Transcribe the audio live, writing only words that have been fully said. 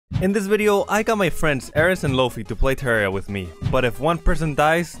In this video, I got my friends Eris and Loaffy to play Terraria with me, but if one person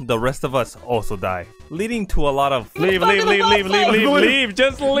dies, the rest of us also die, leading to a lot of leave,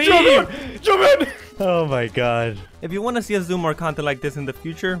 just leave! Jump in! Oh my god. If you want to see us do more content like this in the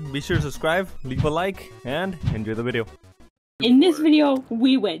future, be sure to subscribe, leave a like, and enjoy the video. In this video,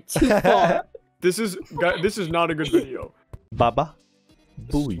 we went too far. This is not a good video. Baba.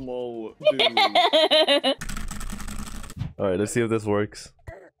 Booey. Small dude. Alright, let's see if this works.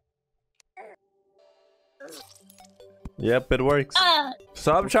 Yep, it works.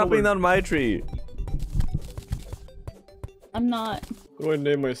 Stop chopping down my tree. I'm not. What do I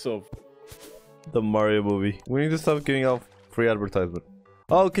name myself? The Mario movie. We need to stop giving out free advertisement.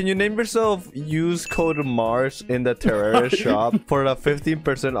 Oh, can you name yourself use code Mars in the Terraria shop for a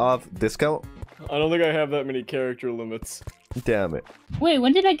 15% off discount? I don't think I have that many character limits. Damn it. Wait,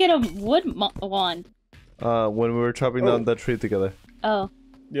 when did I get a wood wand? When we were chopping down that tree together. Oh.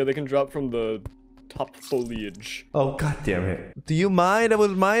 Yeah, they can drop from the top foliage. Oh, god damn it. Do you mind? I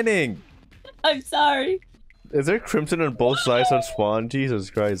was mining. I'm sorry. Is there crimson on both sides on spawn? Jesus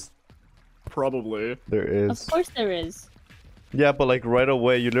Christ. Probably. There is. Of course there is. Yeah, but like right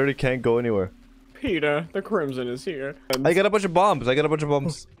away, you literally can't go anywhere. Peter, the crimson is here. I got a bunch of bombs.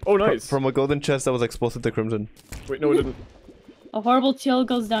 Oh, nice. From a golden chest that was explosive to crimson. Wait, no, it didn't. A horrible chill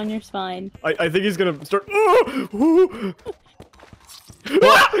goes down your spine. I think he's gonna start.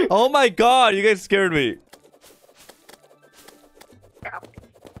 Oh my god, you guys scared me.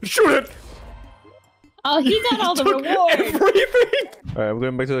 Shoot it! Oh, he got all the reward. Everything! Alright, I'm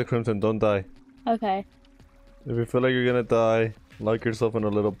going back to the crimson. Don't die. Okay. If you feel like you're gonna die, lock yourself in a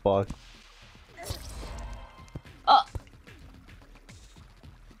little box. Oh.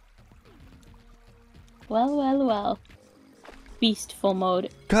 Well. Beastful mode.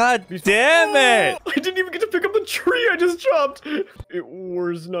 God damn it! I didn't even get to pick up the tree I just chopped! It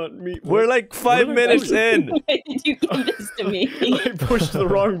was not me. We're like 5 minutes in! Why did you give this to me? I pushed the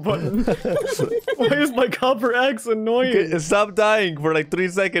wrong button. Why is my copper axe annoying? Okay, stop dying for like 3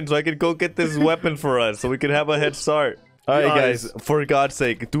 seconds so I can go get this weapon for us so we can have a head start. Alright guys, for God's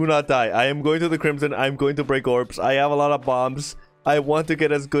sake, do not die. I am going to the crimson, I'm going to break orbs, I have a lot of bombs. I want to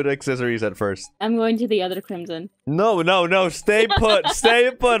get as good accessories at first. I'm going to the other crimson. No, stay put, stay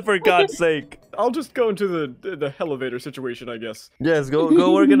put for God's sake. I'll just go into the elevator situation, I guess. Yes,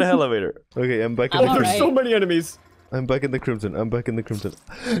 go work in the elevator. Okay, I'm back in the crimson. There's so many enemies. I'm back in the crimson. No!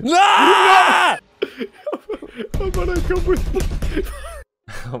 How about I come with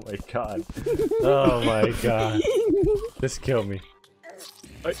Oh my god. Oh my god. Just kill me.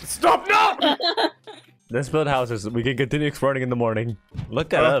 Stop! No! Let's build houses. We can continue exploring in the morning.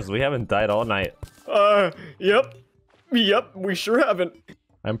 Look at us. We haven't died all night. Yep. We sure haven't.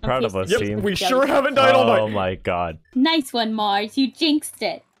 I'm proud of us, Yep, team. we sure haven't died all night. Oh my god. Nice one, Mars. You jinxed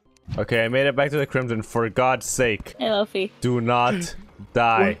it. Okay, I made it back to the crimson. For God's sake. Hey, Loaffy. Do not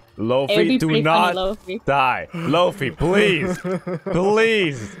die. It would Loaffy, be do pretty not funny, Loaffy. die. Loaffy, please.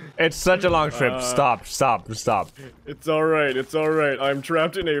 Please. It's such a long trip. Stop. It's alright. I'm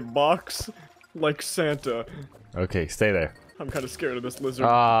trapped in a box like Santa. Okay, stay there. I'm kind of scared of this lizard.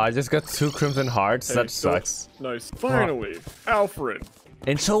 I just got 2 crimson hearts. Hey, That sucks. Nice. Finally, Alfred.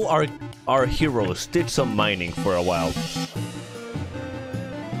 And so our heroes did some mining for a while.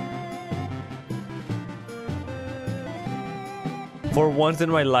 For once in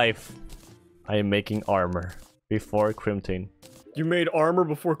my life, I am making armor before Crimtane. You made armor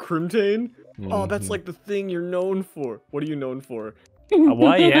before Crimtane? Oh, that's like the thing you're known for. What are you known for?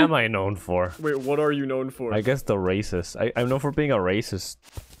 Why am I known for? Wait, what are you known for? I guess the racist. I'm known for being a racist.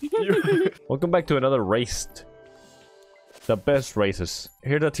 Welcome back to another raced. The best races.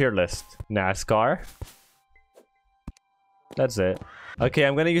 Here's the tier list. NASCAR. That's it. Okay,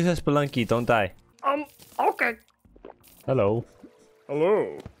 I'm gonna use a spelunky. Don't die. Okay. Hello.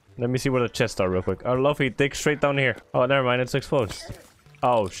 Hello. Let me see where the chests are real quick. Oh, Loaffy, dig straight down here. Oh, never mind. It's exposed.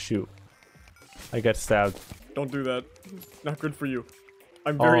 Oh, shoot. I got stabbed. Don't do that. Not good for you.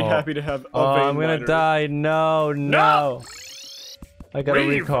 I'm very happy to have a vein I'm gonna miner. die. No. I got a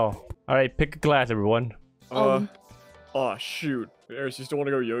recall. Alright, pick a class, everyone. Oh, shoot. Eris, you still want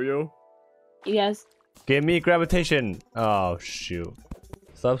to go yo-yo? Yes. Give me gravitation. Oh, shoot.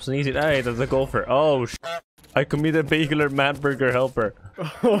 Stop sneezing. Hey, that's a golfer. Oh, I committed vehicular Madburger helper.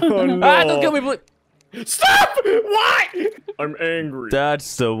 Oh, no. Don't kill me, please. Stop! Why? I'm angry.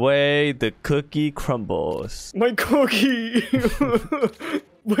 That's the way the cookie crumbles. My cookie!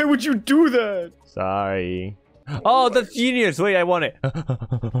 Why would you do that? Sorry. Oh, that's genius. Wait, I want it.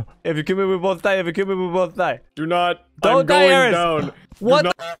 If you kill me, we both die. If you kill me, we both die. Do not. Don't I'm die, going Eris. down. What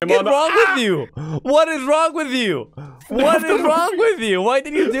Do the is wrong with you? What is wrong with you? What is wrong with you? Why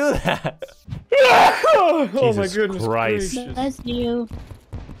did you do that? Oh my Jesus goodness Christ. gracious. That's you.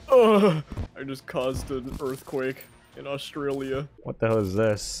 I just caused an earthquake in Australia. What the hell is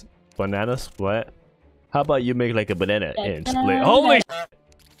this? Banana split? How about you make like a banana and split? Da-da-da. Holy sh!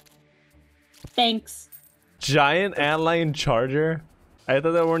 Thanks. Giant antlion charger? I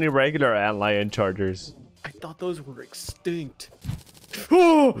thought there were any regular antlion chargers. I thought those were extinct.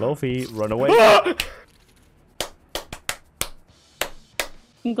 Oh! Loaffy, run away.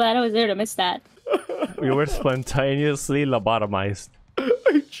 I'm glad I was there to miss that. We were spontaneously lobotomized.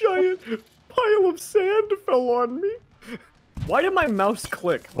 A giant pile of sand fell on me. Why did my mouse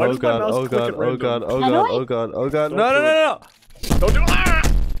click? Why Oh does my god, mouse oh click god, at oh random? god, oh How do god, I- oh god, oh god. Don't No, no, do no, no, no!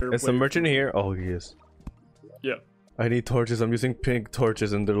 Don't do Is the merchant here? Oh, he is. Yeah. I need torches. I'm using pink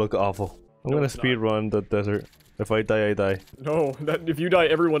torches and they look awful. I'm gonna it's not. speed run the desert. If I die, I die. No, that if you die,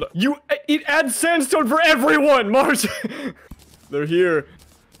 everyone. It adds sandstone for everyone, Mars. They're here.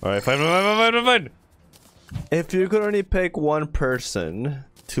 Alright, fine. If you could only pick one person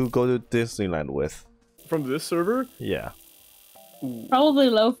to go to Disneyland with. From this server? Yeah. Probably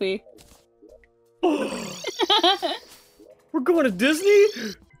Loaffy. We're going to Disney?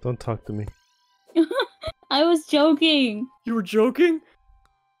 Don't talk to me. I was joking. You were joking?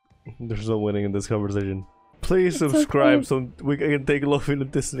 There's no winning in this conversation. Please It's subscribe okay. so we can take Loaffy to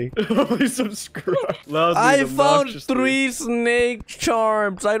Disney. Please subscribe. Loudly I and found obnoxiously. 3 snake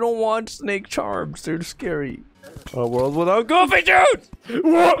charms. I don't want snake charms. They're scary. A world without goofy juice!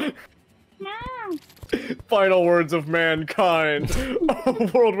 Whoa! No. Final words of mankind.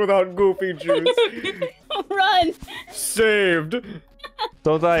 A world without goofy juice. Run. Saved.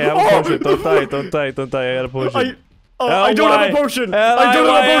 Don't die, I have a potion. Don't die, don't die, don't die. I got a potion. I don't have a potion. I don't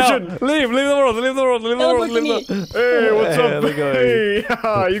have a potion. Leave the world, leave the world, leave the world, leave the Hey, what's Hey, up? look at Hey,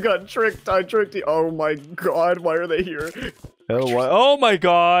 haha, you got tricked. I tricked you. Oh my god, why are they here? Oh my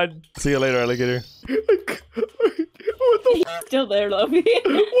god. See you later, alligator. What the f? Still there, Loaffy.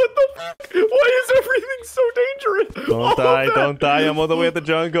 What the f? Why is everything so dangerous? Don't All of die, that. don't die. I'm on the way at the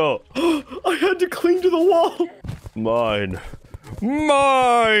jungle. I had to cling to the wall. Mine.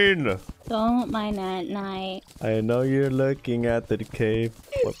 Mine! Don't mind at night. I know you're looking at the cave.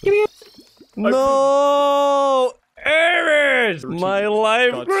 What the- Give me No! Eris! My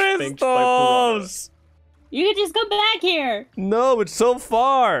life got spanked by crystals! You could just come back here. No, it's so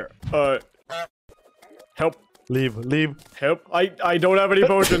far! Help. Leave. Help. I don't have any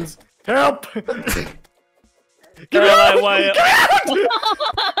potions. Help. Caroline, why?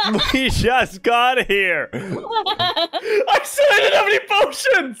 We just got here! I said I didn't have any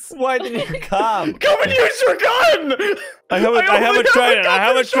potions. Why did you come? Come and use your gun. I haven't tried it. I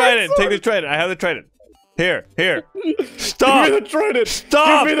haven't tried it. Take the sword. trident. I have the trident. Here. Give Stop! me the trident.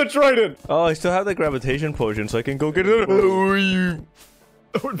 Stop! Give me the trident. Oh, I still have the gravitation potion, so I can go get it.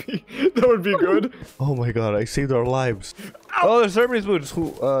 That would be good. Oh my god, I saved our lives. Oh, there's Hermes boots.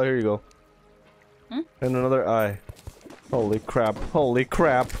 Here you go. Huh? And another eye. Holy crap. Holy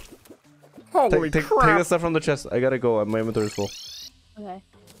crap. Holy Take crap. the stuff from the chest. I gotta go. My inventory is full. Okay.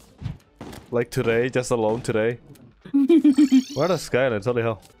 Like today, just alone today. What a skyline, holy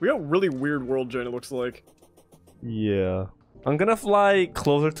hell. We got a really weird world, Jen, it looks like. Yeah. I'm gonna fly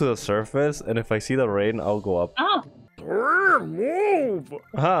closer to the surface, and if I see the rain, I'll go up. Oh. Move.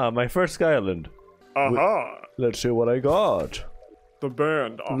 Aha, my first sky island. Aha. Let's see what I got. The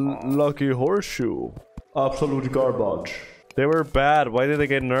band. Lucky horseshoe. Absolute garbage. They were bad. Why did they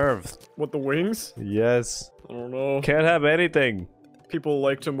get nerfed? What, the wings? Yes. I don't know. Can't have anything. People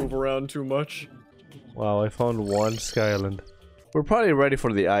like to move around too much. Wow, I found one sky island. We're probably ready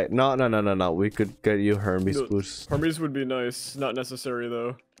for the eye. No. We could get you Hermes No. boots. Hermes would be nice. Not necessary,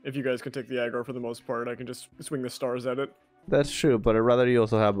 though. If you guys can take the aggro for the most part, I can just swing the stars at it. That's true, but I'd rather you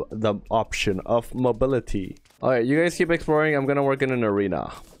also have the option of mobility. Alright, you guys keep exploring. I'm gonna work in an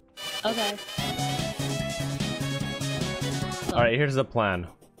arena. Okay. Alright, here's the plan.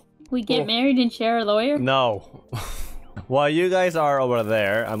 We get married and share a lawyer? No. While you guys are over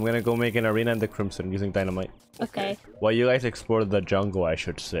there, I'm gonna go make an arena in the Crimson using dynamite. Okay. While you guys explore the jungle, I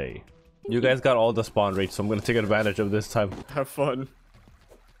should say. You guys got all the spawn rates, so I'm gonna take advantage of this time. Have fun.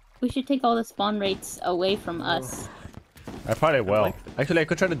 We should take all the spawn rates away from us. I probably will. Actually, I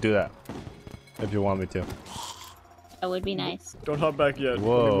could try to do that. If you want me to. That would be nice. Don't hop back yet. Let me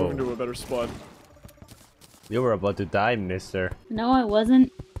Whoa. move into a better spot. You were about to die, mister. No, I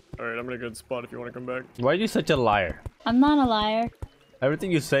wasn't. Alright, I'm in a good spot if you want to come back. Why are you such a liar? I'm not a liar.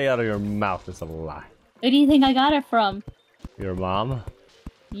 Everything you say out of your mouth is a lie. Who do you think I got it from? Your mom?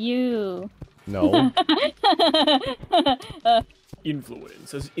 You. No.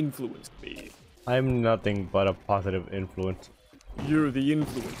 Influence has influenced me. I'm nothing but a positive influence. You're the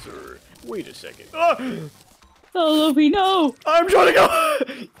influencer. Wait a second. Ah! Oh, Loaffy, no! I'm trying to go!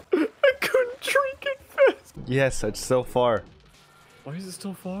 I couldn't drink it fast. Yes, it's so far. Why is it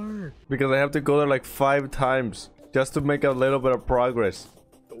still far? Because I have to go there like 5 times just to make a little bit of progress.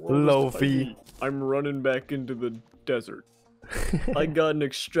 The world is Loaffy. tiny. I'm running back into the desert. I got an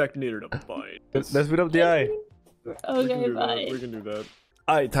extractinator to find. Let's beat up the eye. Okay, bye. We can do that.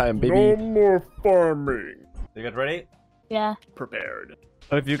 Eye time, baby. No more farming. You get ready? Yeah. Prepared.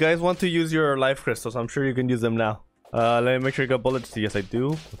 If you guys want to use your life crystals, I'm sure you can use them now. Let me make sure you got bullets. Yes, I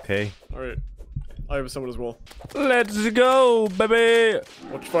do. Okay. Alright. I have someone as well. Let's go, baby!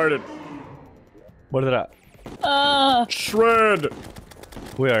 Watch fired it. What is that? Shred!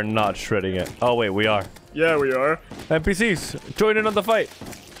 We are not shredding it. Oh, wait, we are. Yeah, we are. NPCs, join in on the fight.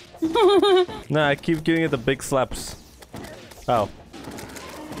 Nah, I keep giving it the big slaps. Ow.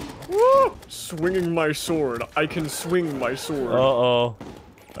 Woo! Swinging my sword. I can swing my sword. Uh-oh.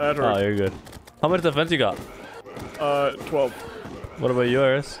 That Oh, hurt. you're good. How much defense you got? 12. What about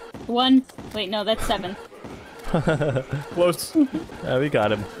yours? 1. Wait, no, that's 7. Close. Yeah, we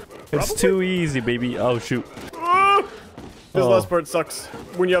got him. It's Probably. too easy, baby. Oh, shoot. Ah! This Oh. last part sucks.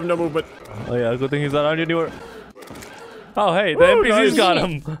 When you have no movement. Oh, yeah, good thing he's not on you anymore. Oh, hey, the Woo, NPCs nice. got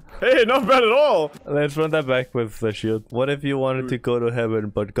him. Hey, not bad at all. Let's run that back with the shield. What if you wanted to go to heaven,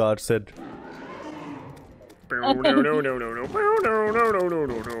 but God said, No, no, no, no, no, no, no, no, no, no,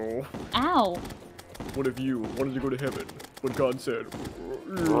 no, no. Ow. What if you wanted to go to heaven? What God said.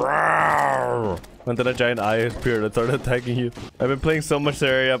 and then a giant eye appeared and started attacking you. I've been playing so much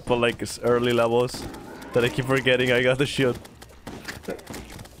Terraria, but like early levels, that I keep forgetting I got the shield.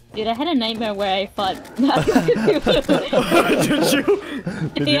 Dude, I had a nightmare where I fought. Did you?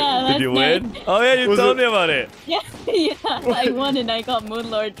 Yeah, Did you last win? night. Oh yeah, you Was told it- me about it. Yeah, yeah, I won and I got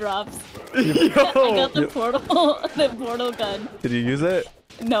Moonlord drops. I Yo! got the portal, the portal gun. Did you use it?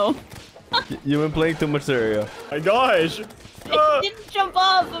 No. You've been playing too much Terraria. My gosh! It didn't jump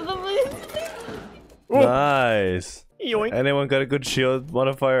off. Oh. Nice. Yoink. Anyone got a good shield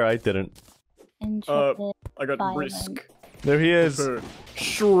modifier? I didn't. Intrepid. I got Violent. brisk. There he is.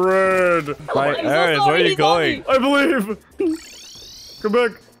 Shred! Hi, I'm so Eris, where sorry, are you he's going? I believe! Come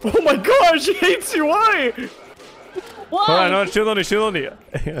back! Oh my gosh, he hates you! Why? Why? Hold on, no, shield on you, shield on you.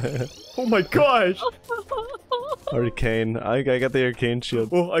 Oh my gosh! Arcane. I got the arcane shield.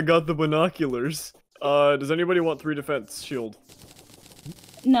 Oh, I got the binoculars. Does anybody want 3 defense shield?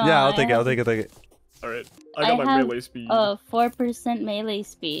 No. Yeah, I'll take it, I'll take it. Alright. I got my have, melee speed. 4% melee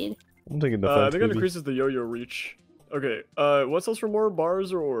speed. I'm taking I defense, think it baby. increases the yo-yo reach. Okay, what sells for more?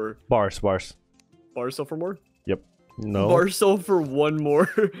 Bars or ore? Bars. Bars sell for more? Yep. No. Bars sell for 1 more.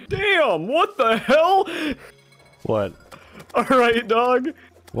 Damn, what the hell? What? Alright, dog.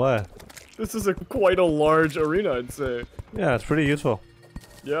 What? This is quite a large arena, I'd say. Yeah, it's pretty useful.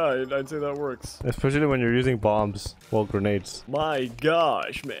 Yeah, I'd say that works. Especially when you're using bombs. Well, grenades. My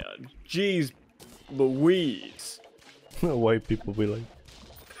gosh, man. Jeez Louise. White people be like.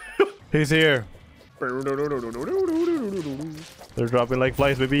 He's here. They're dropping like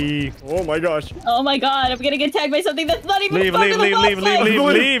flies, baby. Oh my gosh. Oh my god, I'm gonna get tagged by something that's not even Leave, a part leave, of the leave, boss leave, leave, fight. leave,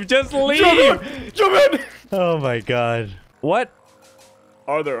 Leave. leave. Just Jump leave. in! Jump in! Oh my god. What?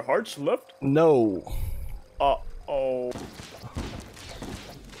 Are there hearts left? No. Uh-oh.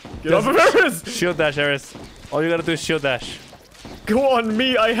 Get off of Eris! Shield dash, Eris. All you gotta do is shield dash. Go on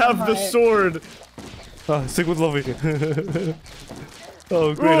me, I have the Alright. sword. Oh, stick with Loaffy.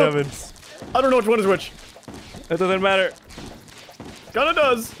 Oh, great Oh. heavens. I don't know which one is which. It doesn't matter. Kinda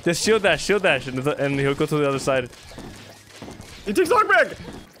does. Just shield dash, and he'll go to the other side. He takes knockback.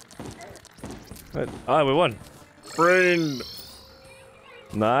 Ah, we won. Brain.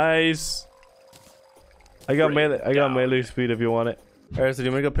 Nice. I got Bring melee. it I got down. melee speed if you want it. Eris, did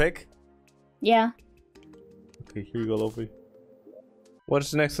you make a pick? Yeah. Okay, here you go, Loaffy.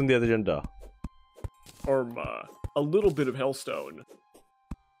 What's next on the agenda? A little bit of hellstone.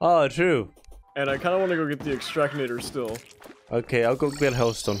 Oh, true. And I kinda wanna go get the extractinator still. Okay, I'll go get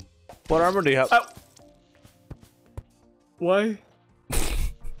Hellstone. What armor do you have? Ow. Why?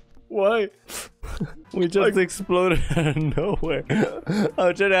 Why? We just exploded out of nowhere. I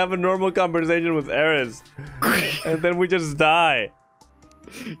was trying to have a normal conversation with Eris. And then we just die.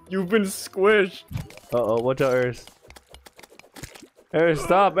 You've been squished. Uh-oh, watch out, Eris. Eris,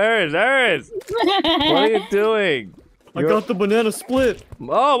 stop! Eris! What are you doing? I got the banana split.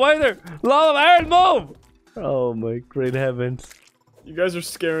 Oh, why is there lava? Eris, move! Oh my great heavens. You guys are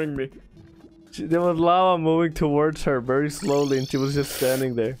scaring me. There was lava moving towards her very slowly, and she was just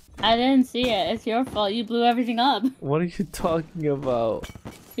standing there. I didn't see it. It's your fault. You blew everything up. What are you talking about?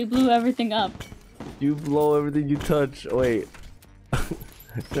 You blew everything up. You blow everything you touch. Wait.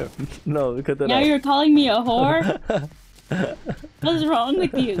 No, cut that Now out. you're calling me a whore? What's wrong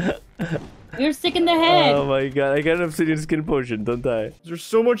with you? You're sick in the head. Oh my god, I got an obsidian skin potion, don't die. There's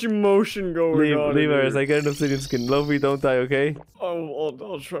so much emotion going on. Leave Eris, I got an obsidian skin. Loaffy, don't die, okay?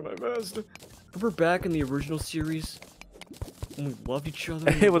 I'll try my best. Remember back in the original series? When we loved each other?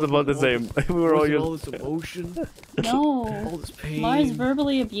 It was about the same. We were all this emotion? No. All this pain? Mars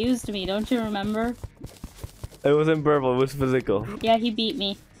verbally abused me, don't you remember? It wasn't verbal, it was physical. Yeah, he beat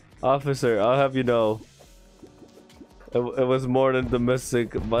me. Officer, I'll have you know. It was more than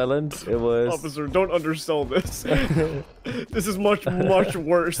domestic violence. It was... Officer, don't undersell this. This is much, much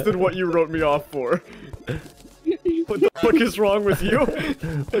worse than what you wrote me off for. What the fuck is wrong with you?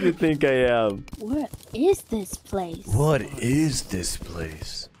 What do you think I am? What is this place? What is this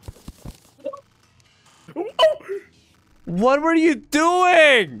place? Oh! What were you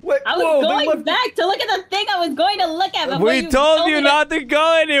doing? Wait, I was going back to look at the thing I was going to look at before We told you not to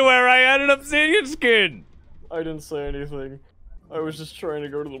go anywhere. I had an obsidian skin. I didn't say anything. I was just trying to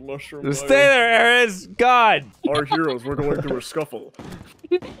go to the mushroom. Stay there, Eris. God. Our heroes were going through a scuffle.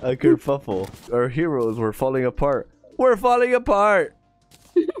 A kerfuffle. Our heroes were falling apart. We're falling apart.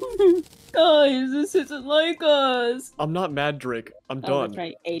 Guys, this isn't like us. I'm not mad, Drake. I'm Oh, done. that's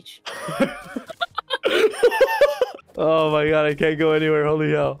right. H. Oh my god, I can't go anywhere.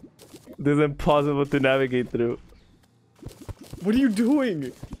 Holy hell. This is impossible to navigate through. What are you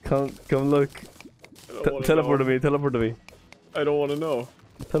doing? Come look. Teleport to me. Teleport to me. I don't want to know.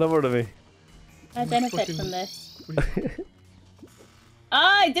 Teleport to me. I benefit from this.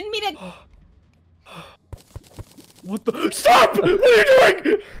 I didn't mean it. What the? Stop! What are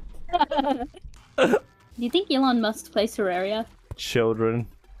you doing? Do you think Elon Musk plays Terraria? Children.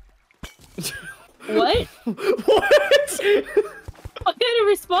 What? What? What kind of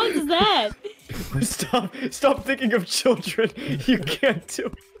response is that? Stop thinking of children. You can't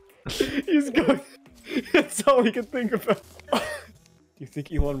do it. He's going. That's all he can think about. Do you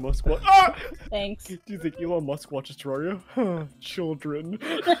think Elon Musk Thanks. Do you think Elon Musk watches Terraria? Children.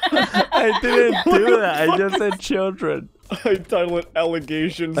 I didn't do that. I just said children. I title it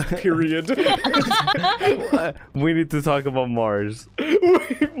Allegations, period. We need to talk about Mars.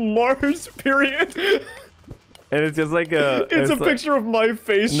 Wait, Mars, period? And it's just like a... It's a picture of my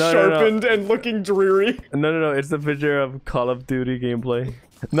face sharpened and looking dreary. No. It's a picture of Call of Duty gameplay.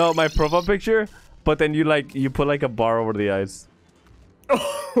 No, my profile picture, but then you put like a bar over the eyes.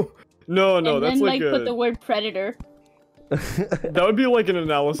 Oh, no, And that's then like put the word predator. That would be like an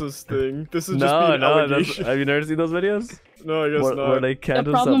analysis thing. This is just being allegation. Have you never seen those videos? No, I guess not. Where they The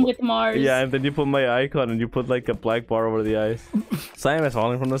cancel problem with Mars. Yeah, and then you put my icon and you put like a black bar over the eyes. Slime is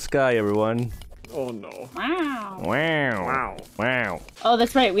falling from the sky, everyone. Oh no. Wow. Wow. Wow. Oh,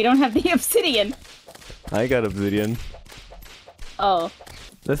 that's right. We don't have the obsidian. I got obsidian. Oh.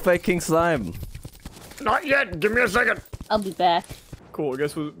 Let's fight King Slime. Not yet. Give me a second. I'll be back. Cool. I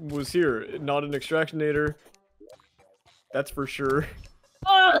guess was here. Not an extractionator. That's for sure.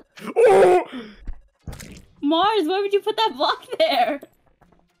 Oh! Oh! Mars, why would you put that block there?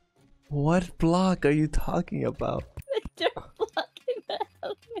 What block are you talking about? The dirt block in the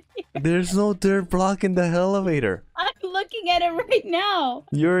elevator. There's no dirt block in the elevator. I'm looking at it right now.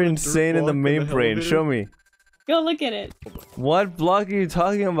 You're insane in the block in main the brain. elevator? Show me. Go look at it. What block are you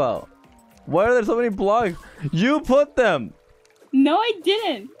talking about? Why are there so many blocks? You put them. No, I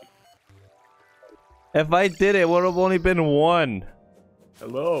didn't. If I did it would have only been one.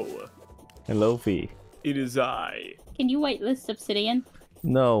 Hello. Loaffy. It is I. Can you whitelist obsidian?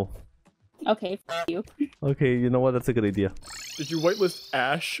 No. Okay, f you. Okay, you know what? That's a good idea. Did you whitelist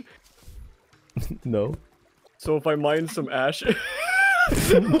ash? No. So if I mine some ash... What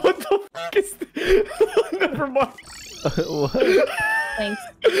the fuck is this? Never mind. What? Thanks.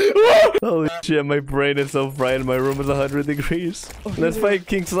 Holy shit, my brain is so fried. My room is 100 degrees. Let's fight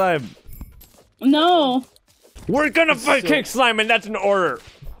King Slime. No. We're gonna fight King Slime, and that's an order.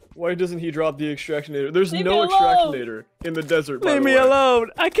 Why doesn't he drop the extractionator? There's Leave no me alone. extractionator in the desert, by Leave the me way. alone,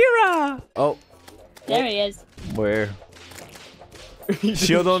 Akira. Oh, There he is. where? He didn't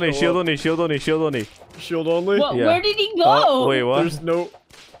Shield only, show shield up. only, shield only, shield only. Shield only? What? Yeah. Where did he go? Oh, wait, what? There's no...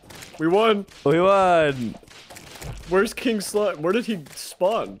 We won. We won. Where's King Slime? Where did he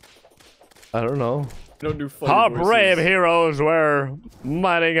spawn? I don't know. Don't do funny How voices. brave heroes were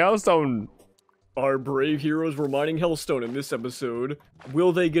mining Hellstone. Our brave heroes were mining Hellstone in this episode.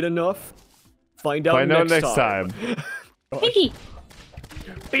 Will they get enough? Find out Find out next next time. Pinky.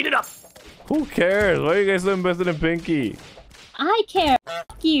 Beat it up! Who cares? Why are you guys so invested in Pinky? I care.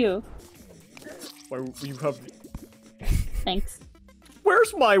 Fuck you. Why you have? Thanks.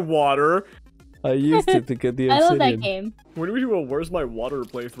 Where's my water? I used it to get the I obsidian. love that game. When do we do a Where's My Water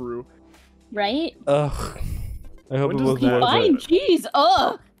playthrough? Right? Ugh. I hope When it does was the- worth Fine, it. jeez.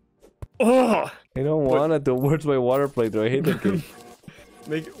 Ugh. Ugh! I don't want to do Where's My Water playthrough. I hate that game.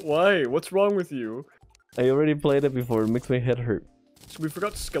 Why? What's wrong with you? I already played it before. It makes my head hurt. So we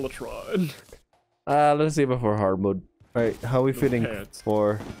forgot Skeletron. Let's save it for hard mode. Alright, how are we feeling pants.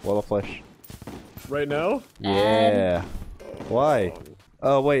 for Wall of Flesh? Right now? Yeah. Why?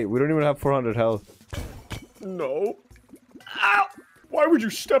 Oh, wait. We don't even have 400 health. No. Ow! Why would you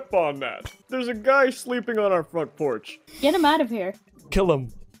step on that? There's a guy sleeping on our front porch. Get him out of here. Kill him.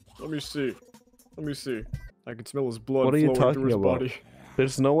 Let me see. Let me see. I can smell his blood What are you flowing talking through his about? body.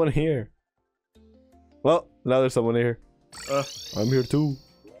 There's no one here. Well, now there's someone here. Uh, I'm here too.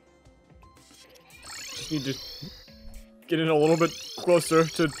 just need to get in a little bit closer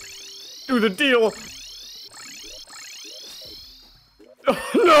to do the deal.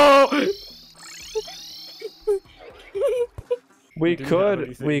 Oh, no! We didn't have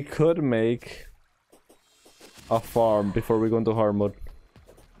we anything. could make a farm before we go into hard mode.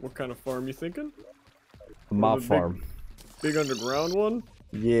 What kind of farm you thinking? A mob big- farm. Big underground one?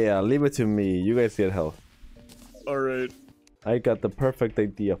 Yeah, leave it to me. You guys get health. Alright. I got the perfect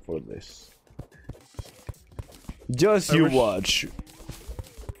idea for this. Just I you wish- watch.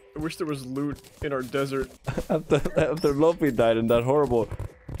 I wish there was loot in our desert. after Loaffy died in that horrible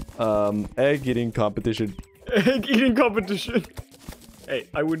egg eating competition. Egg eating competition. Hey,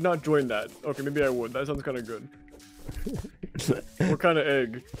 I would not join that. Okay, maybe I would. That sounds kind of good. What kind of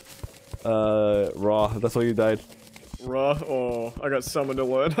egg? Raw. That's why you died. Raw? Oh, I got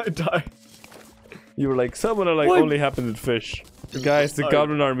salmonella and I died. You were like, someone like What? only happens in fish. Guys, the I-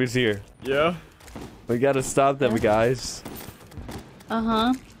 goblin army's here. Yeah? We gotta stop them, guys.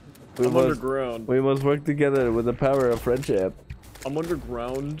 Uh-huh. We I'm must, underground. we must work together with the power of friendship. I'm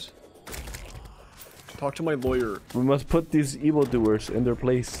underground. Talk to my lawyer. We must put these evildoers in their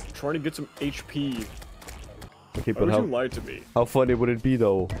place. Trying to get some HP. Okay, Why but would you lie to me? how funny would it be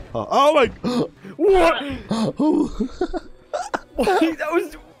though? Oh my! What? Wait, that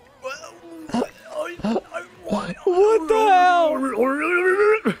was... What the hell?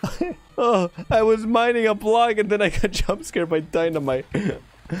 Oh, I was mining a block and then I got jump scared by dynamite.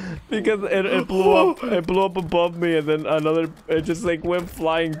 Because it blew up. It blew up above me and then it just like went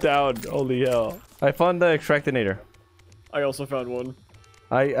flying down. Holy hell. I found the extractinator. I also found one.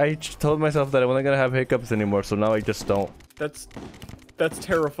 I told myself that I wasn't gonna have hiccups anymore, so now I just don't. That's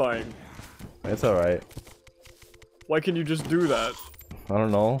terrifying. It's alright. Why can you just do that? I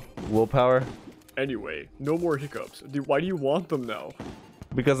don't know. Willpower? Anyway, no more hiccups. Why do you want them now?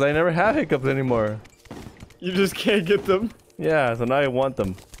 Because I never have hiccups anymore. You just can't get them. Yeah, so now I want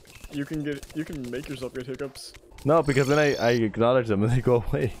them. You can make yourself get hiccups. No, because then I acknowledge them and they go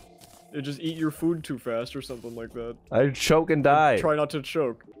away. You just eat your food too fast or something like that. I choke and die. Try not to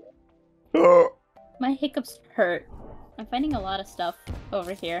choke. My hiccups hurt. I'm finding a lot of stuff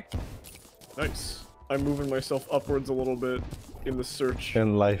over here. Nice. I'm moving myself upwards a little bit in the search.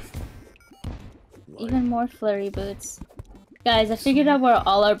 In life. Even more flurry boots. Guys, I figured out where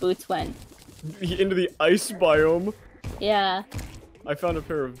all our boots went. Into the ice biome. Yeah. I found a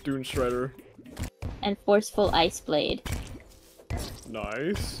pair of Dune Strider. And forceful ice blade.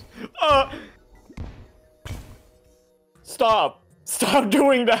 Nice. Stop! Stop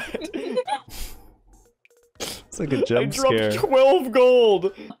doing that! It's like a I jump dropped scare. 12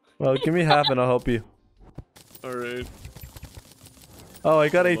 gold! Well, give me half and I'll help you. Alright. Oh, I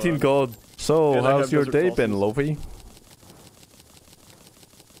got Hold 18 on. gold. So, And I how's have your desert day been, fossils. Loaffy?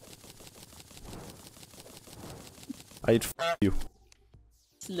 I'd you.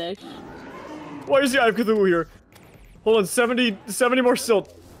 Slush. Why is the Eye of Cthulhu here? Hold on, 70 more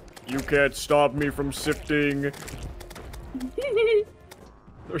silt. You can't stop me from sifting.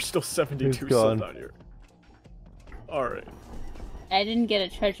 There's still 72 He's silt gone. out here. Alright. I didn't get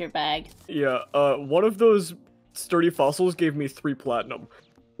a treasure bag. Yeah, one of those sturdy fossils gave me 3 platinum.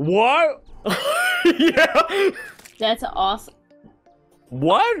 What? Yeah! That's awesome.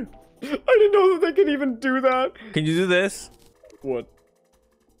 What? I didn't know that they could even do that. Can you do this? What?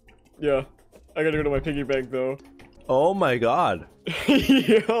 Yeah. I gotta go to my piggy bank though. Oh my god.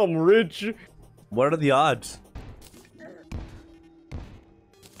 Yeah, I'm rich. What are the odds?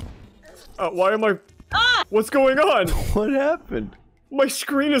 Why am I... What's going on? What happened? My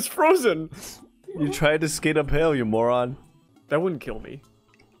screen is frozen. You tried to skate uphill, you moron. That wouldn't kill me.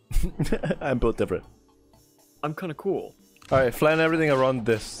 I'm built different. I'm kinda cool. Alright, flatten everything around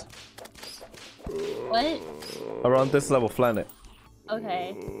this. What? Around this level, flan it.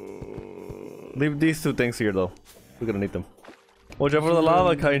 Okay. Leave these two things here though. We're gonna need them. Watch out for the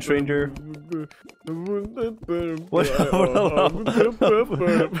lava, kind stranger. Watch out for the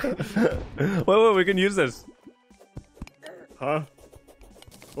lava. Wait, we can use this. Huh?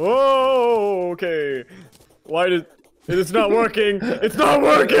 Oh, okay. Why did... It's not working! It's not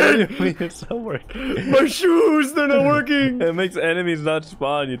working! It's not working. My shoes, they're not working! It makes enemies not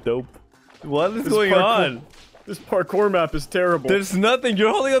spawn, you dope. What is going on? This parkour map is terrible. There's nothing.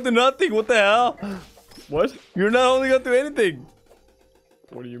 You're holding on to nothing. What the hell? What? You're not holding on to anything.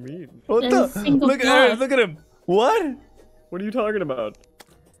 What do you mean? What the? Look at Eris, look at him. What? What are you talking about?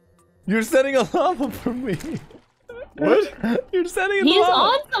 You're setting a lava for me. What? You're setting a He's lava.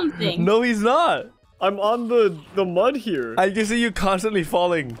 on something. No, he's not. I'm on the mud here. I can see you constantly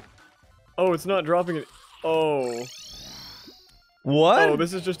falling. Oh, it's not dropping it. Oh. What? Oh,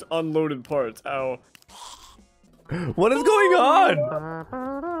 this is just unloaded parts. Ow. What is going on?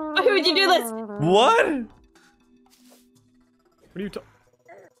 Why would you do this? What? What are you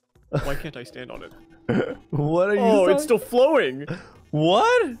Why can't I stand on it? What are you Oh, it's still flowing.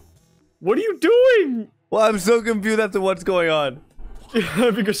 What? What are you doing? Well, I'm so confused as to what's going on. You're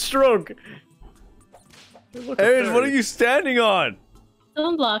having a stroke. Hey, look, a Eris, what fairy. are you standing on?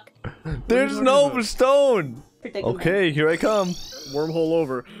 Stone block. There's talking no about? stone. Okay, here I come. Wormhole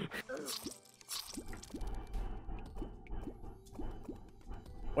over.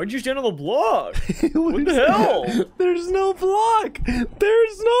 Why'd you stand on the block? What the hell? There's no block.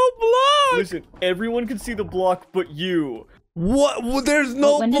 There's no block. Listen, everyone can see the block but you. What? Well, there's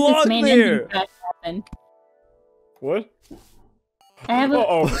no When did block this main there. engine crash happen? What? I have a,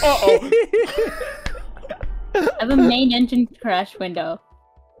 Uh-oh. I have a main engine crash window.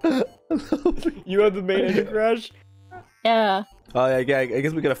 You had the main engine crash? Yeah. Oh yeah, I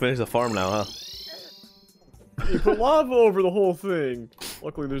guess we gotta finish the farm now, huh? You put lava over the whole thing.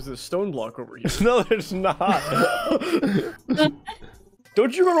 Luckily, there's this stone block over here. No, there's not.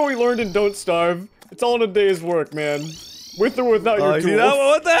 Don't you remember what we learned in Don't Starve? It's all in a day's work, man. With or without your I tools. see that one.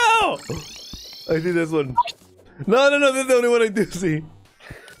 What the hell? I see this one. No, this is the only one I do see.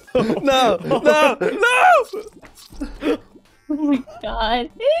 No. Oh my god.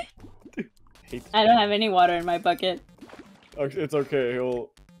 I don't have any water in my bucket. It's okay. He'll.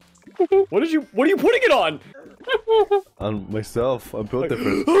 What are you putting it on? On myself, I'm built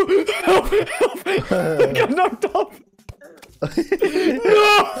different. Help! I got knocked off.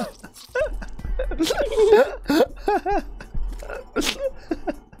 No!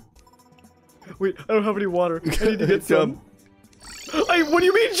 Wait, I don't have any water. I need to get some. What do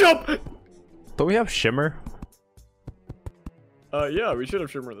you mean jump? Don't we have shimmer? Yeah, we should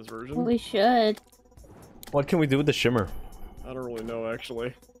have shimmer in this version. We should. What can we do with the shimmer? I don't really know,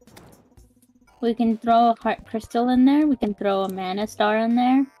 actually. We can throw a heart crystal in there. We can throw a mana star in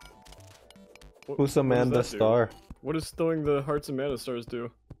there. Who's Amanda Star? What does throwing the hearts and mana stars do?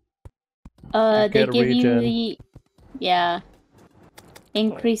 They Get give you regen. the... Yeah.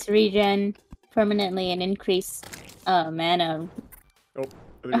 Increase regen permanently and increase mana. Oh, I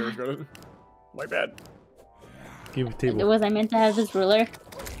think I just got it. My bad. Give a table. Was I meant to have this ruler?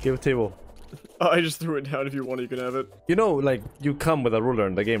 Give a table. I just threw it down. If you want, you can have it. You know, like, you come with a ruler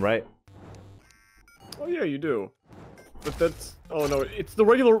in the game, right? Oh yeah, you do. But that's... Oh no, it's the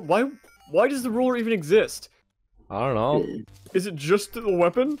regular... Why does the ruler even exist? I don't know. Is it just the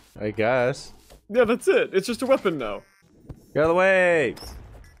weapon? I guess. Yeah, that's it. It's just a weapon now. Get out of the way!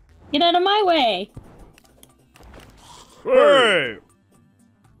 Get out of my way! Hey!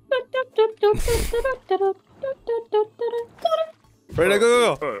 Right now,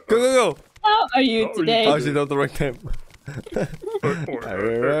 go! How are you today? Oh, actually, that was the right time. Wait,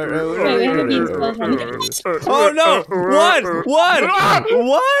 we have a bean spell from it. Oh no! What?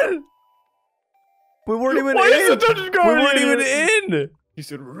 What? We weren't even Why is in! the dungeon We guard weren't here? even in! He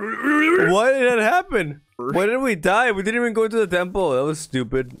said... Why did that happen? Why did we die? We didn't even go to the temple. That was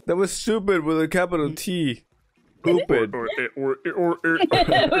stupid. That was stupid with a capital T. Stupid.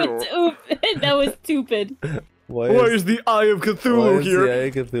 That was stupid. Why Why is the Eye of Cthulhu here? the Eye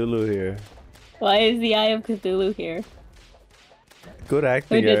of Cthulhu here? Why is the Eye of Cthulhu here? Good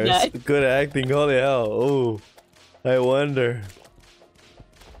acting, Who did Eris. that? Good acting. Holy hell. Oh, I wonder.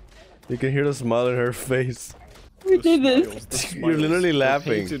 You can hear the smile in her face. Who did this? Smiles, the You're smiles, literally they're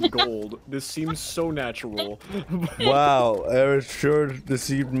laughing. Painted gold. This seems so natural. Wow, Eris sure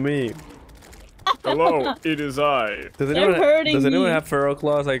deceived me. Hello, it is I. Does They're anyone, hurting does anyone me. have feral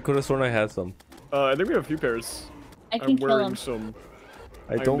claws? I could have sworn I had some. I think we have a few pairs. I can I'm kill wearing him. some.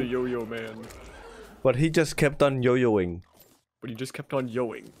 I I'm the don't. yo-yo man. But he just kept on yo-yoing. but he just kept on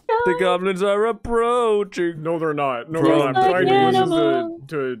yoing. The goblins are approaching. No, they're not. No, Run, they're not. I'm trying to animal. listen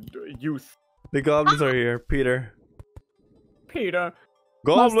to youth. The goblins are here, Peter. Peter.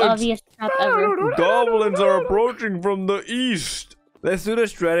 Most Goblins. obvious trap ever. Goblins are approaching from the east. Let's do the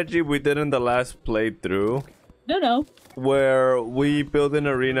strategy we did in the last playthrough, No. where we build an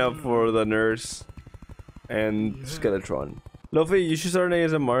arena for the nurse and Skeletron. Loaffy, you should start an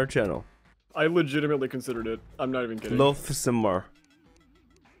ASMR channel. I legitimately considered it. I'm not even kidding. Loaffy.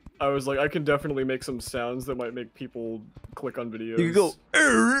 I was like, I can definitely make some sounds that might make people click on videos. You can go.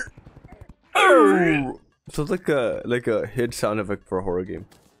 "Arr!" So it's like a hit sound effect for a horror game.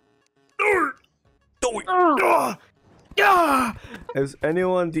 Is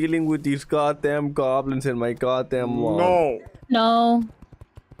anyone dealing with these goddamn goblins in my goddamn lawn? No. No.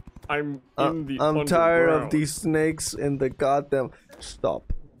 I'm in the I'm tired of underground. these snakes in the goddamn.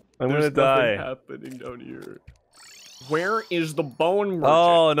 Stop. I'm There's gonna die. nothing happening down here. Where is the bone merchant?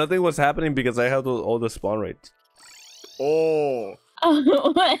 Oh, nothing was happening because I have all the spawn rates. Oh.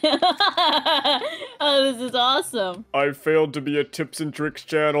 Oh, this is awesome. I failed to be a tips and tricks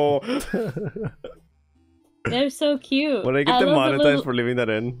channel. They're so cute. When I get love the demonetized little- for leaving that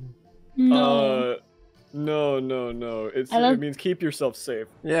in. No. No. I It means keep yourself safe.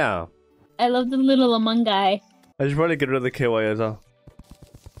 Yeah. I love the little Among Guy. I should probably get rid of the KYSL.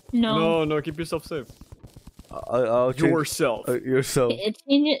 No. No, keep yourself safe. I'll change Yourself. yourself.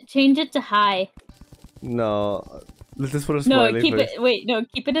 Change it to high. No. Let's just put a No, smiley keep face. it. Wait, no,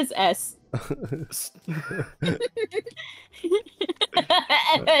 keep it as S. Alright,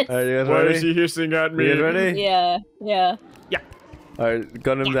 you guys Why ready? is he hissing at me? You guys ready? Yeah. Alright,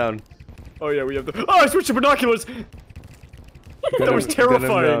 gun him down. Oh yeah, we have the. Oh, I switched to binoculars. That was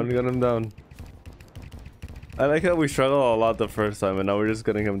terrifying. Gun him down. I like how we struggled a lot the first time, and now we're just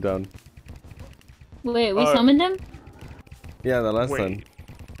gunning him down. Wait, we summoned him? Yeah, the last Wait, time.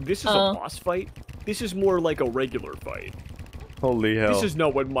 this is a boss fight? This is more like a regular fight. Holy hell. This is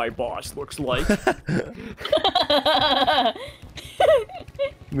not what my boss looks like.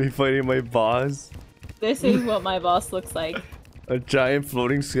 Me fighting my boss. This is what my boss looks like. A giant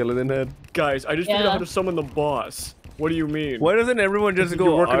floating skeleton head. Guys, I just figured out Yeah. how to summon the boss. What do you mean? Why doesn't everyone just You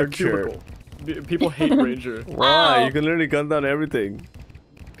go work in a archer? cubicle. People hate Ranger. Why? Ow. You can literally gun down everything.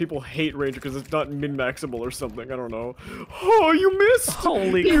 People hate Ranger because it's not min-maxable or something. I don't know. Oh, you missed!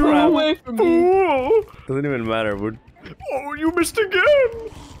 Holy You crap. away from me. Oh, Doesn't even matter, dude. oh, you missed again!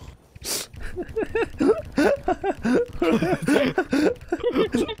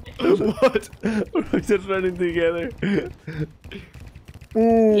 What? We're just running together.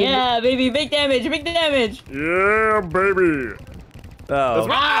 Ooh. Yeah, baby, big damage, big damage. Yeah, baby! Oh,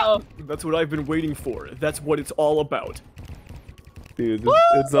 Wow. That's what I've been waiting for. That's what it's all about. dude,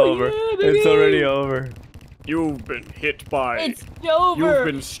 it's over. yeah, It's baby. already over. You've been hit by. It's over. You've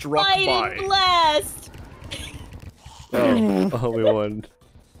been struck Fighting by. blast. Oh, we won.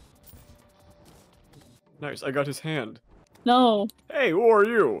 Nice, I got his hand. No. Hey, who are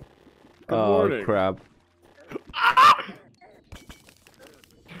you? Good Oh, morning. crap.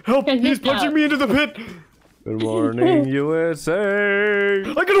 Help! Check He's this out. punching me into the pit! Good morning, USA.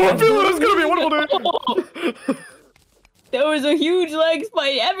 I can feel it! It's gonna be a wonderful day! There was a huge leg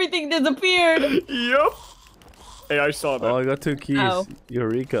fight. Everything disappeared. Yep! Hey, I saw that. Oh, I got 2 keys. Ow.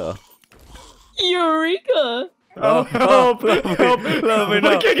 Eureka. Eureka. Oh, help! Help! Let me know.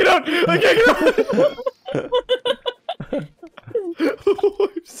 I can't get out! I can't get out! Oh,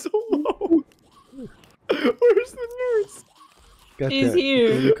 I'm so low. Where's the nurse? Got She's that. here.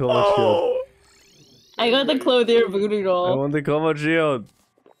 Give me the coma shield. Oh! I got the clothier voodoo I doll. want the coma shield.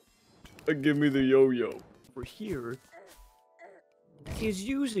 Give me the yo-yo. We're here. He's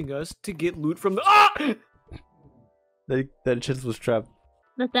using us to get loot from the— Ah! That chest was trapped.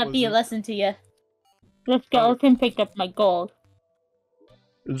 Let that Was be a it- lesson to you. The skeleton picked up my gold.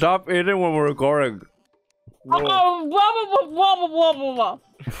 Stop eating when we're recording. No. Oh, blah, blah, blah, blah, blah, blah.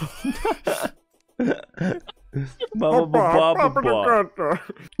 Blah, blah, blah, blah, blah.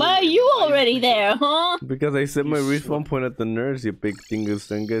 Why are you already there, huh? Because I set my You respawn point at the nurse, you big dingus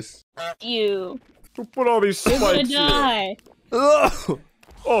dingus. You. Who put all these You're gonna spikes here? die. Ugh!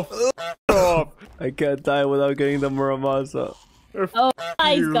 Oh, off. I can't die without getting the Muramasa. Oh,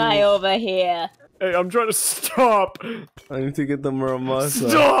 nice guy over here. Hey, I'm trying to stop. I need to get the Muramasa.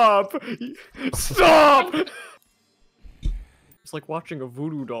 Stop! Stop! It's like watching a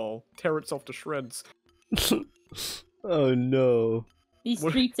voodoo doll tear itself to shreds. Oh no. These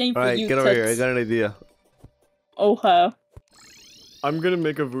What- streets ain't for Alright, you, get over here. I toots. got an idea. Oh, huh. I'm gonna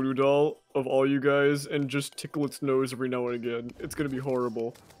make a voodoo doll of all you guys and just tickle its nose every now and again. It's gonna be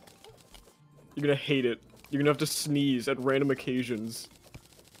horrible. You're gonna hate it. You're gonna have to sneeze at random occasions.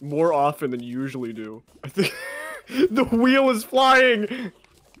 More often than you usually do. I think the wheel is flying!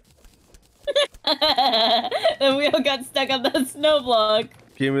 The wheel got stuck on the snow block.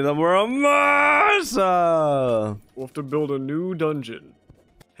 Give me the Muramasa! We'll have to build a new dungeon.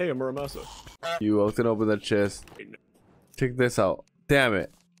 Hey, a Muramasa. You open up that chest. Check this out. Damn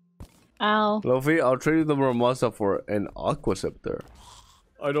it. Ow. Loaffy, I'll trade you the Muramasa for an Aqua Scepter.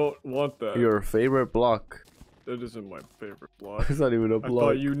 I don't want that. Your favorite block. That isn't my favorite block. It's not even a I block.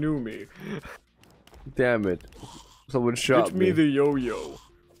 thought you knew me. Damn it. Someone shot Get me the yo-yo.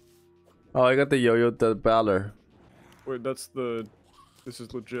 Oh, I got the yo-yo, the Balor. Wait, that's the... This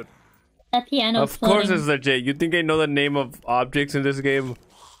is legit. That piano. Of course it's legit. You think I know the name of objects in this game?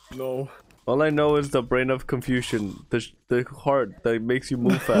 No. All I know is the brain of confusion. The heart that makes you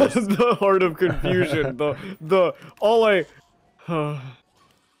move fast. The heart of confusion. All I...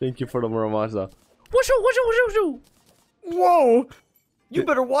 Thank you for the Muramasa. Whoa! You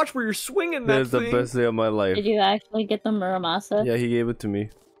better watch where you're swinging that That is the best day of my life. Did you actually get the Muramasa? Yeah, he gave it to me.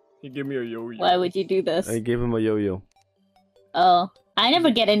 He gave me a yo-yo. Why would you do this? I gave him a yo-yo. Oh, I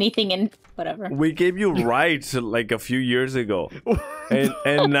never get anything in whatever. We gave you rights like a few years ago. and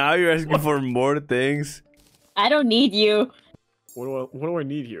now you're asking for more things? I don't need you. What do I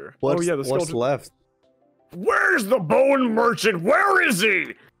need here? What's, oh yeah, the what's skeleton. left? Where's the bone merchant? Where is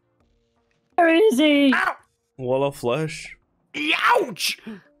he? Where is he? Ow! Wall of flesh? Ouch!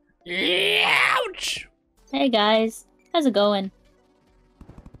 Ouch! Hey guys, how's it going?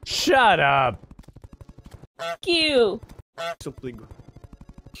 Shut up! Cute. Something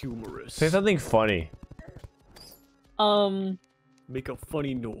humorous. Say something funny. Make a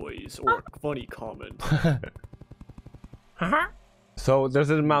funny noise or a funny comment. So there's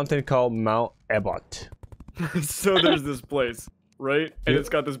a mountain called Mount Ebot. So there's this place, right? And it's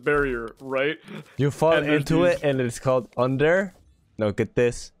got this barrier, right? You fall And there's into these- it and it's called under. No, get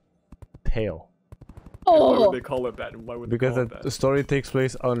this. Tail. Why Oh, would they call it that? And why would they Because call it the that? story takes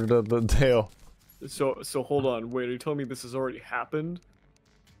place under the tail. So hold on, wait, are you telling me this has already happened?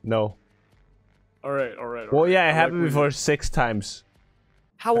 No. Alright. Well, yeah, it I like happened where before you- 6 times.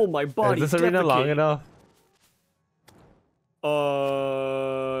 How will my body Is this arena long defecate? enough?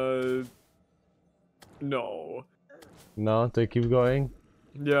 No. No, to keep going.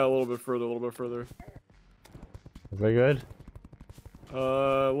 Yeah, a little bit further. Is that good?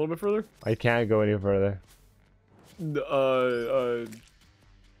 A little bit further? I can't go any further.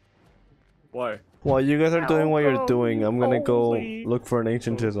 Why? While you guys are doing what you're doing, I'm gonna go Holy- look for an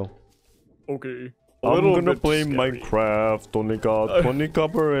ancient chisel. Okay. I'm gonna play scary. Minecraft. Only got 20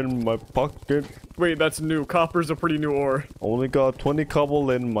 copper in my pocket. Wait, that's new. Copper's a pretty new ore. Only got 20 cobble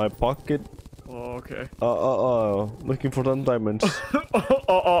in my pocket. Oh, okay. Looking for some diamonds.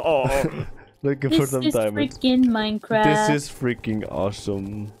 Oh. Looking for this some is diamonds. freaking Minecraft. This is freaking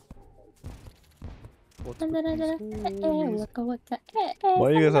awesome. Why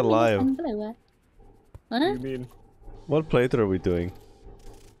are you guys alive? What do you mean? What playthrough are we doing?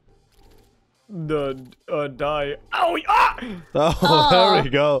 The, die. Ow! Ah! Oh, there we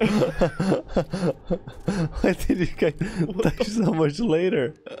go. Why did you guys die so much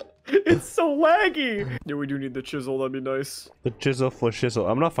later? It's so laggy! Yeah, we do need the chisel, that'd be nice. The chisel for shizzle.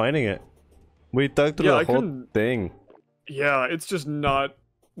 I'm not finding it. We dug through Yeah, the I whole couldn't- thing. Yeah, it's just not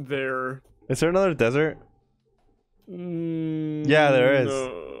there. Is there another desert? Yeah, there is.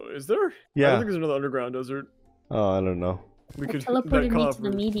 No. Is there? I Yeah. don't think there's another underground desert. Oh, I don't know. We could teleported that me to copper.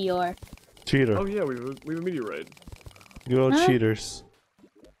 the meteor. Cheater. Oh yeah, we have a meteorite. Good old Huh? cheaters.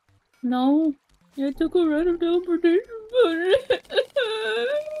 No, I took a random teleportation.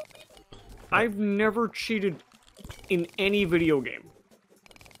 I've never cheated in any video game.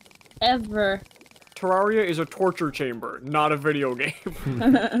 Ever. Terraria is a torture chamber, not a video game.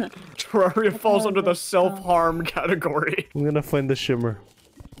 Terraria falls under the self-harm category. I'm gonna find the shimmer.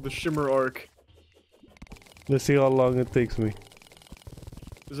 The Shimmer Arc. Let's see how long it takes me.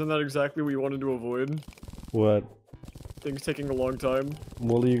 Isn't that exactly what you wanted to avoid? What? Things taking a long time.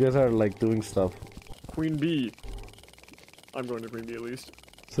 Well, you guys are like doing stuff. Queen Bee. I'm going to Queen Bee at least.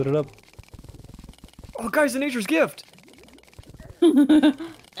 Set it up. Oh, guys, the Nature's Gift! I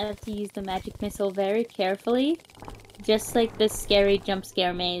have to use the magic missile very carefully. Just like this scary jump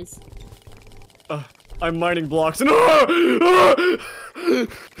scare maze. I'm mining blocks and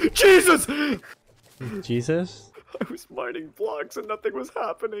Jesus! Jesus? I was mining blocks and nothing was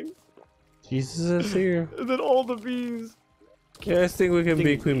happening. Jesus is here. And then all the bees. Yeah, I think we can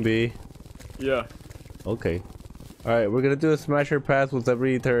beat Queen Bee. Yeah. Okay. Alright, we're gonna do a smasher pass with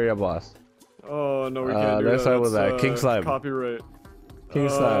every Terraria boss. Oh no, we can't do let's that. start with That's, that. King Slime. Copyright. King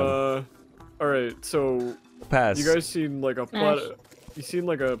Slime. All right, so Pass. you guys seen like a platter? You seen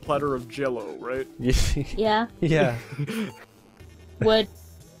like a platter of Jello, right? Yeah. Yeah. Wood.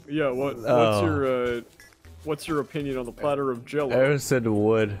 Yeah. What's your opinion on the platter of Jello? Eris said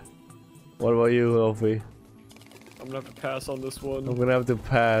wood. What about you, Loaffy? I'm gonna have to pass on this one. I'm gonna have to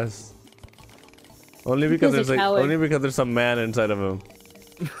pass. Only because He's there's a like coward. there's a man inside of him.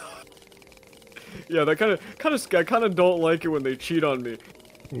 Yeah, that I kind of don't like it when they cheat on me.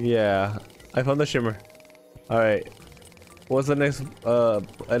 Yeah. I found the shimmer. All right. What's the next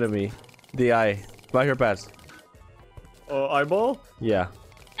enemy? The eye. Smash or pass? Eyeball? Yeah.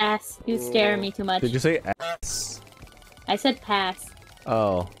 Pass. You scare me too much. Did you say ass? I said pass.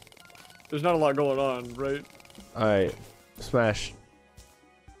 Oh. There's not a lot going on, right? All right. Smash.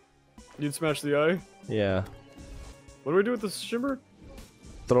 You'd smash the eye? Yeah. What do we do with this shimmer?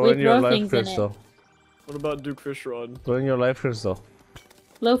 Throw We in your throw life things in it. crystal. What about Duke Fish Rod? Throw in your life crystal.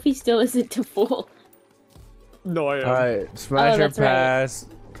 Loaffy still isn't to full. No, I am. All right. Smash or that's right. pass.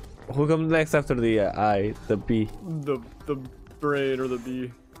 Who comes next after the eye? The B. The brain or the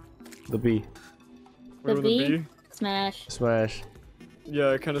bee. The B. Remember The the bee? bee? Smash. Smash.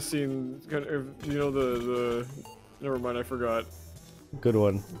 Yeah, I kind of seen, you know the. Never mind, I forgot. Good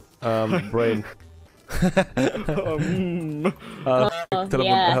one. Brain. Teleport.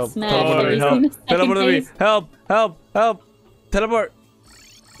 yeah, Help. smash. Teleport Have me. you Help. seen the second Teleport me. phase? Help. Help. Help. Teleport.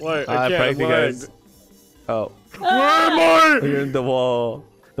 Why? I I can't. pranked you I'm guys. lagged. Oh. Where am I? You're in the wall.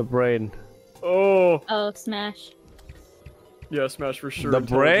 The brain. Oh. Oh, smash. Yeah, smash for sure. The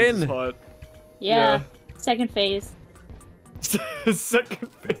Intelligence is brain? hot. Yeah. Second phase. Second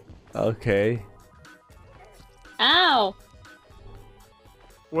phase. Okay. Ow!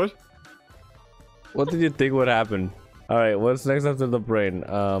 What? What did you think would happen? Alright, what's next after the brain?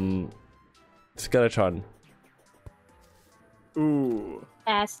 Skeletron. Ooh.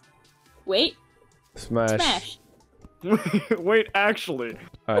 Pass. Wait. Smash. Smash. Wait, actually.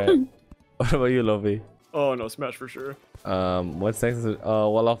 Alright. What about you, Loaffy? Oh no, smash for sure. What's next?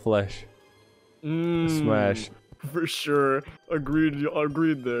 Wall of flesh. Smash. For sure. Agreed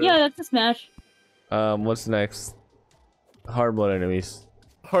there. Yeah, that's a smash. What's next? Hard mode enemies.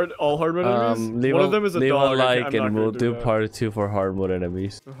 All hard mode enemies? Leave One a, of them is a leave dog. a like I'm not and gonna we'll do that. part 2 for hard mode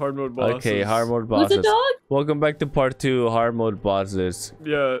enemies. Hard mode bosses. Okay, hard mode What's bosses. a dog? Welcome back to part 2, hard mode bosses.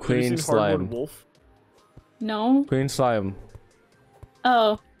 Yeah, Queen have you seen hard slime. mode wolf? No. Queen slime.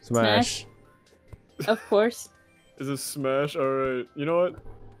 Oh. Smash. Of course. Is this smash? Alright. You know what?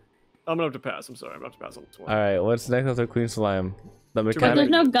 I'm gonna have to pass. I'm sorry. I'm gonna have to pass on this one. Alright, what's next after Queen slime? The But there's mechanic.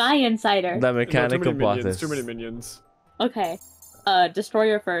 no guy inside her. The No, mechanical too many minions. bosses. Too many minions. Okay.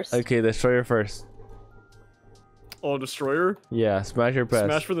 Destroyer first. Okay, destroyer first. Oh, destroyer? Yeah, smash your press.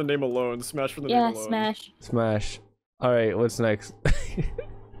 Smash for the name alone. Smash for the Yeah, name alone. smash. Smash. Alright, what's next?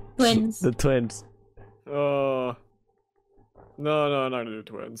 Twins. The twins. No, I'm not gonna do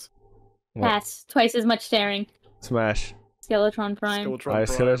twins. What? Pass. Twice as much staring. Smash. Skeletron Prime. Skeletron Alright, Prime.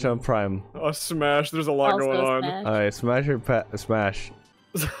 Skeleton Prime. Smash. There's a lot Also going on. smash. Alright, smash your smash.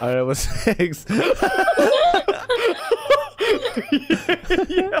 Alright, what's next?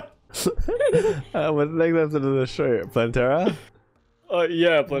 Yeah. What's next after the destroyer? Plantera?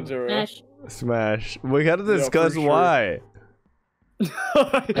 Yeah, Plantera. Smash. Smash. We gotta for discuss sure. why.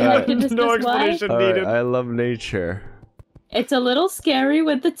 have to discuss No why? explanation Alright, needed. I love nature. It's a little scary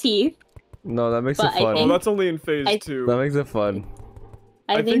with the teeth. No, that makes But it I fun. Oh, think- that's only in phase I- 2. That makes it fun.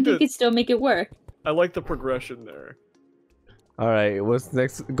 I think think you that- could still make it work. I like the progression there. Alright, what's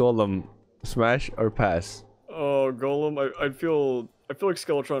next? Golem. Smash or pass? Oh, Golem. I feel like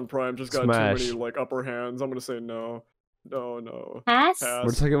Skeletron Prime just got Smash. too many like upper hands. I'm gonna say no. No. Pass? Pass.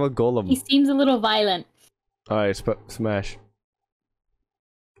 We're talking about Golem. He seems a little violent. Alright, smash.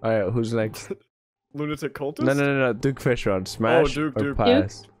 Alright, who's next? Lunatic Cultist? No. Duke Fishron. Smash Duke, or Duke.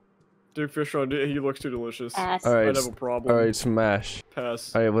 pass? Duke Fishron, he looks too delicious. Pass. Alright, I'd have a problem. alright, smash.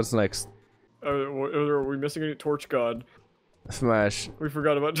 Pass. Alright, what's next? Are we missing any Torch God? Smash. We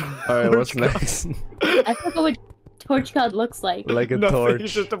forgot about Alright, what's Torch God. next? I forgot what Torch God looks like. Like a Nothing, torch.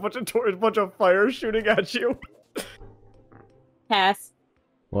 It's just a bunch of fire shooting at you. Pass.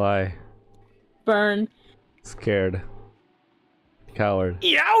 Why? Burn. Scared. Coward.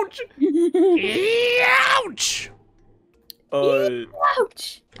 Ouch! Ouch!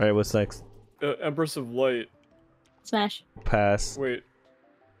 Ouch! Alright, what's next? Empress of Light. Smash. Pass. Wait,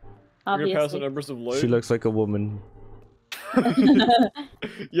 you're gonna pass on Obviously. Empress of Light? She looks like a woman.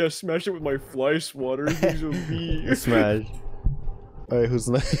 Yeah, smash it with my fly swatter. These will be Smash. Alright, who's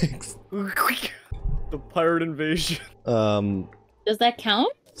next? the pirate invasion. Does that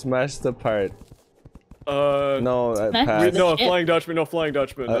count? Smash the part. No, Smash pass. Wait, no, ship. Flying Dutchman. No, Flying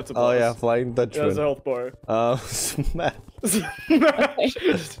Dutchman. That's a boss. Oh yeah, Flying Yeah, Dutchman. that's a health bar. Smash. Smash.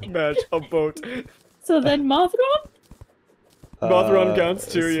 Smash a boat. So then Mothron? Mothron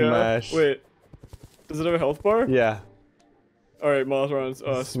counts too, yeah. Smash. Wait. Does it have a health bar? Yeah. Alright, Mothron's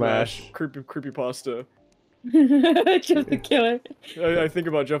Smash. Smash. Creepy pasta. Jeff the Killer. I think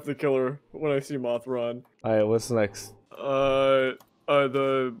about Jeff the Killer when I see Mothron. Alright, what's next? The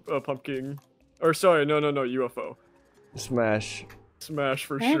pumpkin. Or sorry, no, UFO. Smash. Smash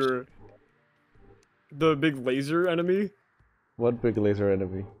for Smash? sure. The big laser enemy? What big laser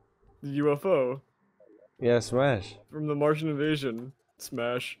enemy? The UFO. Yeah, smash. From the Martian invasion.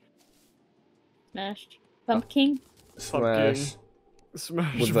 Smash. Smashed. Pumpkin. Smash.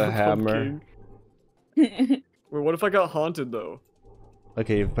 Smash With for the hammer. pumpkin. Wait, what if I got haunted though?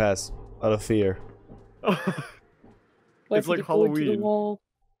 Okay, you pass. Out of fear. It's like Halloween. Wall.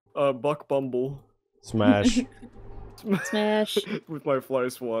 Buck Bumble. Smash. Smash. With my fly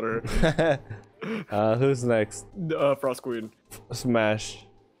swatter. Who's next? Frost Queen. Smash.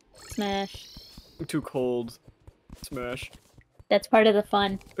 Smash. Too cold. Smash. That's part of the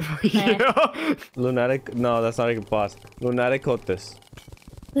fun. Yeah. Lunatic? No, that's not a boss. Lunatic Cultist.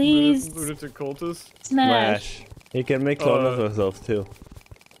 Please. Lunatic Cultist? Smash. He can make clone of himself too.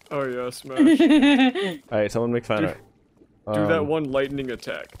 Oh yeah, smash. Alright, someone make fan art. Do that one lightning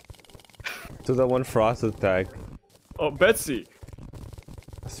attack. Do that one frost attack. Oh, Betsy!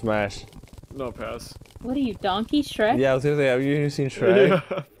 Smash. No, pass. What are you, Donkey Shrek? Yeah, I was gonna say, have you seen Shrek?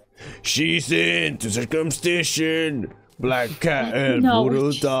 Yeah. She's into circumstition. Black cat and No.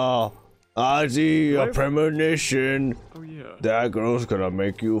 voodoo doll. Ozzy, a What? premonition. Oh yeah. That girl's gonna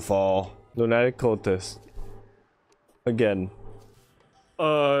make you fall. Lunatic Cultist. Again.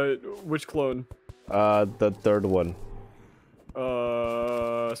 Which clone? The third one.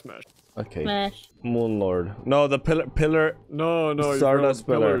 Smash. Okay. Smash. Moon Lord. No, the pillar. No, Stardust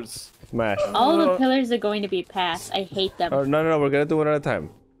you're pillar. pillars. Smash. All the pillars are going to be passed. I hate them. No, we're gonna do one at a time.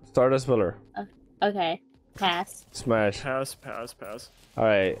 Stardust pillar. Okay. Pass. Smash. Pass.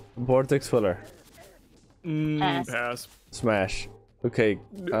 Alright. Vortex pillar. Pass. Pass. Smash. Okay.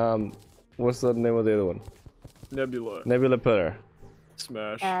 What's the name of the other one? Nebula. Nebula pillar.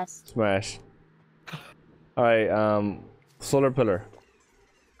 Smash. Pass. Smash. Alright, solar pillar.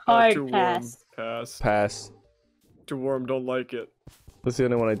 Hard too pass. Warm. Pass. Pass. Too warm, don't like it. That's the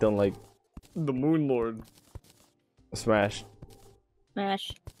only one I don't like. The Moon Lord. Smash.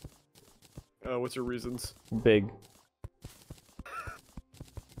 Smash. What's your reasons? Big.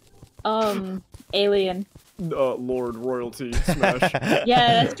 Alien. Lord Royalty. Smash.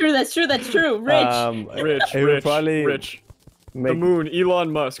 Yeah, that's true. Rich. He would probably Rich. make, The moon,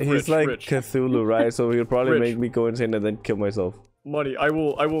 Elon Musk. he's Rich, like rich. Cthulhu, right? So he would probably Rich. make me go insane and then kill myself. Money. I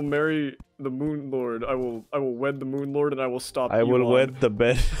will marry the Moon Lord. I will wed the Moon Lord and I will stop I will Elon. wed the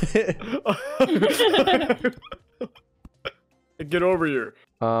bed. Get over here.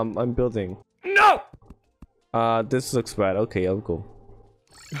 I'm building. No! This looks bad. Okay, I'll go.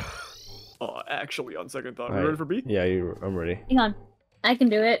 Oh, actually, on second thought. Alright. You ready for B? Yeah, I'm ready. Hang on. I can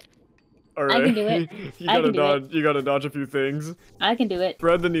do it. Alright. I can do it. you I gotta can do dodge. it. You gotta dodge a few things. I can do it.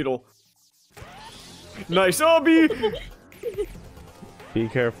 Thread the needle. Nice. Oh, B! Be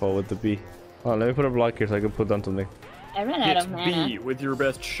careful with the bee. Oh, let me put a block here so I can put down something. I ran out Hit of mana. B with your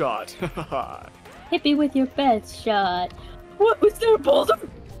best shot. Hit me with your best shot. What was there, boulder?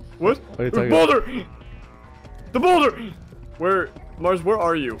 What? are you The talking boulder! The boulder! Where, Mars, where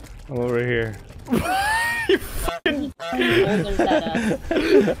are you? I'm over here. You fucking... Boulders at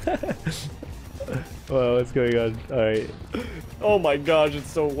us. Whoa, what's going on? Alright. Oh my gosh, it's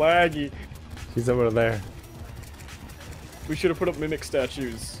so laggy. She's over there. We should have put up mimic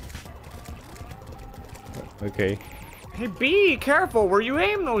statues. Okay. Hey, B, careful where you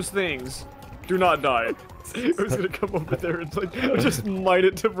aim those things. Do not die. I was gonna come over there and like just might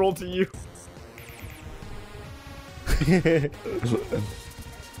it to roll to you.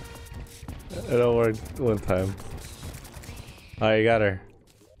 It all worked one time. I got her.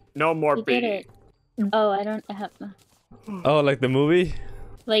 No more You B. did it. Oh, I don't have. Oh, like the movie?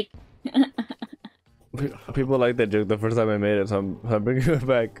 Like. People like that joke the first time I made it, so I'm bringing it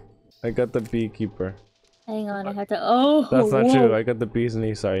back. I got the beekeeper. Hang on, I have to. Oh. That's not whoa. true. I got the bee's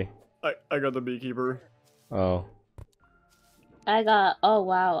knee. Sorry. I got the beekeeper. Oh. I got. Oh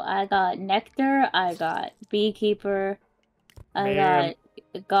wow! I got nectar. I got beekeeper. I Man.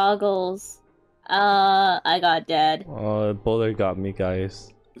 got goggles. I got dead. Oh, the boulder got me,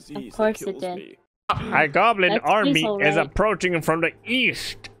 guys. Disease course that it kills did. me. A goblin That's army peaceful, is right? approaching from the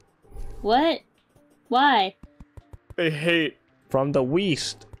east. What? Why? They hate. From the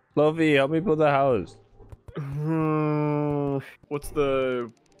west. Loaffy, help me build a house. What's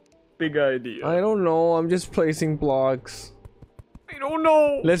the big idea? I don't know. I'm just placing blocks. I don't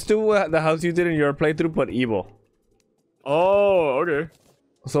know. Let's do the house you did in your playthrough, but evil. Oh, okay.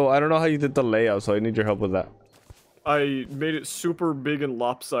 So I don't know how you did the layout, so I need your help with that. I made it super big and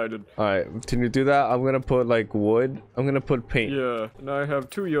lopsided. Alright, can you do that? I'm gonna put like wood. I'm gonna put paint. Yeah, and I have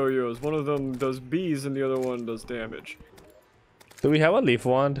 2 yo-yos. One of them does bees and the other one does damage. Do we have a leaf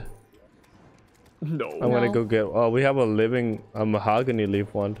wand? No. I'm gonna go get. Oh, we have a living mahogany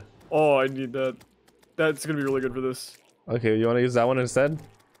leaf wand. Oh, I need that. That's gonna be really good for this. Okay, you wanna use that one instead?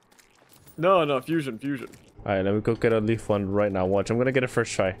 No, fusion. Alright, let me go get a leaf wand right now. Watch, I'm gonna get it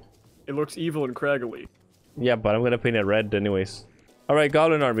first try. It looks evil and craggly. Yeah, but I'm gonna paint it red anyways. Alright,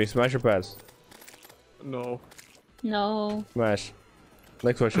 Goblin Army, smash your pads. No. No. Smash.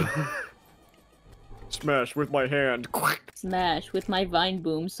 Next question. Smash with my hand. Smash with my vine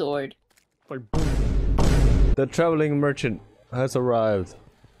boom sword. Like, The traveling merchant has arrived.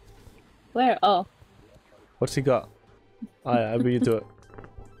 Where? Oh, What's he got? I beat you to it.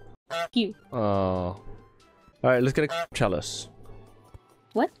 you. Oh. Alright, let's get a chalice.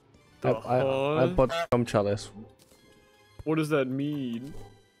 What? I bought chalice. what does that mean?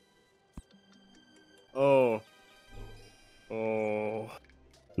 Oh. Oh.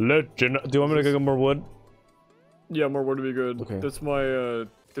 Legend. Do you want me to get more wood? Yeah, more wood would be good. Okay. That's my,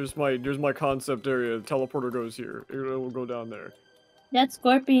 there's my concept area. The teleporter goes here. It will go down there. That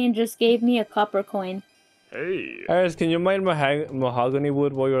scorpion just gave me a copper coin. Hey. Eris, can you mine mahogany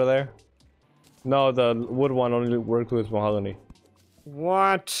wood while you're there? No, the wood one only works with mahogany.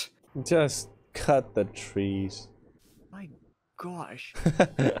 What? Just cut the trees. My gosh.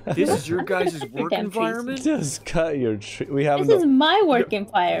 This is your guys' work Damn trees. environment? Just cut your tree. We have This is my work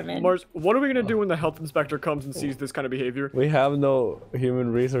environment. Mars, what are we gonna do when the health inspector comes and sees this kind of behavior? we have no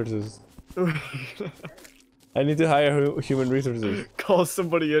human resources. I need to hire human resources. Call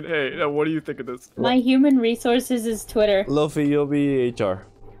somebody in. Hey, now what do you think of this? My human resources is Twitter. Loaffy, you'll be HR.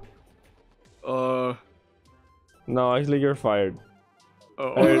 No, actually, you're fired.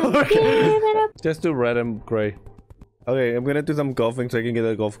 Oh. Give it up. Just do red and gray. Okay, I'm gonna do some golfing so I can get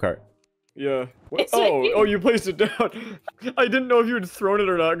a golf cart. Yeah. What? It's right here. Oh, you placed it down. I didn't know if you had thrown it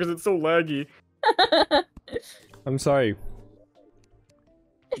or not because it's so laggy. I'm sorry.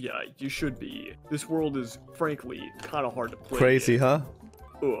 Yeah, you should be. This world is, frankly, kind of hard to play. Crazy, huh?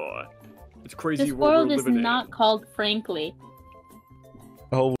 Ugh. It's crazy This world world we're is living not in. called Frankly.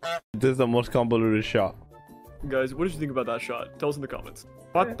 Oh, this is the most convoluted shot. Guys, what did you think about that shot? Tell us in the comments.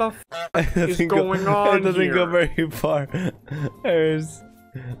 What the f It is doesn't go- going on It doesn't go here? very far. There's...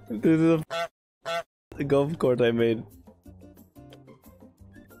 This is a golf court I made.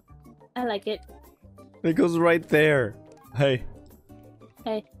 I like it. It goes right there. Hey.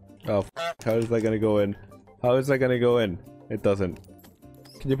 Hey. Oh, how is that gonna go in? How is that gonna go in? It doesn't.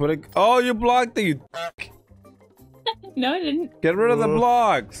 Can you put it? Oh, you blocked it, you No, I didn't. Get rid of the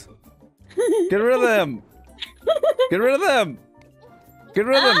blocks. Get rid of them. Get rid of them. Get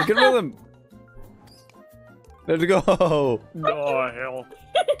rid of them. Get rid of them. Let's go. Oh, hell.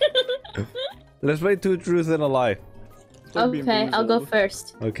 Let's play 2 truths and a lie. Stop being Okay, I'll go boozled.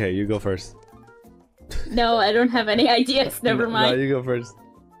 first. Okay, you go first. No, I don't have any ideas. Never No, mind. you go first.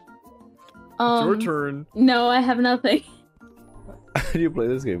 It's your turn. No, I have nothing. How do you play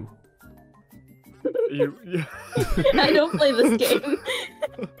this game? You I don't play this game.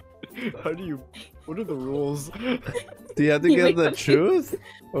 How do you... What are the rules? Do you have to You get make the fun- truth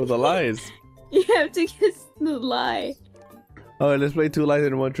or the lies? You have to guess the lie. Alright, let's play 2 lies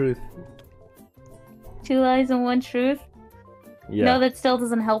and 1 truth. 2 lies and 1 truth? Yeah. No, that still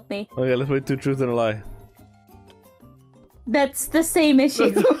doesn't help me. Okay, let's play 2 truths and a lie. That's the same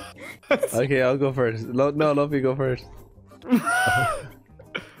issue. Okay, I'll go first. No, Loaffy, go first.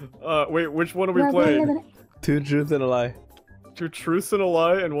 Wait, which one are we playing? 2 truths and a lie. 2 truths and a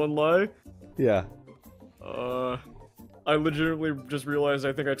lie and 1 lie? Yeah. I legitimately just realized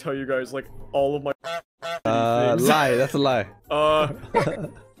I think I tell you guys, like, all of my things. Lie. That's a lie.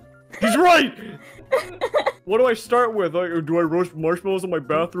 He's right! What do I start with? Like, do I roast marshmallows on my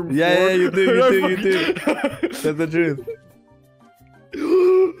bathroom floor? Yeah, you do. That's the truth.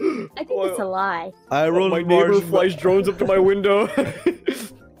 I think it's a lie. I rolled My neighbor marshmallows. flies drones up to my window.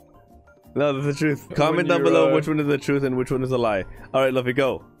 No, that's the truth. Comment down below which one is the truth and which one is a lie. Alright, Luffy,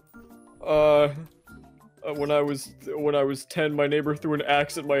 go. When I was 10, my neighbor threw an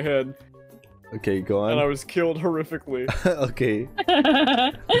axe at my head, Okay, go on. and I was killed horrifically. Okay.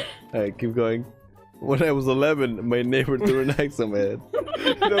 Alright, keep going. When I was 11, my neighbor threw an axe on my head.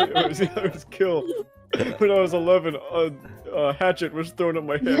 No, I was killed. When I was 11, a hatchet was thrown at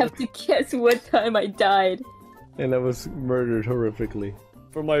my You head. have to guess what time I died. And I was murdered horrifically.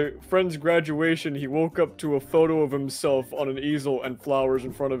 For my friend's graduation, he woke up to a photo of himself on an easel and flowers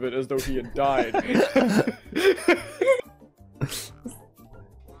in front of it as though he had died.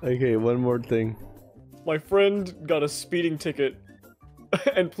 Okay, one more thing. My friend got a speeding ticket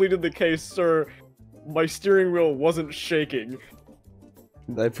and pleaded the case, sir, my steering wheel wasn't shaking.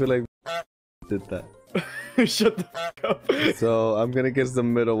 I feel like did that. Shut the fuck up. So I'm gonna guess the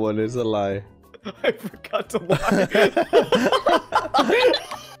middle one is a lie. I forgot to lie.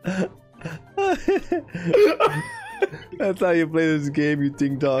 That's how you play this game, you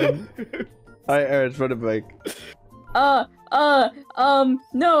ting dong. Alright, Eris, run it back. No,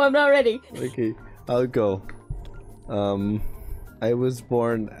 I'm not ready. Okay, I'll go. I was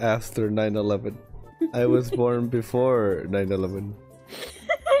born after 9/11. I was born before 9/11.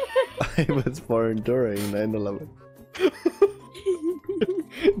 I was born during 9/11.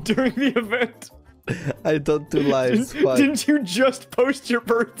 During the event. I don't do lives, fuck. Didn't you just post your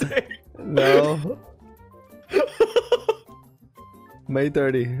birthday? No. May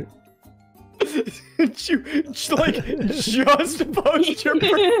 30. Did you, like, just post your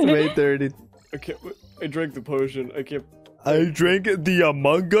birthday? May 30. I can't, I drank the potion. I can't. I drank the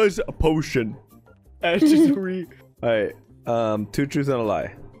Among Us potion. Ash to 3. Alright, 2 truths and a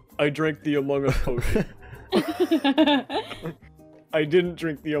lie. I drank the Among Us potion. I didn't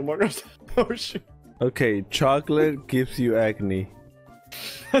drink the Among Us potion. Okay, chocolate gives you acne.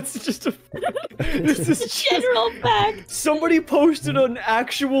 That's just a. This is just, General fact. somebody posted an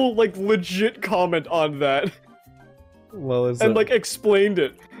actual, like, legit comment on that. What was And, it? like, explained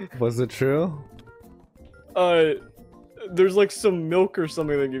it. Was it true? There's, like, some milk or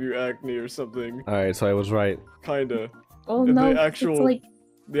something that give you acne or something. Alright, so I was right. Kinda. Oh The no, actual- it's like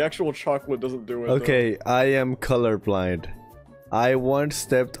The actual chocolate doesn't do it. though. Okay, I am colorblind. I once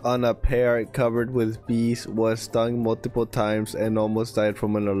stepped on a pear covered with bees, was stung multiple times, and almost died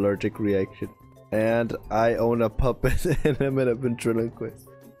from an allergic reaction. And I own a puppet and I'm a ventriloquist.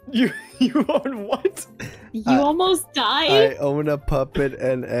 You own what? you almost died. I own a puppet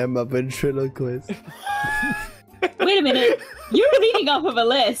and am a ventriloquist. Wait a minute, you're reading off of a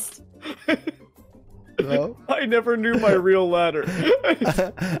list. No? I never knew my real ladder.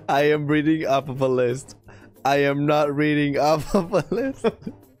 I am reading off of a list. I am not reading off of a list.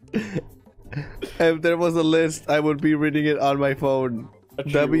 If there was a list, I would be reading it on my phone.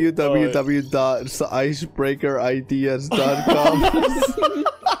 www.icebreakerideas.com.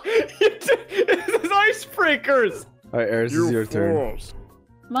 This is icebreakers. Alright, Eris, this is your turn. fools.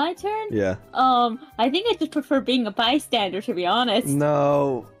 My turn? Yeah. I think I just prefer being a bystander, to be honest.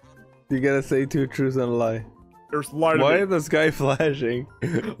 No. You gotta say 2 truths and a lie. There's lie to Why me. is the sky flashing?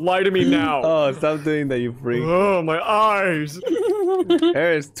 Lie to me now. Oh, stop doing that, you freak. Oh, my eyes.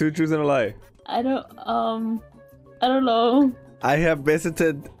 Eris, 2 truths and a lie. I don't know. I have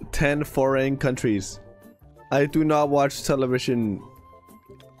visited 10 foreign countries. I do not watch television.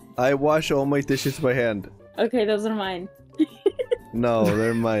 I wash all my dishes by hand. Okay, those are mine. No,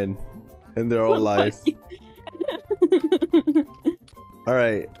 they're mine. And they're all lies.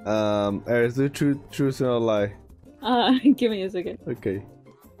 Alright, Eris, do truth and a lie. Give me a second. Okay.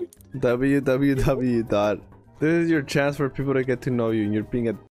 www. This is your chance for people to get to know you, and you're being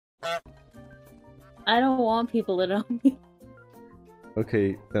a. I don't want people to know me.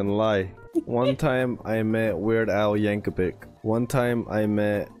 Okay, then lie. One time I met Weird Al Yankovic. One time I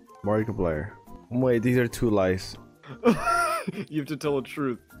met Markiplier. Wait, these are 2 lies. You have to tell the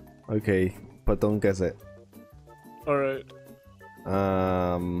truth. Okay, but don't guess it. Alright.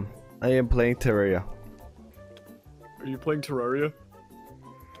 I am playing Terraria. Are you playing Terraria?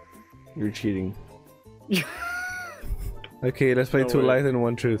 You're cheating. Okay, let's play No 2 way. lies and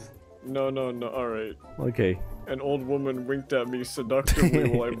 1 truth. No, alright. Okay. An old woman winked at me seductively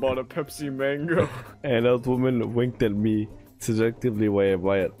while I bought a Pepsi Mango. An old woman winked at me seductively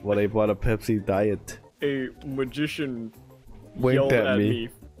while I bought a Pepsi Diet. A magician Winked yelled at me.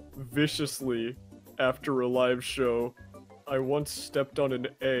 viciously after a live show. I once stepped on an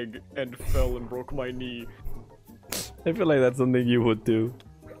egg and fell and broke my knee. I feel like that's something you would do.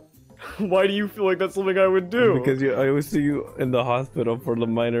 Why do you feel like that's something I would do? Because I always see you in the hospital for the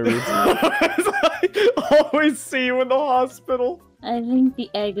minor reason. I always see you in the hospital. I think the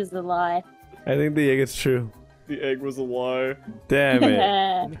egg is the lie. I think the egg is true. The egg was a lie. Damn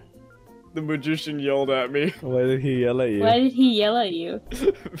it. The magician yelled at me Why did he yell at you? Why did he yell at you?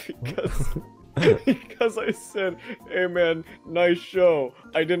 because I said, "Hey man, nice show."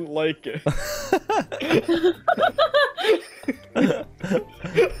 I didn't like it.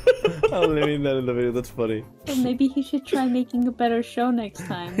 I'm leaving that in the video. That's funny. Well, maybe he should try making a better show next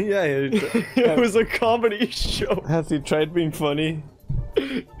time. Yeah, It was a comedy show. has he tried being funny?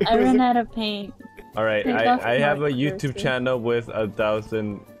 I ran out of paint. All right, Take off I have a Mark YouTube first. channel with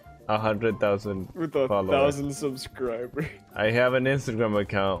 100,000 With 1,000 subscribers. I have an Instagram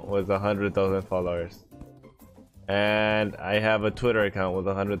account with 100,000 followers. And I have a Twitter account with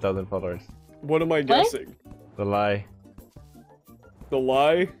 100,000 followers. What am I guessing? The lie. The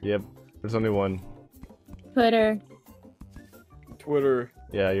lie? Yep. There's only one. Twitter. Twitter.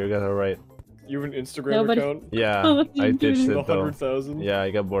 Yeah, you guys are right. You have an Instagram Nobody- account? Yeah, What are I you ditched doing? it though. 100,000? Yeah,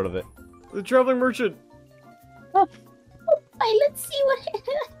 I got bored of it. The traveling merchant! Oh, let's see what.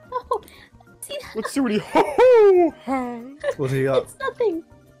 Oh, see that? Let's see what he. What's he got? It's nothing.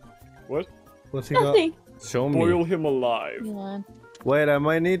 What? What's he got? Nothing. Show me. Boil him alive. Yeah. Wait, I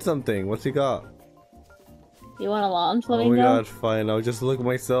might need something. What's he got? You want a launch Oh my flamingo? god, fine. I'll just look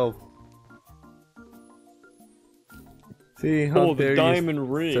myself. See, how Oh, dare the you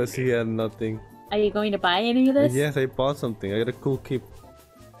diamond ring. says he had nothing. Are you going to buy any of this? Yes, I bought something. I got a cool keep.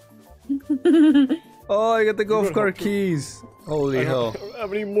 Oh, I got the golf gonna cart have to- keys. Holy I hell. don't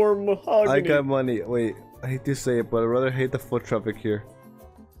have any more mahogany. I got money. Wait, I hate to say it, but I rather hate the foot traffic here.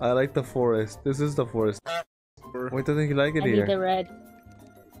 I like the forest. This is the forest. Why doesn't he like it I need here? the red.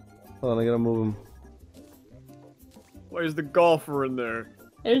 Hold on, I gotta move him. Why is the golfer in there?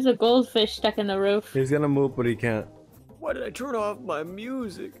 There's a goldfish stuck in the roof. He's gonna move, but he can't. Why did I turn off my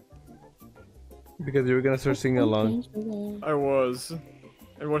music? Because you were gonna start singing along. I was.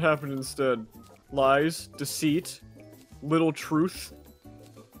 And what happened instead? Lies, deceit, little truth.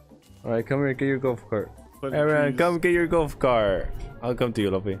 Alright, come here, get your golf cart. But Everyone, please- come get your golf cart. I'll come to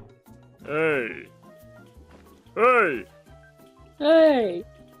you, Loaffy. Hey. Hey. Hey!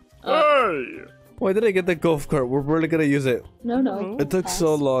 Hey. Why did I get the golf cart? We're barely gonna use it. No. It took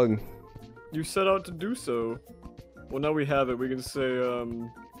so long. You set out to do so. Well, now we have it. We can say,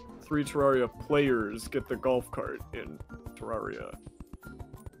 3 Terraria players get the golf cart in Terraria.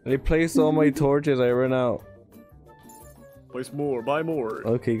 I placed all my torches, I ran out. Place more, buy more.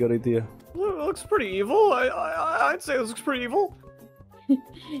 Okay, good idea. Well, it looks pretty evil. I'd say it looks pretty evil.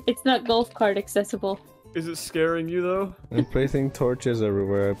 It's not golf cart accessible. Is it scaring you, though? I'm placing torches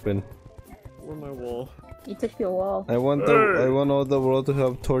everywhere I've been. Where's my wall? You took your wall. I want Hey! I want all the world to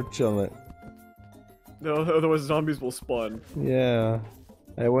have torch on it. No, otherwise zombies will spawn. Yeah.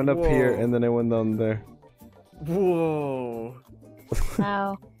 I went up here Whoa. and then I went down there. Whoa.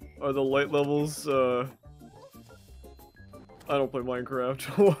 Wow. Are the light levels, I don't play Minecraft.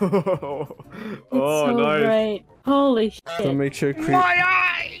 Whoa. It's Oh, so nice. bright. Holy To shit. make sure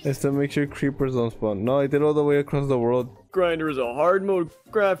It's to make sure creepers don't spawn. No, I did all the way across the world. Grinder is a hard mode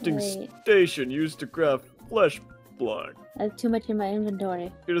crafting Wait. station used to craft flesh block. I have too much in my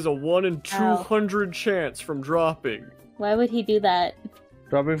inventory. It is a 1 in Ow. 200 chance from dropping Why would he do that?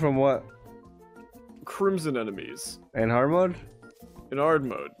 Dropping from what? crimson enemies In hard mode? in hard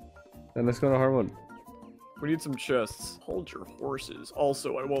mode. Then let's go to hard mode. We need some chests. Hold your horses.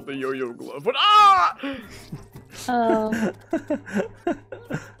 Also, I want the yo-yo glove. But ah! Oh.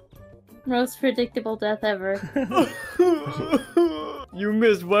 Most predictable death ever. You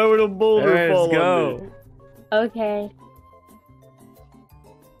missed. Why would a boulder Let's fall on go. me? Okay.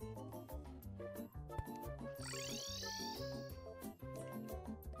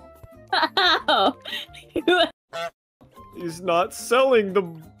 Ow! He's not selling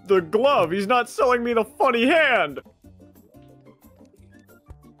the glove. He's not selling me the funny hand.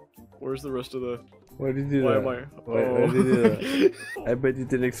 Where's the rest of the? Why did you do Why that? am I? Why did you do that? I bet you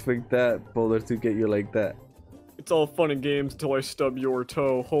didn't expect that boulder to get you like that. It's all fun and games until I stub your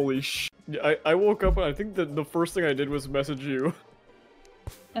toe. Holy sh! I woke up and I think that the first thing I did was message you.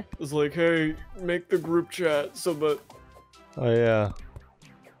 It was like, hey, make the group chat so that Oh yeah.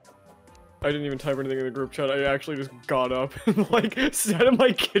 I didn't even type anything in the group chat. I actually just got up and like sat in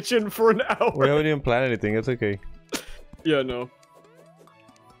my kitchen for an hour. We haven't even planned anything, it's okay. Yeah, no.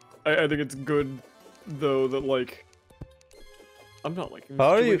 I think it's good though that like I'm not liking the How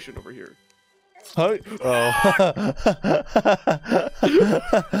are you- situation over here. How? Oh.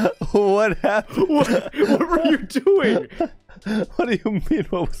 What happened? What were you doing? What do you mean?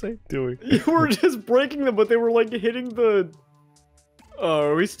 What was I doing? You were just breaking them, but they were like hitting the. Oh,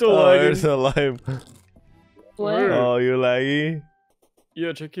 are we still Oh, lagging? you're still alive. What? Oh, you're laggy?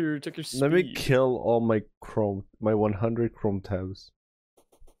 Yeah, check your speed. Let me kill all my 100 chrome tabs.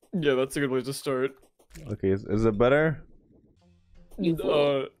 Yeah, that's a good place to start. Okay, is it better?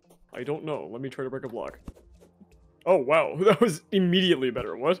 I don't know. Let me try to break a block. Oh wow, that was immediately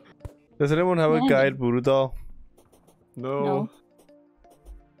better. What? Does anyone have a Yeah. guide voodoo doll? No. No.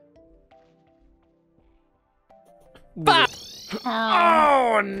 Ow.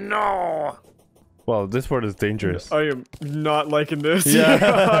 Oh no! Wow, this part is dangerous. I am not liking this.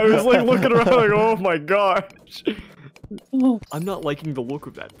 Yeah. I was like looking around like, oh my gosh. Oh, I'm not liking the look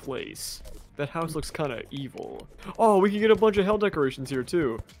of that place. That house looks kind of evil. Oh, we can get a bunch of hell decorations here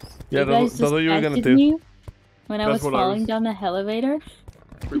too. Yeah, you guys that's what you were gonna distracted do. me when I That's was what I falling was- down the elevator.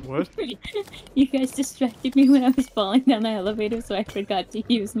 Wait, what? You guys distracted me when I was falling down the elevator, so I forgot to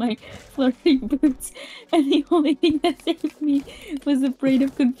use my floating boots. And the only thing that saved me was a brain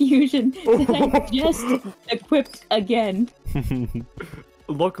of confusion that I just equipped again.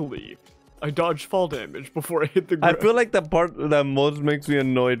 Luckily, I dodged fall damage before I hit the I ground. feel like the part that most makes me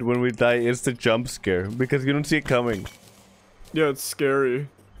annoyed when we die is the jump scare because you don't see it coming. Yeah, it's scary.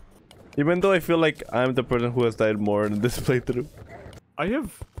 Even though I feel like I'm the person who has died more in this playthrough. I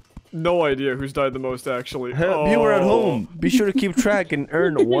have no idea who's died the most, actually. Viewer at Oh. home, be sure to keep track and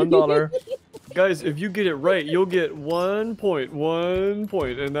earn $1. Guys, if you get it right, you'll get 1 point, 1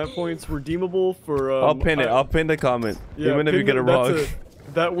 point, and that point's redeemable for. I'll pin it. I'll pin the comment, yeah, even if you pin get it the- wrong. that's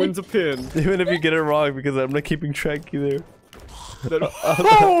that wins a pin. Even if you get it wrong, because I'm not keeping track either.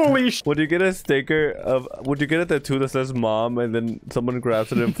 Holy sh! Would you get a sticker of? Would you get a tattoo that says "mom" and then someone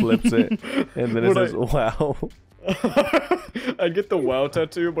grabs it and flips it, and then it Would says "wow"? I'd get the WoW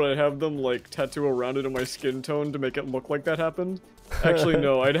tattoo, but I'd have them like tattoo around it in my skin tone to make it look like that happened. Actually,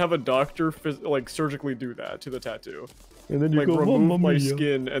 no, I'd have a doctor like surgically do that to the tattoo. And then you Like go, remove "Mamma my mia."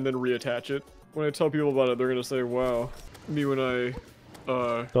 skin and then reattach it. When I tell people about it, they're gonna say, "Wow, me when I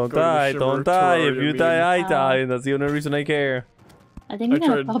Don't go to the die, Shimmer don't die. If Terraria you die, meme." I die. And that's the only reason I care. I think I'm I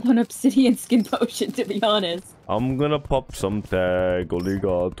gonna tried- pop an obsidian skin potion, to be honest. I'm gonna pop some tag. Only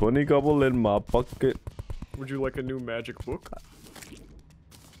got 20 gobble in my pocket. Would you like a new magic book?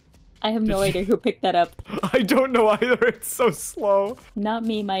 I have no idea who picked that up. I don't know either. It's so slow. Not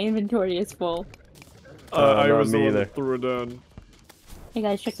me, my inventory is full. I not was the me one either. that threw it down. Hey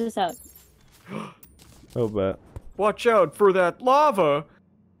guys, check this out. Oh, bet. Watch out for that lava.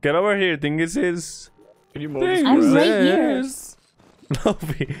 Get over here, Dinguses. Can you mow this I'm grass? right here.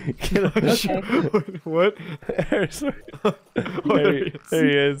 Loaffy, get over Okay. What? here. Sorry. Oh, There he there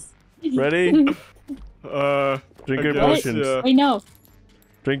he is. Ready? Drink I your guess, potions. yeah. Wait, no.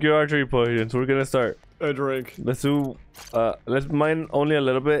 Drink your archery potions. We're gonna start. I drank. Let's do. Let's mine only a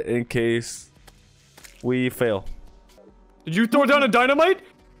little bit in case we fail. Did you throw down a dynamite?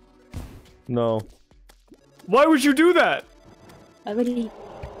 No. Why would you do that? Why would he?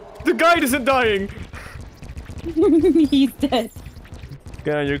 The guide isn't dying. He's dead.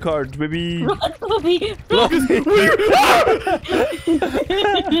 Get on your cards, baby. Run, Loaffy!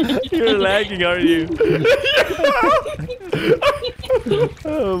 You're lagging, aren't you?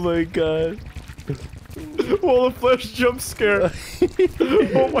 Oh my god. Wall of flesh jump scare.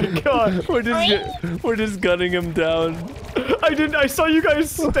 Oh my god. We're just gunning him down. I saw you guys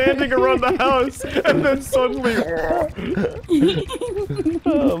standing around the house and then suddenly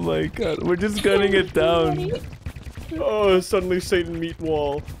Oh my god. We're just gunning it down. suddenly Satan meet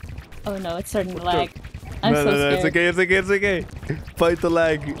wall. Oh no, it's starting to lag. I'm No, so no, no, scared. it's okay, it's okay, it's okay. Fight the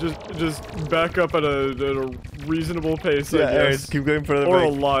lag. Just back up at a reasonable pace, Yeah, I Eris, guess. keep going further Or a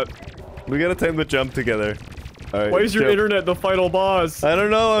back. lot. We gotta time the jump together. Alright. Why is your jump. internet the final boss? I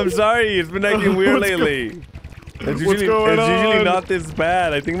don't know, I'm sorry. It's been acting weird What's lately. It's what's usually, going it's usually on? not this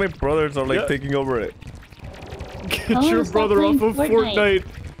bad. I think my brothers are like Yeah. taking over it. Get Oh, your stop brother playing off of Fortnite.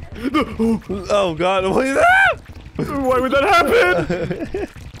 Oh god, what is that? Why would that happen?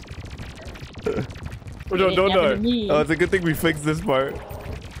 Oh, no, It don't happened die. to me. Oh, it's a good thing we fixed this part.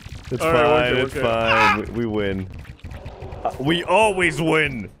 It's All right, fine, okay, it's okay. fine. We win. We always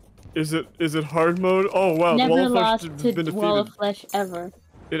win. Is it hard mode? Oh wow, the Never wall of flesh lost has to been Wall defeated. of Flesh ever.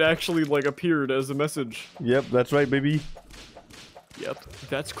 It actually like appeared as a message. Yep, that's right, baby. Yep,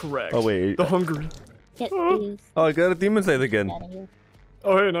 that's correct. Oh, wait. The hungry. Get Oh. these Oh, I got a demon scythe again. out of here.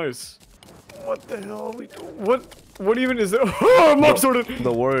 Oh hey, nice. What the hell are we doing? What even is it? Oh, I'm sorted.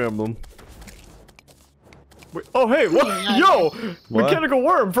 The warrior emblem. Wait, oh hey, what? Yo, What? mechanical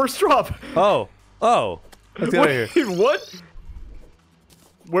worm, first drop. Oh, oh. Let's get out of here. Wait, what?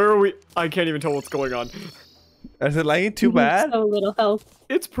 Where are we? I can't even tell what's going on. Is it lagging too bad? So little health.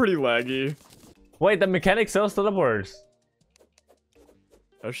 It's pretty laggy. Wait, the mechanic sells teleporters.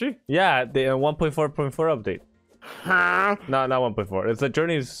 Is she? Yeah, the 1.4.4 update. Huh? No, not 1.4. It's the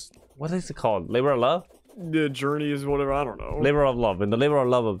Journey's. What is it called? Labor of Love? The journey is whatever. I don't know. Labor of Love. In the Labor of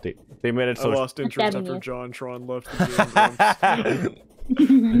Love update, they made it I so. lost interest Academy. after John Tron left the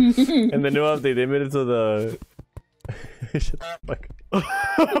game. In the new update, they made it so the. Shut the fuck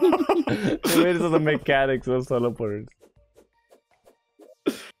up. They made it so the mechanics of teleporters.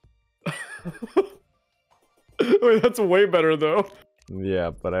 Wait, that's way better though. Yeah,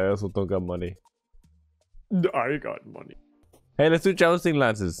 but I also don't got money. I got money. Hey, let's do jousting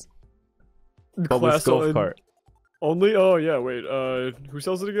lances. But with golf cart. Only? Oh yeah, wait, who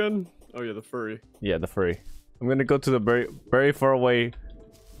sells it again? Oh yeah, the furry. Yeah, the furry. I'm gonna go to the very far away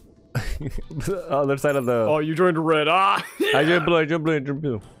other side of the... Oh, you joined red. Ah! I joined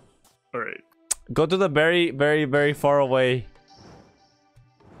blue. Alright. Go to the very far away.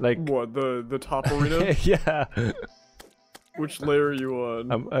 Like... What, the top arena? Yeah. Which layer are you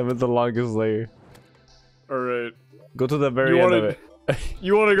on? I'm at the longest layer. Alright. Go to the very end of it.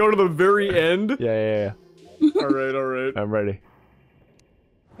 You wanna go to the very end? Yeah. Alright. I'm ready.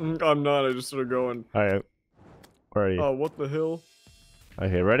 I'm not, I just started going. Alright. Where are you? Oh, what the hell?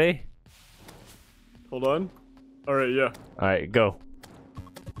 Okay, ready? Hold on. Alright, yeah. Alright, go.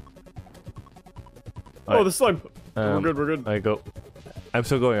 Oh, the slime! We're good. Alright, go. I'm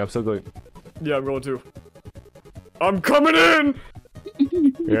still going. Yeah, I'm going too. I'm coming in!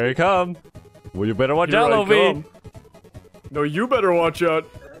 Here I come. Well, you better watch out, Loaffy. No, you better watch out.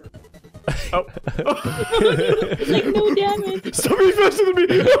 Oh. Like, no damage. Stop being faster than me!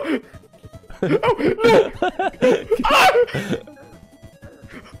 Oh, no! Ah!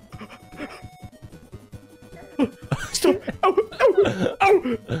 Stop!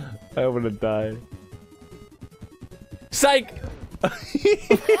 Ow! I'm gonna die. Psych!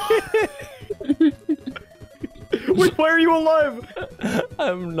 Wait, why are you alive?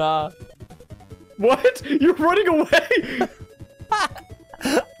 I'm not. What? You're running away!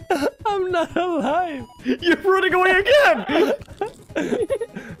 I'm not alive. You're running away again!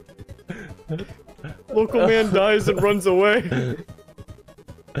 Local man dies and runs away.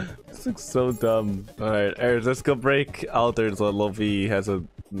 This looks so dumb. Alright, Eris, let's go break altars so Loaffy has a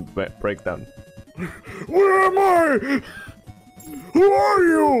breakdown. Where am I? Who are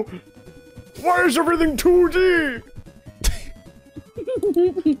you? Why is everything 2D?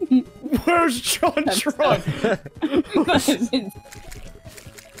 Where's Jontron?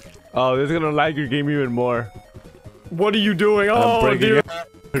 Oh, this is gonna lag your game even more. What are you doing? Oh, dear.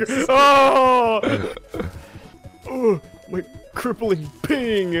 Oh! Oh, my crippling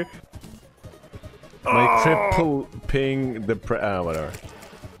ping. My triple ping the whatever.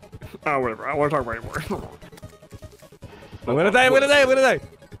 Whatever. I want to talk about it more. I'm gonna die.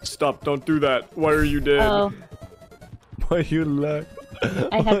 Stop! Don't do that. Why are you dead? Oh, Why you lag?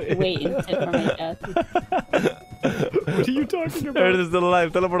 I have to wait and sit for my death. What are you talking about? Eris is still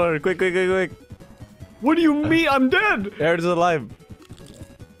alive. Teleport on her. Quick. What do you mean? I'm dead. Eris is alive.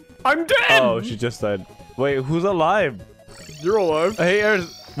 I'm dead. Oh, she just died. Wait, who's alive? You're alive. Hey,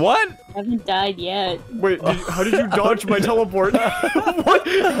 Eris. What? I haven't died yet. Wait, how did you dodge my teleport? What?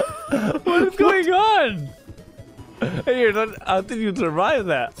 What is going on? Hey, Eris, how did you survive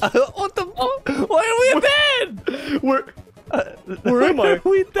that? What the fuck? Why are we dead? Where am I?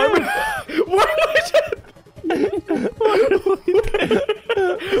 We dead? Where am I dead?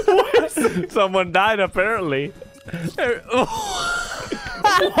 Someone died apparently.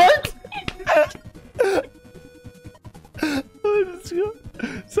 What?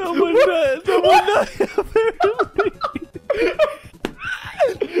 Someone died apparently.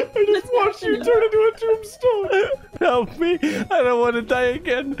 I just watched you turn into a tombstone. Help me! I don't want to die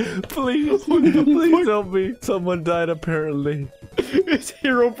again. Please, please help me. Someone died apparently. Is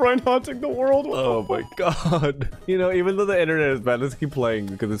Herobrine haunting the world? Oh my god. You know, even though the internet is bad, let's keep playing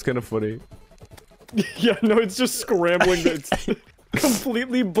because it's kind of funny. Yeah, no, it's just scrambling. It's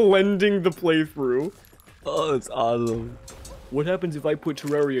completely blending the playthrough. Oh, it's awesome. What happens if I put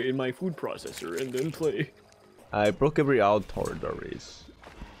Terraria in my food processor and then play? I broke every altar there is.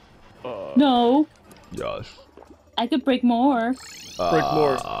 No, Yes. I could break more. Break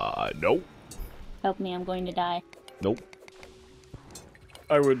more. Nope. Help me, I'm going to die. Nope.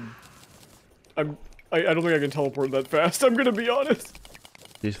 I don't think I can teleport that fast. I'm gonna be honest.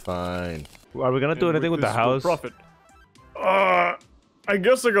 He's fine. Are we gonna do anything with the house? Profit. I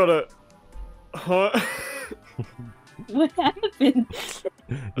guess I gotta. Huh? What happened?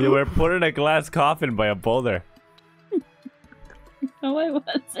 You were put in a glass coffin by a boulder. No, I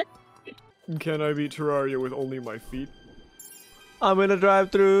wasn't. Can I beat Terraria with only my feet? I'm gonna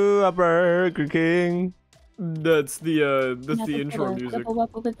drive through a Burger King. That's the intro music. Double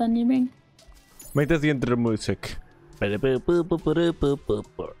up with the thunder ring. Make this the intro music. How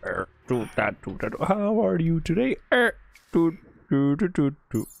are you today?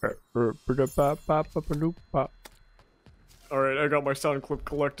 Alright, I got my sound clip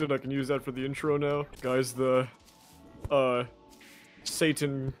collected. I can use that for the intro now. Guys, the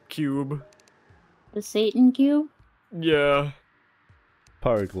Satan cube. The Satan cube? Yeah.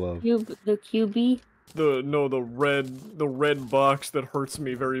 Power glove. Cube, the QB? The red box that hurts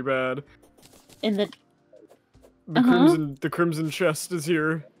me very bad. In the The crimson chest is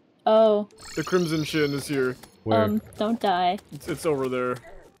here. oh. The crimson shin is here. Where? Don't die. It's over there.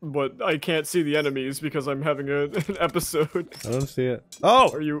 But I can't see the enemies because I'm having an episode. I don't see it. Oh!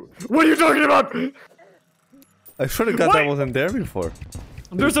 What are you talking about? I should have got that wasn't there before.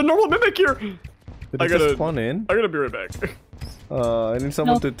 There's a normal mimic here! Did I it just gotta- spawn in? I gotta be right back. I need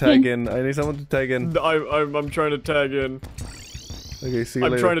someone to tag in. I need someone to tag in. I'm trying to tag in. Okay, see you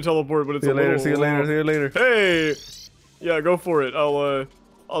I'm later. trying to teleport, but it's See you a later, little see you later, see you later. Hey! Yeah, go for it. I'll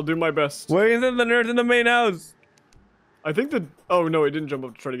do my best. Where isn't the nerd in the main house? I think the oh no, it didn't jump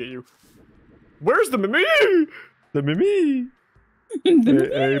up to try to get you. Where's the Mimi? The Mimi!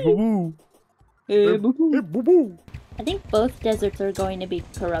 Hey, boo boo. Hey, boo boo. I think both deserts are going to be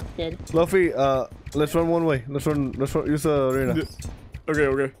corrupted. Loaffy, let's run one way. Let's run, use the arena.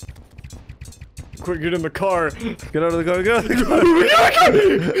 Okay. Quick, get in the car. Get out of the car, get out of the car!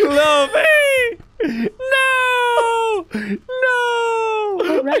 Loaffy! No! No!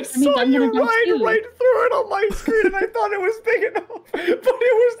 Right, I saw I'm you gonna go ride too. right through it on my screen and I thought it was big enough, but it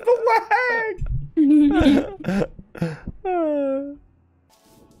was the lag.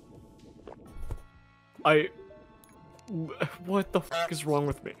 What the f is wrong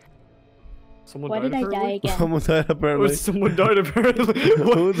with me? Someone Why died did I die apparently? again? Someone died apparently. Someone died apparently.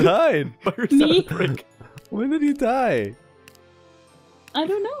 Who died? Virus Me? outbreak. When did he die? I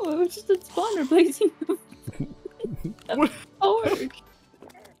don't know. It was just a spawn replacing What? What?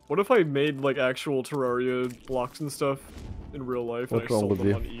 What if I made like actual Terraria blocks and stuff in real life and I What's wrong sold with them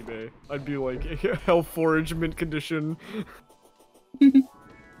you? on eBay? I'd be like Hell Forge mint condition.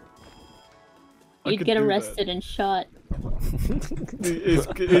 I You'd could get do arrested and shot. Is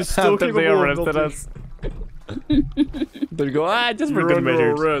still After they capable of arrested melting- us. They go, just for You're good under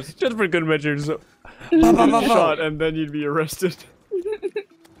measures. arrest. Just for good measures. Shot and then you'd be arrested.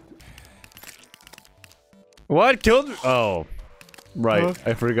 What? Killed? Oh. Right, Huh?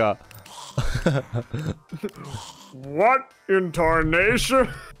 I forgot. What in tarnation?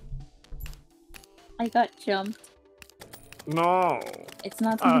 I got jumped. No. It's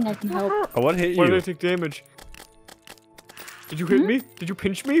not something I can help. Oh, what hit Why did I you? take damage? Did you hit me? Did you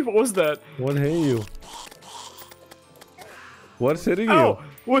pinch me? What was that? What hit you? What's hitting Ow!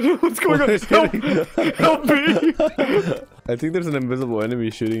 What's going What on? is Help! hitting you? Help me! you? I think there's an invisible enemy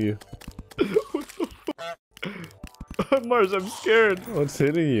shooting you. Mars, I'm scared. What's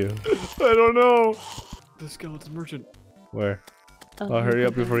hitting you? I don't know. The skeleton merchant. Where? Oh, Oh, hurry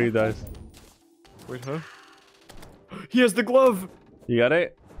up before he dies. Wait, huh? He has the glove! You got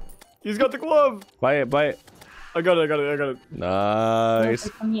it? He's got the glove! Buy it, buy it. I got it. Nice.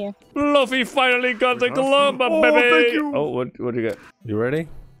 Come here. Loaffy finally got the glove, my Oh, baby! thank you. Oh, what do you get? You ready?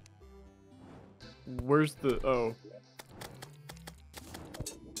 Where's the... Oh.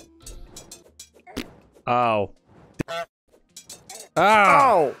 Ow. Ow!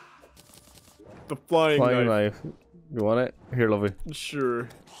 Ow! The flying Flying knife. knife. You want it? Here, Loaffy. Sure.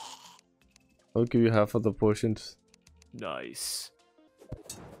 I'll give you half of the potions. Nice.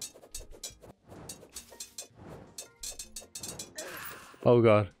 Oh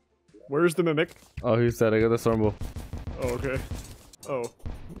god. Where's the mimic? Oh, he's dead. I got the stormbow. Oh, okay. Oh.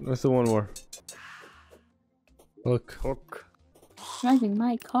 Let's do one more. Look. Hook. Driving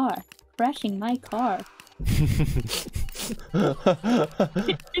my car. Crashing my car.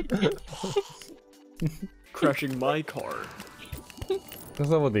 Crashing my car. That's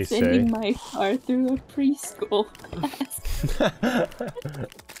not what they Sending say. my car through a preschool class.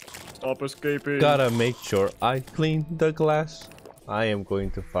 Stop escaping. Gotta make sure I clean the glass. I am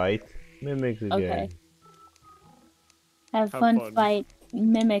going to fight mimics again. Okay. Have Have fun, fun. fight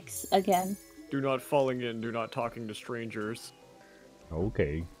mimics again. Do not falling in, do not talking to strangers.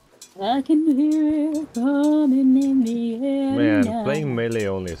 Okay. I can hear it coming in the air. Man, now. playing melee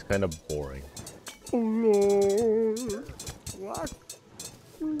only is kind of boring. Oh Lord. What?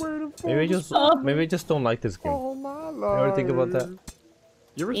 Maybe I just don't like this game. All my You life. ever think about that?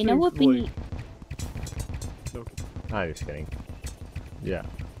 You ever You know think, what we like, no. I'm just kidding. Yeah.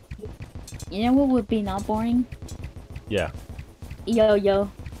 You know what would be not boring? Yeah. Yo.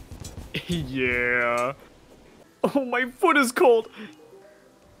 Yeah. Oh, my foot is cold.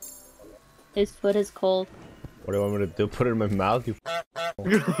 His foot is cold. What do you want me to do? Put it in my mouth? You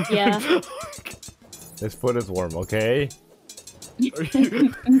Yeah. This foot is warm, okay?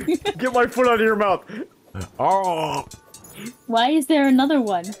 Get my foot out of your mouth. Oh! Why is there another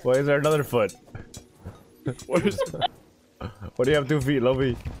one? Why is there another foot? What is... What do you have 2 feet,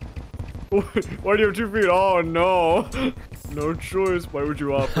 Lovey? Why do you have 2 feet? Oh no. No choice. Why would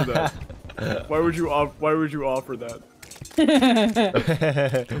you opt for that? Why would you offer that?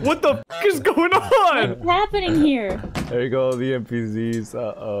 What the f is going on? What's happening here? There you go, the NPCs.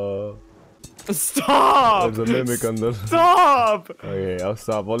 Uh-oh. Stop! There's a mimic on the... Stop! Okay, I'll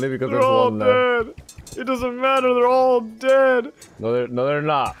stop. Only because They're there's all one left. dead. It doesn't matter. They're all dead. No, they're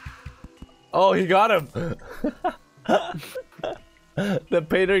not. Oh, he got him. The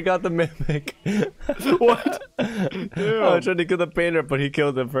painter got the mimic. What? I was trying to kill the painter, but he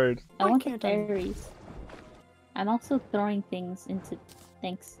killed him first. I want the berries. I'm also throwing things into...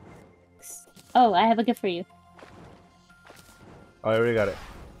 Thanks. Oh, I have a gift for you. Oh, I already got it.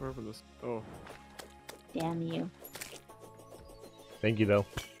 Where happened this? Oh. Damn you. Thank you, though.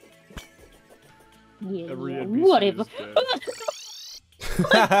 Yeah, Every yeah. NPC Whatever. is dead.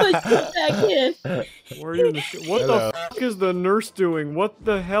 I pushed back in. Why are you in the What the f is the nurse doing? What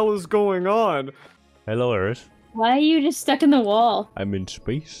the hell is going on? Hello, Eris. Why are you just stuck in the wall? I'm in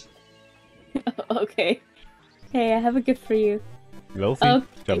space. Okay. Hey, I have a gift for you. Loaffy, Okay.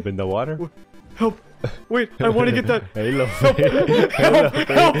 jump in the water. Help! Wait, I want to get that. Hey, Loaffy. Help!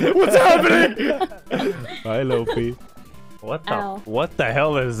 Help! What's happening? Hi, Loaffy. Ow. What the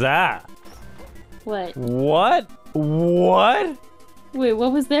hell is that? What? What? What? Wait,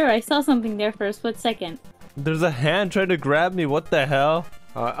 what was there? I saw something there for a split second. There's a hand trying to grab me. What the hell?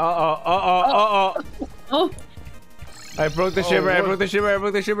 Oh! I broke the shimmer. I what? broke the shimmer. I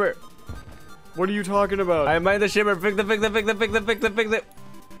broke the shimmer. What are you talking about? I mined the shimmer. Fix it.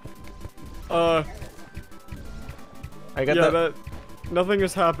 I got that. Nothing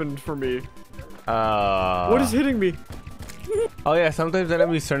has happened for me. What is hitting me? Oh yeah, sometimes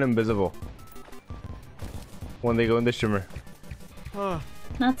enemies turn invisible when they go in the shimmer.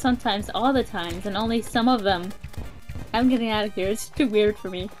 Not sometimes, all the times, and only some of them. I'm getting out of here. It's too weird for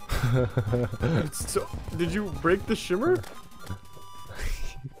me. So, did you break the shimmer?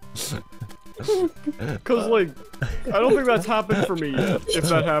 Cause like, I don't think that's happened for me yet, if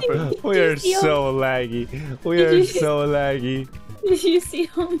that happened. We are so laggy. We are so laggy. Did you see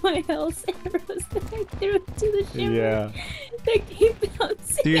all my health arrows that I threw into the shimmer? Yeah. They keep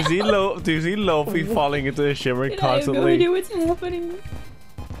bouncing. Do you see Loaffy falling into the shimmer And I have no constantly? idea what's happening.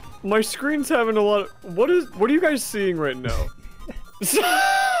 My screen's having a lot of, what are you guys seeing right now?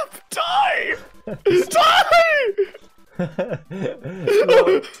 Stop! Die!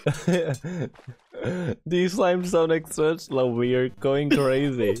 These slimes sound like such Loaffy. You're going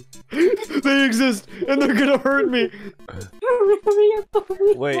crazy. They exist, and they're gonna hurt me. Terraria, but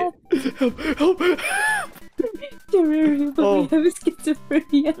we Wait. have Help! Terraria, but Oh. we have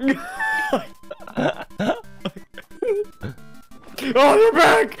schizophrenia. Oh, they're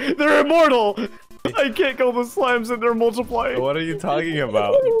back! They're immortal! I can't kill the slimes and they're multiplying. What are you talking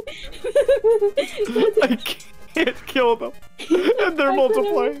about? I can't kill them. And they're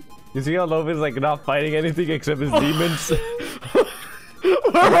multiplying. You see how Loaffy's like not fighting anything except his demons?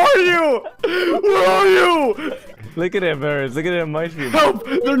 Where are you? Where are you? Look at him, Eris. Look at him, my stream. Help!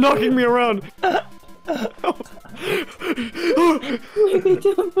 They're knocking me around. Like we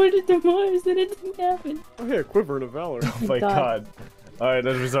teleported to Mars and it didn't happen. Oh, hey, a quiver and a valor. Oh my god. Alright,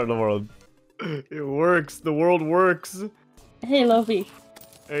 let's restart the world. It works. The world works. Hey, Loaffy.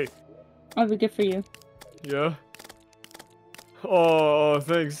 Hey. I have a gift for you. Yeah? Oh,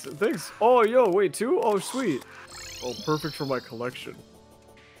 thanks. Thanks. Oh, yo, wait, two? Oh, sweet. Oh, perfect for my collection.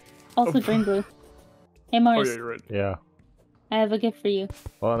 Also, green blue. Hey, Oh, Mars. yeah, you're right. Yeah. I have a gift for you.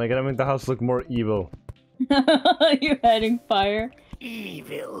 Well, and I gotta make the house look more evil. You're adding fire.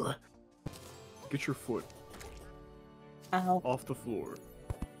 Evil. Get your foot Ow. off the floor.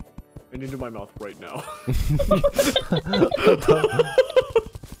 And into my mouth right now.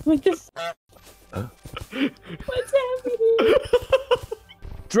 What the What's happening?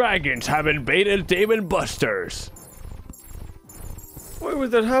 Dragons have invaded Demon Busters. Why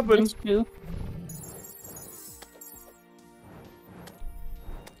would that happen? That's true.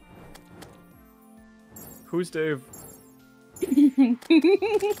 Who's Dave?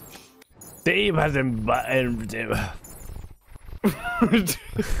 Dave has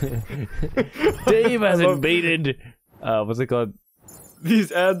Dave has invaded. What's it called?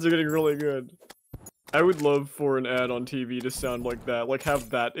 These ads are getting really good. I would love for an ad on TV to sound like that, like have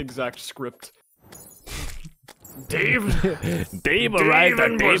that exact script. Dave arrived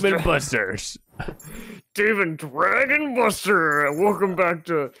at and Demon Busters. Dave and Dragon Buster! Welcome back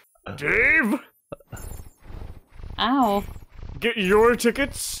to Dave! Ow. Get your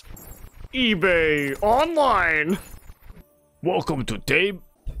tickets eBay online! Welcome to Dave.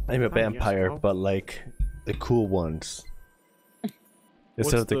 I'm a yes, vampire, bro. but like the cool ones.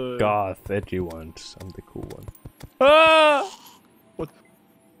 Instead What's of the the- goth, edgy ones. I'm the cool one. Ah! What?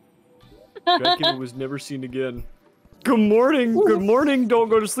 Dracula was never seen again. Good morning. Good morning. Don't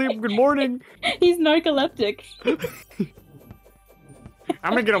go to sleep. Good morning. He's narcoleptic.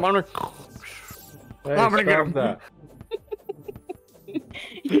 I'm gonna get him. Hey, I'm gonna get stop him. that.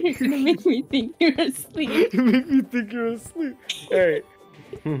 You're gonna make me think you're asleep. You make me think you're asleep. Hey.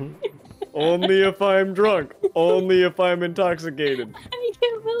 Only if I'm drunk. Only if I'm intoxicated. I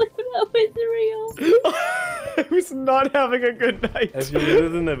can't believe that was real. I was not having a good night. If you do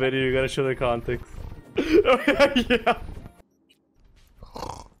this in the video, you gotta show the context. Yeah.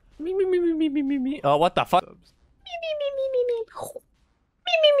 Me. Oh, what the fuck?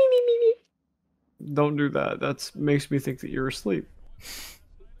 Don't do that. That makes me think that you're asleep.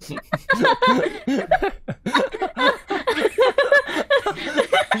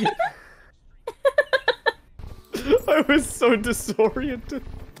 I was so disoriented.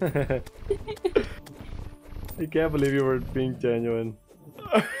 I can't believe you were being genuine.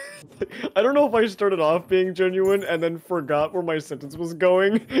 I don't know if I started off being genuine and then forgot where my sentence was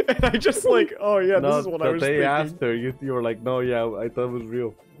going, and I just like, oh yeah, this is what I was the day thinking. after, you were like, no, yeah, I thought it was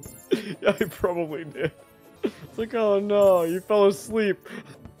real. Yeah, I probably did. It's like, oh no, you fell asleep.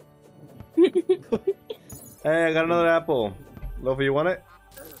 Hey, I got another apple. Loaffy, you want it?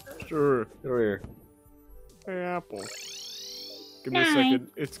 Sure. Over here. Hey, apple. Give me a Hi. second.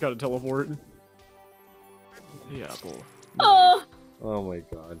 It's gotta teleport. Hey, apple. Oh, Oh my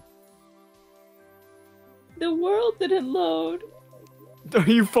god. the world didn't load. Are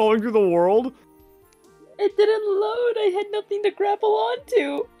you falling through the world? It didn't load. I had nothing to grapple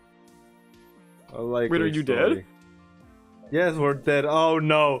onto. I like Wait, your are you story. dead? Yes, we're dead. Oh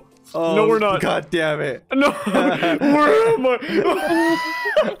no. Oh, No, we're not. God damn it. No! Where am I?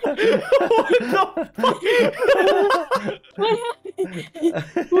 What happened?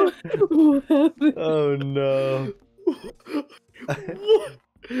 What happened? Oh no. What?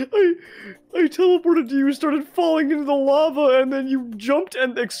 I teleported to you, started falling into the lava, and then you jumped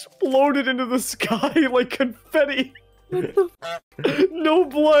and exploded into the sky like confetti. No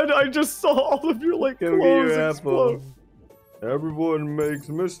blood, I just saw all of your like Give me clothes your explode. apple. Everyone makes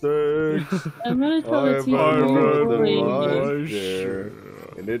mistakes. I'm gonna tell I it have to you. had more than Wait. my share.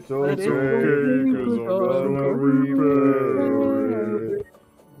 And it's okay, It's okay, 'cause I'm 'cause I'm gonna repay it.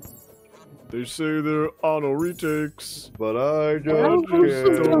 They say they're auto retakes. But I just don't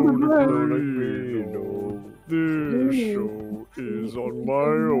can't don't agree, no. This show is on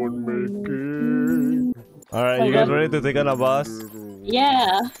my own making. Alright, you guys ready to take on a boss?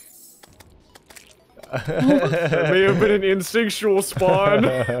 Yeah. That may have been an instinctual spawn.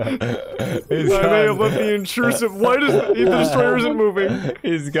 I may have let the intrusive. Why does the destroyer isn't moving?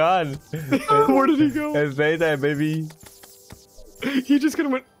 He's gone. Where did he go? It's daytime, baby. He just kind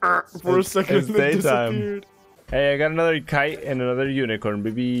of went for a second it's and then daytime. disappeared. Hey, I got another kite and another unicorn,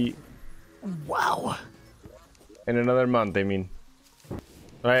 baby. Wow. And another mount, I mean.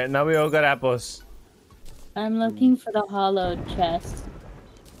 Alright, now we all got apples. I'm looking for the hollow chest.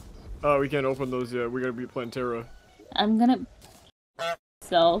 Oh, we can't open those yet. We gotta be playing Terra. I'm gonna.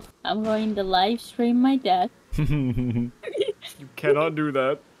 So, I'm going to live stream my death. You cannot do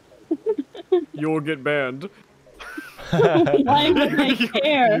that. You will get banned. Why would I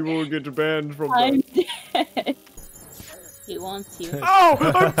care? You will get banned from I'm that. dead. He wants you. Oh,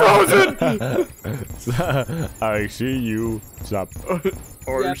 I'm frozen! I see you. Stop.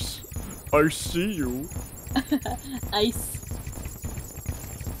 I see you. Ice.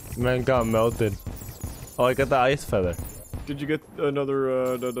 Man got melted. Oh, I got the ice feather. Did you get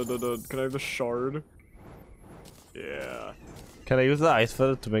another, can I have the shard? Yeah. Can I use the ice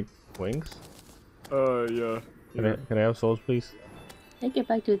feather to make wings? Yeah. Can I have souls, please? Take it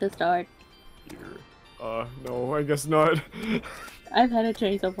back to the start. Here. No, I guess not. I've had a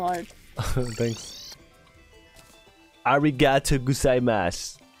train so far. Thanks. Arigato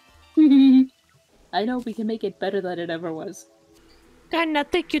gozaimasu. I know we can make it better than it ever was. Can I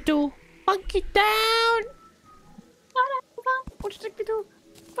take you to Funk It Down? What you take me to?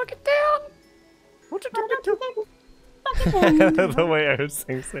 Fuck it down! What you take me to? The way I was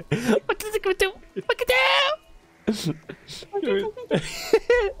saying it. What you take me to? Funk It Down?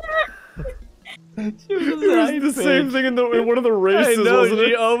 It was the same thing in one of the races, I know, wasn't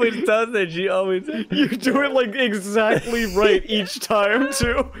she it? always does it. She always. You do it like exactly right each time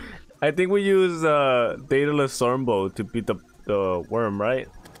too. I think we use Daedalus Stormbow to beat the worm, right?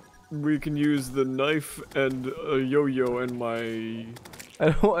 We can use the knife and a yo-yo and my I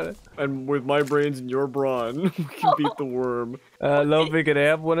don't want. and with my brains and your brawn, we can beat the worm. Loaffy, can I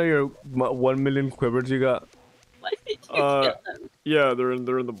have one of your 1 million quivers you got? Why did you kill them? Yeah, they're in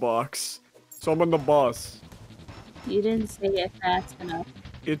the box. So I'm on the boss. You didn't say it fast enough.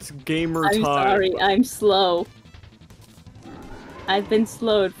 It's gamer I'm time. sorry, I'm slow. I've been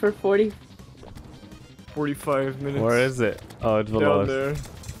slowed for 45 minutes. Where is it? Oh, it's below down us.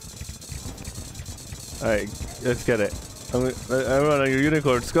 there? Alright, let's get it. I'm on your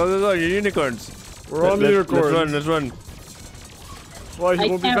unicorns. Go, your unicorns. We're on the unicorns. Let's run. Why, he I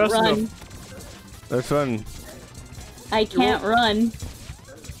won't be can't fast run. enough. Let's run. I can't run.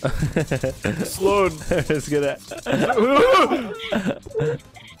 Slowed. Let's get it.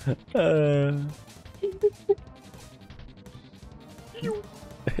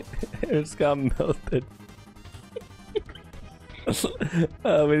 It's got melted.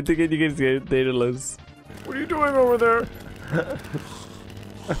 We think you can get data loss. What are you doing over there?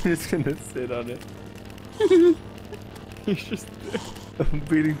 I'm just gonna sit on it. He's just I'm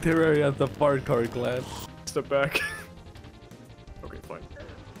beating Terraria at the fart car class. step back. Okay, fine.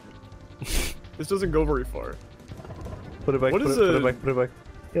 This doesn't go very far. Put it back, What put is it a- back, put it back.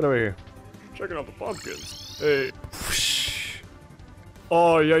 Get over here. Checking out the pumpkins. Hey.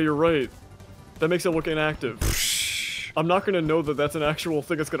 Oh, yeah, you're right. That makes it look inactive. I'm not gonna know that that's an actual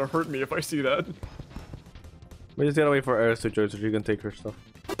thing that's gonna hurt me if I see that. We just gotta wait for Eris to join so you can take her stuff.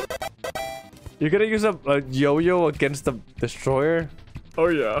 You're gonna use a yo-yo against the destroyer? Oh,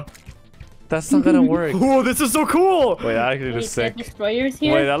 yeah. That's not gonna work. Oh, this is so cool! Wait, that actually Wait, looks sick. the destroyer's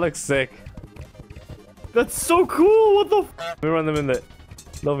here? Wait, that looks sick. That's so cool! What the f- Let me run them in the...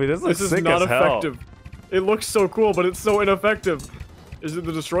 Loaffy, this looks This is sick not as hell. effective. It looks so cool, but it's so ineffective. Is it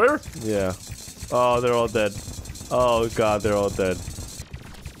the destroyer? Yeah. Oh, they're all dead. Oh god, they're all dead.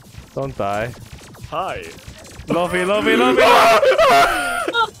 Don't die. Hi. Loaffy, Loaffy, Loaffy!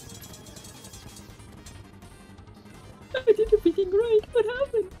 I did everything right. What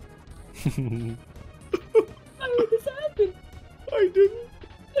happened? How did this happen? I didn't.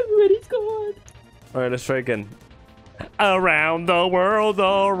 Everybody's gone. Alright, let's try again. Around the world,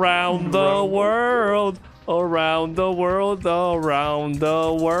 around the world, around the world, around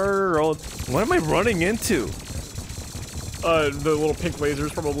the world. What am I running into? The little pink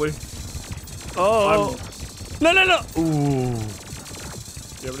lasers, probably. Oh. No, no, no. Ooh.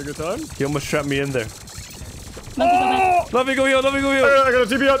 You having a good time? He almost trapped me in there. Oh! Let me go heal, let me go heal. I got a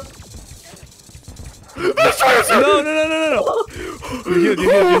TP out. No, no, no, no, no, no. You healed, you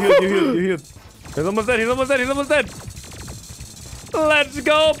healed, you healed, you healed, you healed. He's almost dead, he's almost dead, he's almost dead. Let's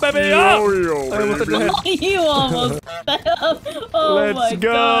go, baby. Yo-yo, I almost baby. had your head. You almost fell. Oh Let's my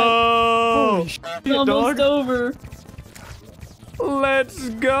go. god. It's almost over. Let's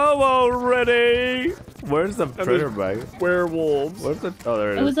go already. Where's the predator bag? Werewolves. Where's the... Oh,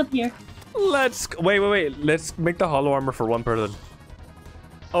 there it It is. was up here. Let's... Wait, wait, wait. Let's make the hollow armor for one person.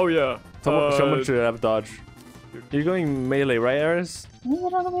 Oh, yeah. Someone should have dodge. You're going melee, right, Eris? Is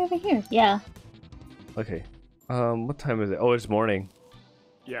it all the way over here? Yeah. Okay. What time is it? Oh, it's morning.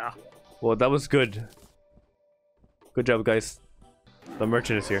 Yeah. Well, that was good. Good job, guys. The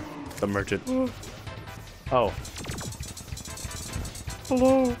merchant is here. The merchant. Oh.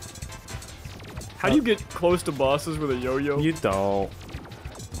 Hello. How do you get close to bosses with a yo-yo? You don't.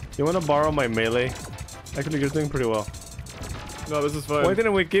 You want to borrow my melee? Actually, you're doing pretty well. No, this is fine. Why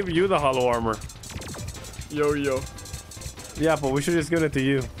didn't we give you the hollow armor? Yo-yo. Yeah, but we should just give it to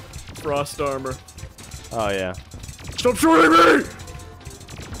you. Frost armor. Oh, yeah. Stop shooting me!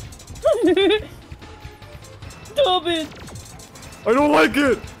 Stop it! I don't like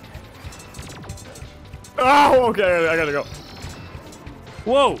it! Oh, okay, I gotta go.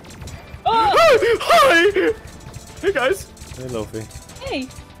 Whoa! Hi! Hey, guys. Hey, Loaffy. Hey.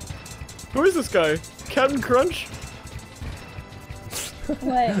 Who is this guy? Captain Crunch?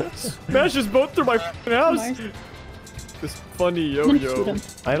 What? Smashes both through my f***ing house. Mars. This funny I'm gonna shoot yo-yo. him.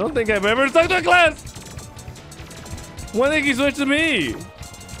 I don't think I've ever stuck to a class! Why think he switched to me?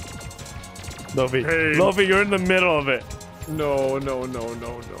 Loaffy. Hey. Loaffy, you're in the middle of it. No, no, no,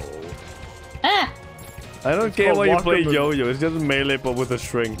 no, no. Ah! I don't care called why you walk play on the- yo-yo. It's just melee, but with a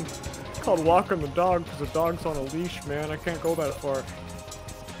string. It's called walking the dog because the dog's on a leash, man. I can't go that far.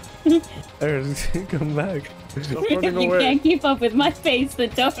 Eris, come back. Stop If running you away. can't keep up with my pace, then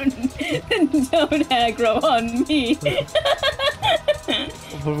don't aggro on me.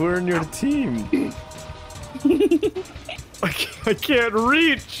 But we're in your team. I can't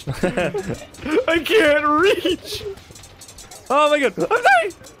reach! I can't reach! Oh my god, I'm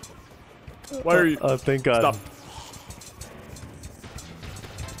dying! Why are you... Oh, thank god. Stop.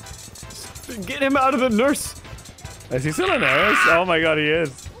 Get him out of the nurse! Is he still an Eris? Oh my god, he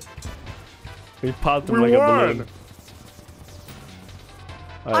is. He popped him We like a won! balloon.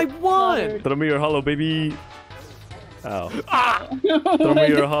 I Alright, won! throw me your hollow, baby. Ow. Ah! Throw me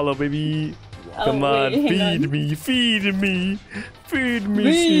your hollow, baby. Oh, Come on, wait, hang feed me, feed me, feed me,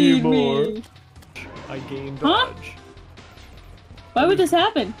 Feed Seymour. me. I gained Huh? dodge. Why would this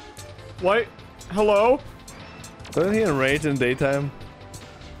happen? What? Hello? Wasn't he enraged in daytime?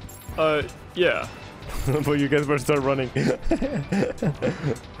 Yeah. But you guys better start running.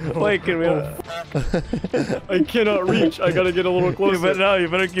 Wait, can we? I cannot reach. I gotta get a little closer. You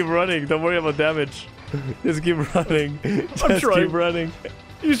better keep running. Don't worry about damage. Just keep running. Just trying. keep running.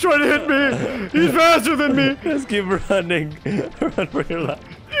 He's trying to hit me. He's faster than me. Just keep running. Run for your life.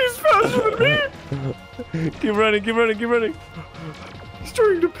 He's faster than me. Keep running, keep running, keep running. He's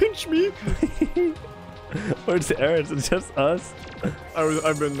trying to pinch me. Where's Eris? It's just us.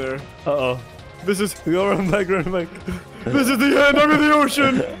 I've been there. Uh-oh. This is Go run back, run back. this is the end. I'm in the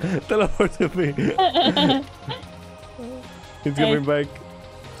ocean. Teleport to me. He's coming back.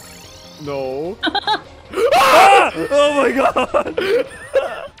 No. Ah! Oh my god!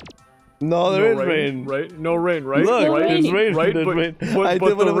 No, there is rain. Right? No rain, right? Look, right? there's rain. Right? There's rain. But I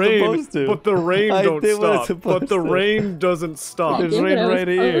did what I was supposed to. But the rain I don't did what I was stop. But supposed the to. rain doesn't stop. There's rain right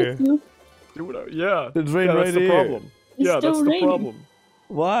here. Yeah. There's rain yeah, right that's the here. problem. It's Yeah, that's still the raining. problem.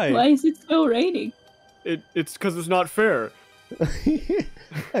 Why? Why is it still raining? It's because it's not fair.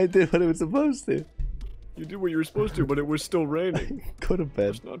 I did what I was supposed to. You did what you were supposed to, but it was still raining. Go to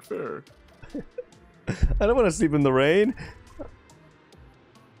bed. It's not fair. I don't want to sleep in the rain.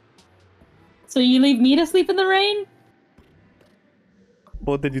 So you leave me to sleep in the rain?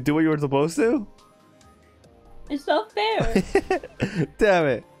 Well, did you do what you were supposed to? It's not fair. Damn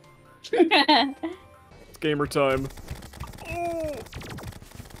it. It's gamer time.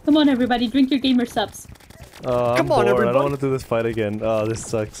 Come on, everybody, drink your gamer subs. I'm Come on, bored. I everybody. don't want to do this fight again. Oh, this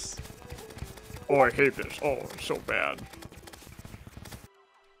sucks. Oh, I hate this. Oh, it's so bad.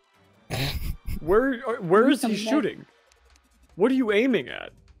 Where is he Coming back. shooting? What are you aiming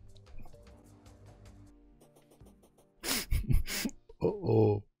at?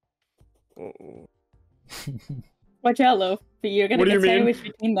 Uh-oh. Uh-oh. Watch out, Loaffy. You're gonna What do get you mean? sandwiched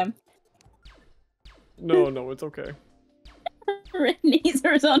between them. No, it's okay.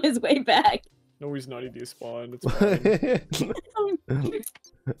 Neezer's on his way back. No, he's not. He despawned. It's fine.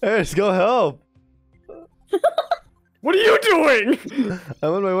 Eris, go help. What are you doing?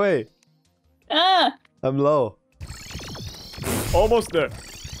 I'm on my way. Ah! I'm low. Almost there.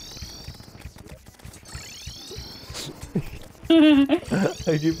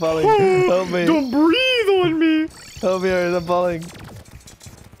 I keep falling. Help me. Don't breathe on me. Help me, Eris. I'm falling.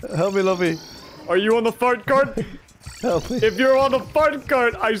 Help me, Loaffy. Are you on the fart cart? Help me. If you're on the fart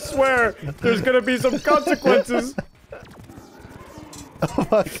cart, I swear there's gonna be some consequences. Oh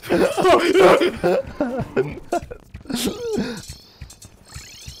my.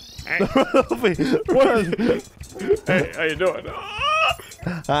 Loaffy, run. Hey, how you doing?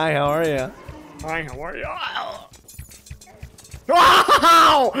 Hi, how are you? Hi, how are you?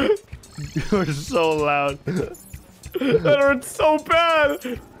 Ow! You're so loud. That hurts so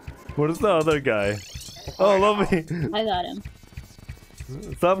bad. Where's the other guy? Oh, Loaffy. I got him.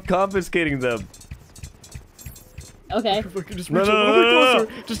 Stop confiscating them. Okay. If I could just No, reach no, a little no, bit no,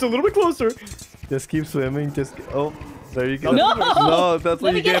 closer. Just a little bit closer. Just keep swimming. Just oh, there you go. No! No, that's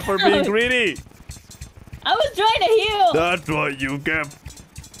what Let you me get get for being out. greedy. I was trying to heal! That's what you get.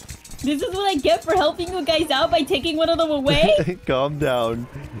 This is what I get for helping you guys out by taking one of them away? Calm down.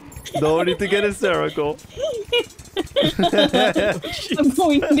 Don't need to get hysterical. I'm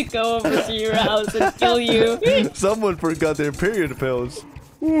going to go over to your house and kill you. Someone forgot their period pills.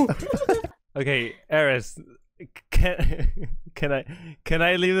 Okay, Eris, can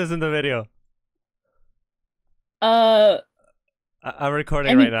I leave this in the video? I'm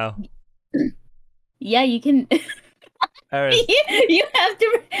recording right now. Yeah, you can. Eris, you have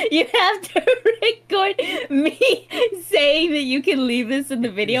to record me saying that you can leave this in the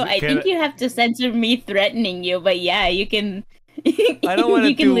video. I think you have to censor me threatening you, but yeah, you can. I don't want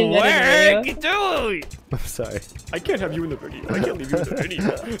to do leave that in the work. I'm sorry. I can't have you in the video. I can't leave you in the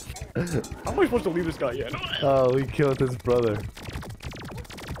video. How am I supposed to leave this guy yet? Oh, we killed his brother.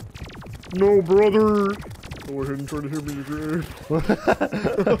 No, brother. Go ahead and try to hit me again.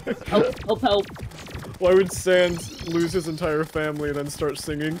 Help. Why would Sans lose his entire family and then start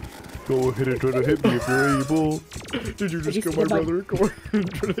singing? Go ahead and try to hit me if you're able. Did you just kill my brother? Go ahead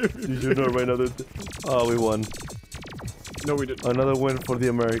and try to hit me. You should know right now that. Oh, we won. No, we didn't. Another win for the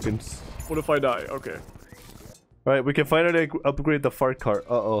Americans. What if I die? Okay. Alright, we can finally upgrade the fart cart.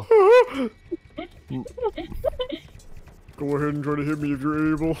 Uh-oh. Go ahead and try to hit me if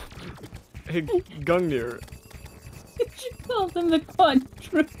you're able. Hey, Gungnir, You called them the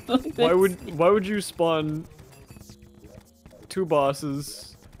quadruple. why would you spawn two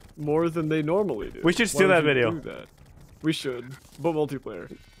bosses, more than they normally do. We should Why steal would that you video. do that? We should, but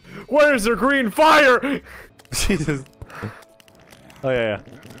multiplayer. Where's the green fire? Jesus. Oh yeah.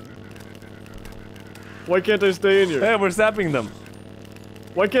 Why can't I stay in here? Hey, we're zapping them.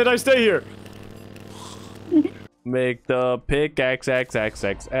 Why can't I stay here? Make the pickaxe X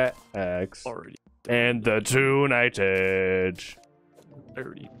Already. and the 2-night edge I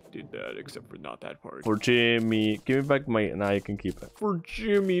already did that, except for not that part. for Jimmy. Give me back my. Nah, you can keep it. For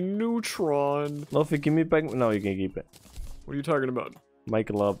Jimmy Neutron. Loaffy, give me back. No, you can keep it. What are you talking about?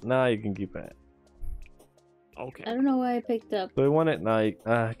 Michael Love. Nah, you can keep it. Okay. I don't know why I picked up. Do I want it? Nah,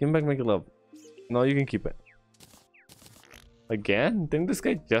 give me back Michael Love. No, you can keep it. Again? Didn't this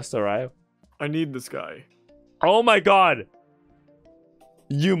guy just arrive? I need this guy. Oh my god!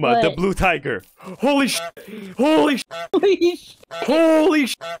 Yuma, the What? blue tiger. Holy sh! Holy sh! Holy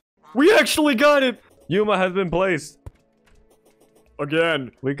sh! We actually got it! Yuma has been placed.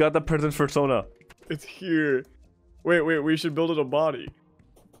 Again. We got the person's persona. It's here. Wait, we should build it a body.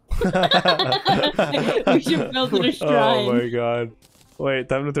 We should build it a shrine. Oh my god. Wait,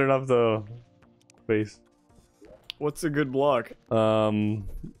 time to turn off the face. What's a good block?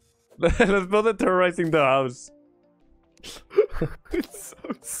 Let's build it terrorizing the house. It's so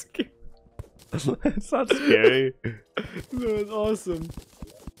scary. It's not scary. No, it's awesome.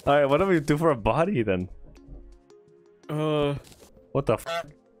 Alright, what do we do for a body then? What the f?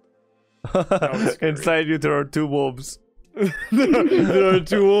 was scary. Inside you there are 2 wolves. There are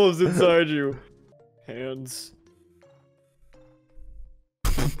 2 wolves inside you. Hands.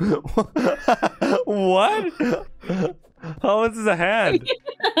 What? How is this a hand?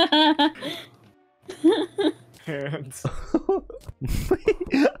 Hands.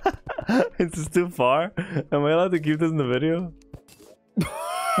 Is this too far? Am I allowed to keep this in the video?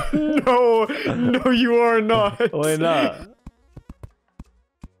 No, you are not. Why not?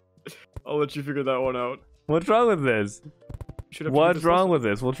 I'll let you figure that one out. What's wrong with this? Should have What's wrong with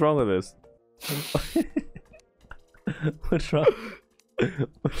this? What's wrong with this? What's wrong?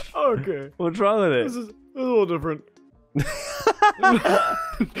 Okay. What's wrong with This it? is a little different.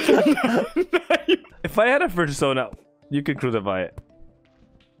 If I had a persona, you could crucify it.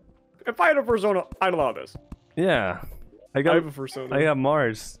 If I had a persona, I'd allow this. Yeah. I I got have a persona. I got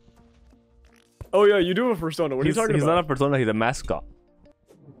Mars. Oh yeah, you do have a persona. What are you talking He's about? not a persona, he's a mascot.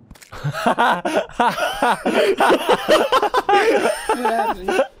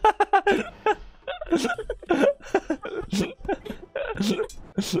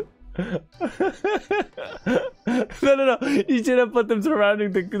 No. You should have put them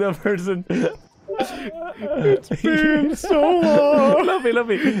surrounding the person. It's been so long.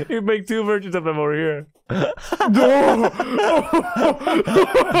 Loaffy, you make 2 versions of him over here. No.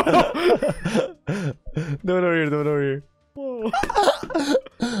 Do it over here. Wait,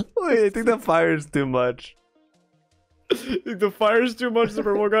 I think the fire is too much. The fire's too much. The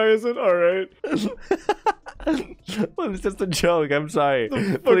purple guy isn't. All right. Well, it's just a joke. I'm sorry.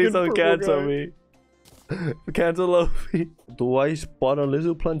 The Please fucking don't purple cancel guy. me. Cancel Loaffy. Do I spot a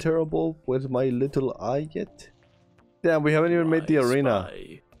little planterable with my little eye yet? Damn, we haven't even made the arena.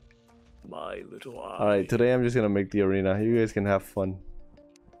 Spy, my little eye. Alright, today I'm just gonna make the arena. You guys can have fun.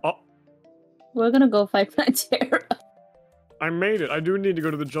 We're gonna go fight Terra. I made it. I do need to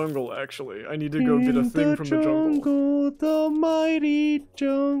go to the jungle, actually. I need to go get a thing from the jungle. The mighty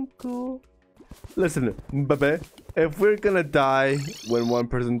jungle. Listen, Bebe, if we're gonna die when one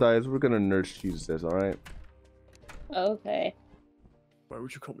person dies, we're gonna nurse Jesus, alright? Okay. Why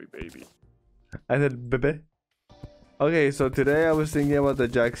would you call me baby? I said, Bebe. Okay, so today I was thinking about the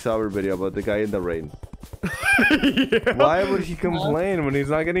Jack Sauer video about the guy in the rain. Yeah. Why would he complain when he's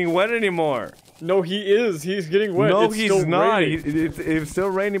not getting wet anymore? No, he is. He's getting wet. No, It's he's still not. raining. It's still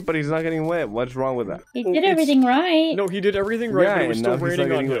raining, but he's not getting wet. What's wrong with that? He Oh, did it's- everything right. No, he did everything right, Yeah, but it was and still now he's not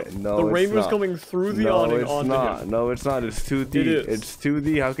raining on getting him. wet. No, The rain it's was not. coming through the No, awning it's onto not. him. No, it's not. It's 2D. It is. It's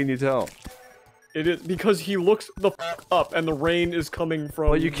 2D. How can you tell? It is because he looks the f up, and the rain is coming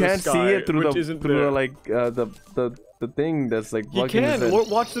from. Well, you the can't see sky, it through which the isn't there. like the thing that's like You blocking his can head.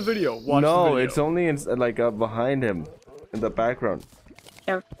 watch the video. Watch the No, video. it's only in, like behind him, in the background.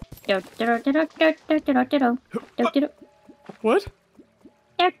 What?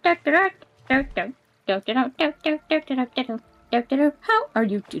 How are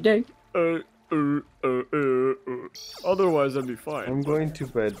you today? Otherwise, I'd be fine. I'm going to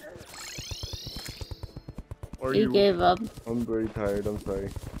bed. Are He you? gave up. I'm very tired. I'm sorry.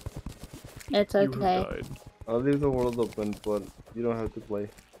 It's You have okay. died. I'll leave the world open, but you don't have to play.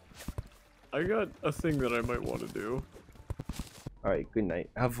 I got a thing that I might want to do. All right. Good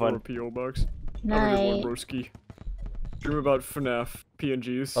night. Have For a fun. PO box. Have a good Night. one, broski. Dream about FNAF.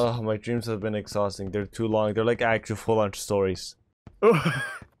 PNGs. Oh, my dreams have been exhausting. They're too long. They're like actual full-on stories.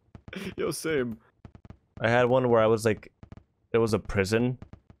 Yo, same. I had one where I was like, it was a prison,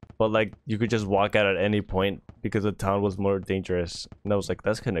 but like you could just walk out at any point because the town was more dangerous. And I was like,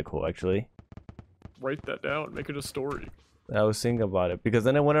 that's kind of cool, actually. Write that down. Make it a story. I was thinking about it because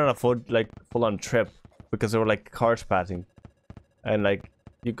then I went on a full-on trip because there were like cars passing, and like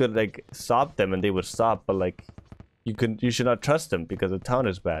you could like stop them and they would stop, but like you should not trust them because the town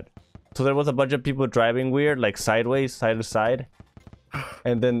is bad. So there was a bunch of people driving weird, like sideways, side to side,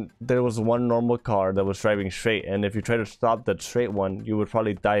 and then there was one normal car that was driving straight. And if you try to stop that straight one, you would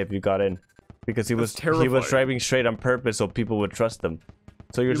probably die if you got in, because he was driving straight on purpose so people would trust them.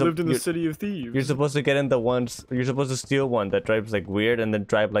 So you lived in the city of thieves. You're supposed to get in the ones. You're supposed to steal one that drives like weird and then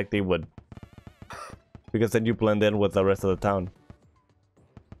drive like they would, because then you blend in with the rest of the town.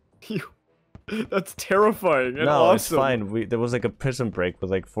 That's terrifying and no, awesome. it's fine. There was like a prison break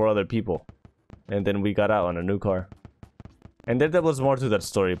with like 4 other people, and then we got out on a new car. And then there was more to that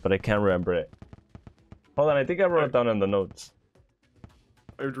story, but I can't remember it. Hold on, I think I wrote it down in the notes.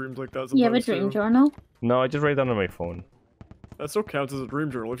 I have dreams like that sometimes. You have a dream journal? No, I just write down on my phone. That still counts as a dream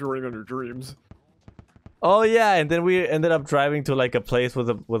journal if you're writing on your dreams. Oh yeah, and then we ended up driving to like a place with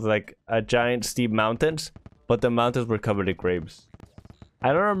like a giant steep mountains, but the mountains were covered in graves. I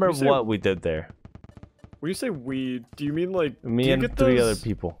don't remember what we did there. When you say we, do you mean like me and 3 other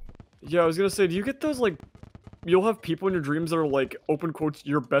people? Yeah, I was gonna say, do you get those like, you'll have people in your dreams that are like, open quotes,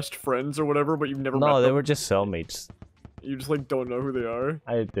 your best friends or whatever, but you've never met them? No, they were just cellmates. You just like don't know who they are?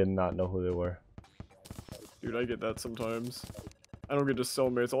 I did not know who they were. Dude, I get that sometimes. I don't get just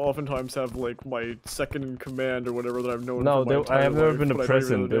cellmates. I'll oftentimes have like my second in command or whatever that I've known. No, I have never life, been to but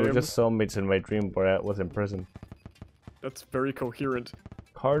prison. They were name. just cellmates in my dream where I was in prison. That's very coherent.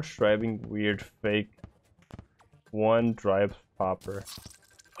 Cars driving weird fake. One drives proper.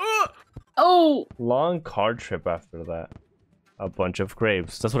 Oh! Long car trip after that. A bunch of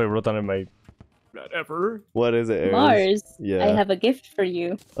graves. That's what I wrote down in my... Not ever. What is it, Eris? Mars, yeah. I have a gift for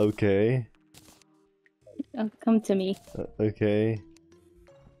you. Okay. Come to me. Okay.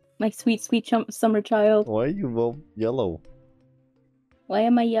 My sweet, sweet summer child. Why are you yellow? Why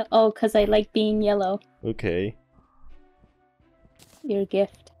am I yellow? Oh, because I like being yellow. Okay. Your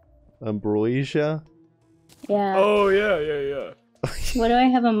gift. Ambrosia? Yeah. Oh, yeah. What do I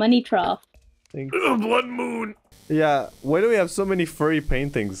have? A money trough. Blood moon! Yeah, why do we have so many furry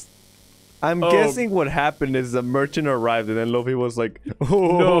paintings? I'm guessing what happened is the merchant arrived and then Loaffy was like,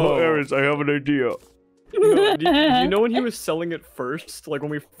 oh, no, Eris, I have an idea. No, do you know when he was selling it first? Like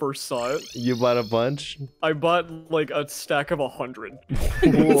when we first saw it? You bought a bunch? I bought like a stack of 100.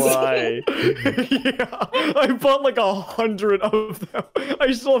 Why? Yeah, I bought like 100 of them.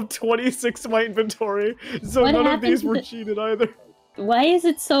 I still have 26 in my inventory, so none of these were cheated either. Why is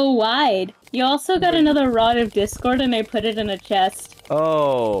it so wide? You also got another rod of Discord and I put it in a chest.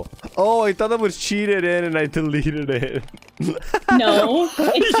 Oh, I thought that was cheated in and I deleted it. No,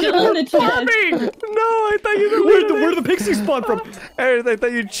 it's still in the chest. No, I thought you deleted Where did the pixie spawn from? Eris, I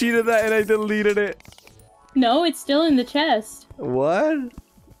thought you cheated that and I deleted it. No, it's still in the chest. What?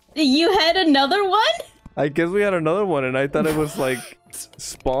 You had another one? I guess we had another one and I thought it was like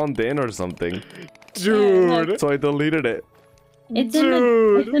spawned in or something. Dude. So I deleted it. It's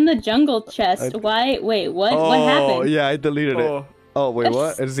in the jungle chest. Why? Wait, what? What happened? Oh, yeah, I deleted it. Oh, wait,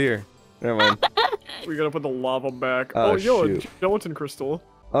 what? It's here. Never mind. We gotta put the lava back. Oh, yo, shoot. a gelatin crystal.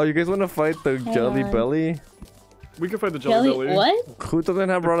 Oh, you guys want to fight the jelly belly? We can fight the jelly belly. What? Who doesn't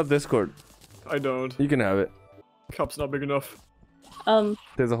have rod of Discord? I don't. You can have it. Cup's not big enough.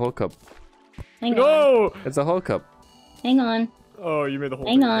 There's a whole cup. Hang on. No! It's a whole cup. Hang on. Oh, you made the whole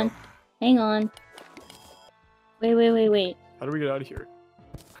Hang thing on. up. Hang on. Wait. How do we get out of here?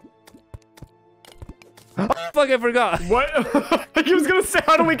 Oh, fuck, I forgot. What? He was gonna say,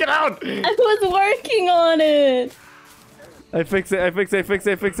 how do we get out? I was working on it. I fixed it. I fixed it.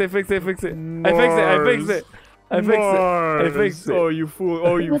 Oh, you fool.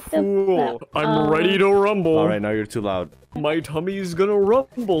 Oh, you What the fool. fuck? I'm ready to rumble. Alright, now you're too loud. My tummy's gonna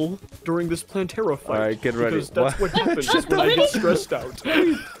rumble during this Plantera fight. Alright, get ready. Because that's what happens when I get stressed out. What are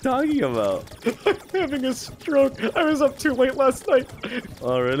you talking about? I'm having a stroke. I was up too late last night.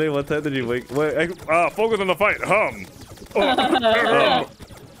 Oh, really? What time did you wake? Wait, Focus on the fight.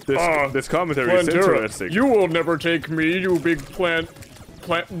 This commentary is interesting. You will never take me, you big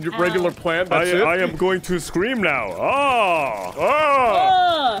regular plant. That's it. I am going to scream now.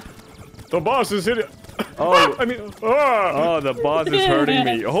 The boss is hitting. Oh, I mean, oh, the boss is hurting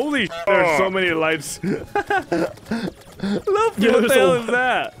me. Holy sh! There's so many lights. Loaffy, what the hell is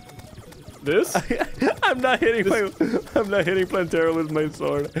that? This? I'm not hitting Plantera with my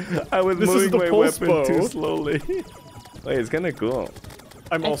sword. I was This is moving the my pulse weapon bow. too slowly. Wait, it's kind of cool.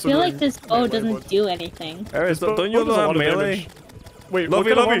 I'm I also feel like doing this bow melee doesn't mode. do anything. Eris, This bow don't you does a have lot of melee? damage. Wait, what Luffy,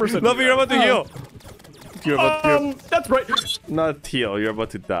 kind of armor set do Luffy, you you're have? about to heal. You're That's right. not heal. You're about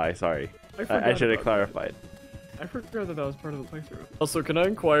to die. Sorry. I forgot should have about clarified. I forgot that was part of the playthrough. Also, can I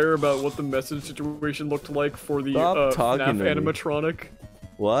inquire about what the message situation looked like for the Stop talking FNAF to me. animatronic?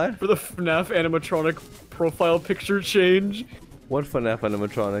 What? For the FNAF animatronic profile picture change? What FNAF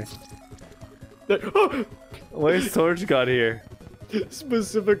animatronic? That, Why is Torch God here?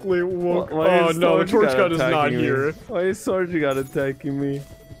 specifically woke. Why Oh is no, Torch Torch God God is not attacking me? here. Why is Torch God attacking me?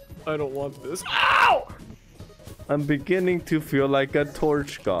 I don't want this. Ow! I'm beginning to feel like a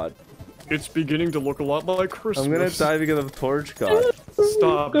Torch God. It's beginning to look a lot like Christmas. I'm gonna die because of Torch God.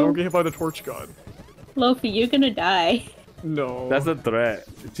 Stop! Don't get hit by the Torch God. Loaffy, you're gonna die. No. That's a threat.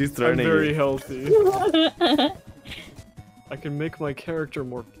 She's I'm threatening very you. healthy. I can make my character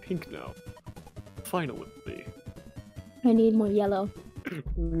more pink now. Finally. I need more yellow.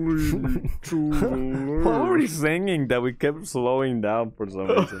 What were we singing that we kept slowing down for some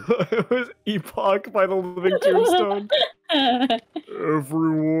reason? It was Epoch by the Living Tombstone.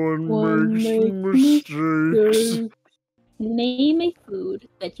 Everyone One makes mistakes. Name a food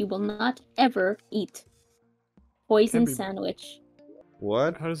that you will not ever eat. Poison Can't be- sandwich.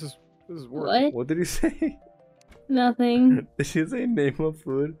 What? How does this work? What? What did he say? Nothing. Did you say name a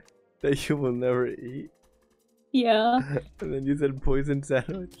food that you will never eat? Yeah. And then you said poison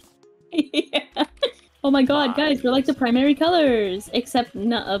sandwich? Yeah. Oh my god, guys, we're like the primary colors! Except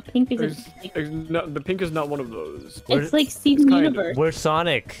pink isn't. The pink is not one of those. It's like Steven kind of- Universe. We're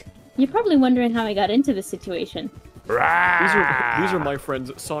Sonic. You're probably wondering how I got into this situation. These are my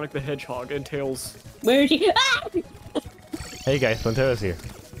friends, Sonic the Hedgehog and Tails. Where is she? Ah! Hey guys, Plantera's here.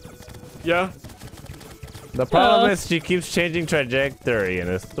 Yeah? The problem is she keeps changing trajectory and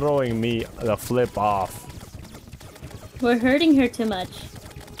is throwing me the flip off. We're hurting her too much.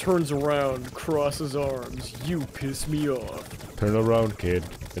 Turns around, crosses arms. You piss me off. Turn around, kid.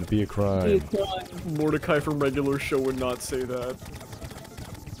 It'd be a crime. Mordecai from Regular Show would not say that.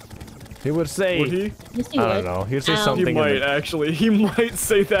 He would say, Would he? Yes, he I would. don't know. He'd say Ow. He something. in might, the- actually. He might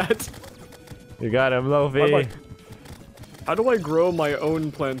say that. You got him, Loaffy. How do I grow my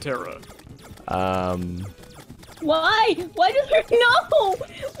own Plantera? Why? Why does her no?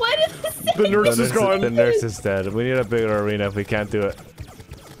 Why does this say The nurse is gone. The nurse is dead. We need a bigger arena if we can't do it.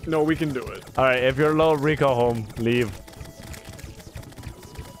 No, we can do it. Alright, if you're low, Rico home. Leave.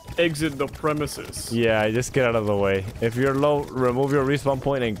 Exit the premises. Yeah, just get out of the way. If you're low, remove your respawn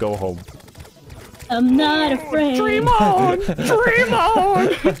point and go home. I'm not afraid. Dream on! Dream on!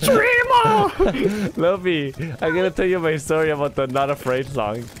 Dream on! Loaffy, I'm gonna tell you my story about the Not Afraid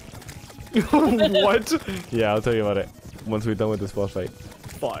song. What? Yeah, I'll tell you about it once we're done with this boss fight.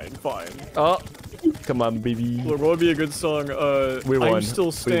 Fine, fine. Oh, come on, baby. Look, what would be a good song? We won. I'm still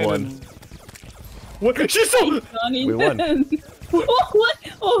We standing. won. What? She's still. We won. Oh, what?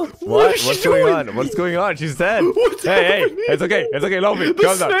 Oh, What? is she What's going doing? on? What's going on? She's dead. What's Hey, happening? it's okay. It's okay, Loaffy. The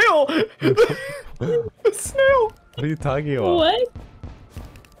Calm down. snail! The snail! What are you talking about? what?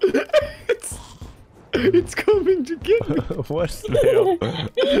 It's coming to get me. What snail?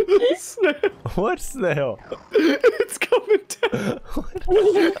 The snail. What snail? It's coming down.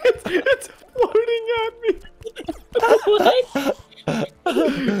 It's floating at me. What?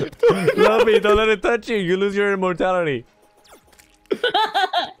 Loaffy, don't let it touch you. You lose your immortality.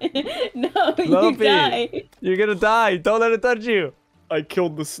 No, you Loaffy, die. you're gonna die. Don't let it touch you. I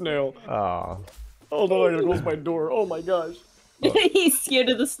killed the snail. Oh. Hold on, I gotta close my door. Oh my gosh. He's scared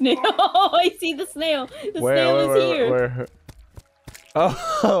of the snail. Oh, I see the snail. The snail is here. Where?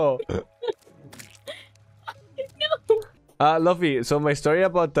 Oh. No. Loaffy, so my story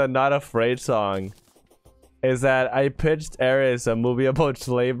about the Not Afraid song is that I pitched Eris a movie about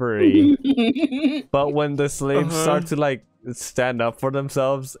slavery, but when the slaves start to like stand up for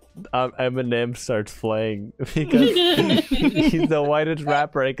themselves, Eminem starts playing because he's the whitest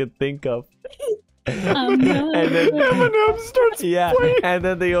rapper I could think of. And then Eminem starts playing. and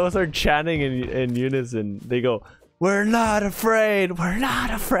then they all start chanting in unison. They go, we're not afraid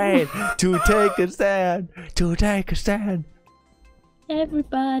to take a stand, to take a stand.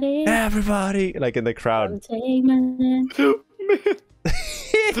 Everybody. Everybody, like in the crowd. Take my hand. Man.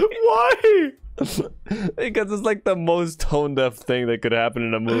 Why? Because it's like the most tone deaf thing that could happen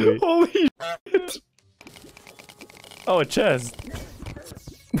in a movie. Holy shit. Oh, a chest.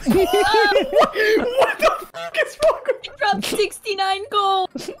 What the fuck is wrong with you? Dropped 69 gold.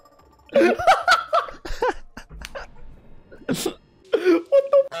 What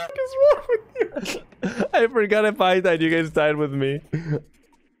the What is wrong with you? I forgot if I died. You guys died with me. I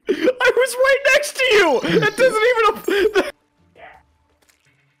was right next to you. That doesn't even.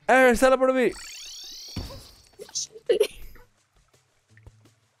 Eris, teleport me.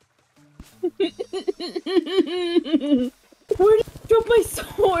 Where did I drop my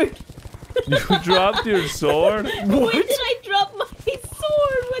sword? You dropped your sword? Where did I drop my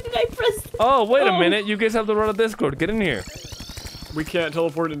sword? When did I press the Oh, wait a minute. You guys have to run a Discord. Get in here. We can't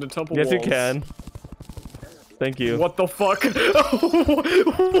teleport into temple Yes, walls. you can. Thank you. What the fuck?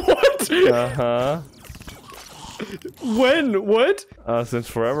 What? Uh-huh. When? What? Since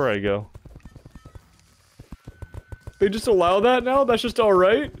forever ago. They just allow that now? That's just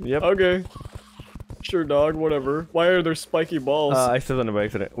alright? Yep. Okay. Sure, dog. Whatever. Why are there spiky balls? I stepped on it by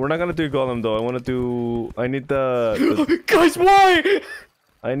accident. We're not gonna do golem though. I wanna do. I need the Guys, why?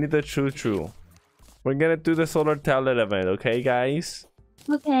 I need the choo-choo. We're gonna do the solar tablet event, okay, guys?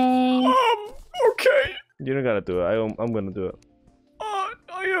 Okay. Okay. You don't gotta do it. I'm gonna do it. I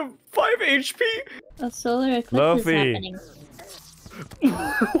have 5 HP. A solar eclipse Loaffy. is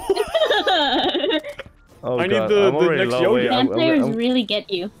happening. Oh I need god, the I'm already next low. yo-yo. Wait, Vampires really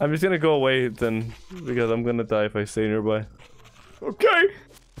get you. I'm just gonna go away then, because I'm gonna die if I stay nearby. Okay.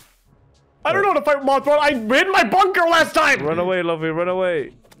 I don't know how to fight Mothra. I hid my bunker last time. Run away, Loaffy, run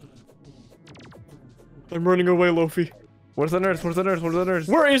away. I'm running away, Loaffy. Where's the nurse? Where's the nurse? Where's the nurse?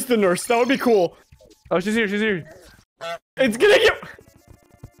 Where is the nurse? That would be cool. Oh, she's here, she's here. It's getting you.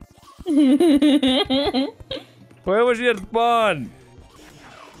 Where was she at spawn?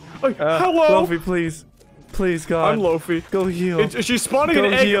 Hello. Loaffy, please. Please, God. I'm Loaffy. Go heal. She's spawning Go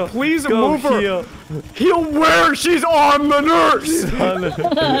an egg. heal. Please Go move her. heal. Heal where? She's on the nurse.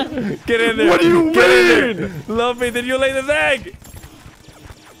 Get in there. What do you Get in mean? there. Loaffy, did you lay this egg?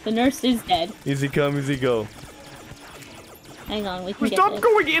 The nurse is dead. Easy come, easy go. Hang on, we can get Stop this.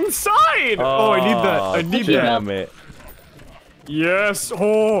 going inside. Oh, I need that. I need that. Damn it. Yes.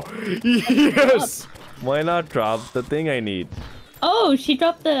 Oh, yes. Why not drop the thing I need? Oh, she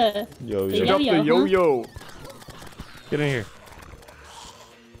dropped the... Yo, The yo. Drop the Yo-yo, huh? yo-yo. Get in here.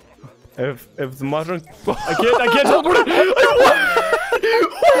 If the Markn... I can't teleport it. What?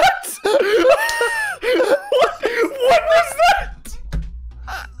 What was that?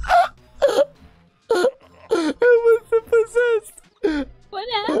 It was the possessed. What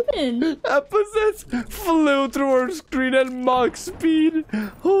happened? A possessed flew through our screen at Mach speed.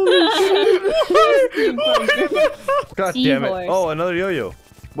 Holy shit. God damn it. Seahorse. Oh, another yo-yo.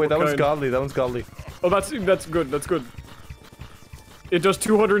 Wait, that What one's kind? godly. That one's godly. Oh, that's good. That's good. It does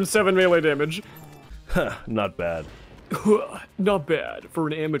 207 melee damage. Not bad. Not bad for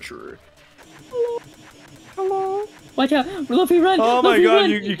an amateur. Watch out. Loaffy, run. Oh my Loaffy, god, run.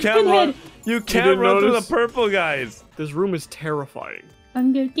 you can't run. You can't didn't run through the notice? purple guys. This room is terrifying.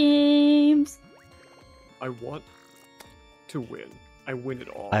 Hunger Games. I want to win. I win it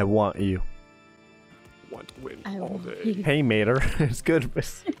all. I want you. want to win I all want day. you. Hey, Mater. It's good.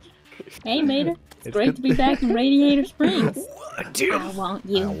 Hey, Mater. It's It's great good. to be back in Radiator Springs. Dude, I want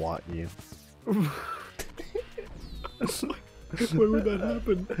you. I want you. why would that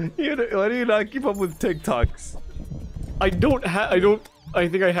happen? Why do you not keep up with TikToks? I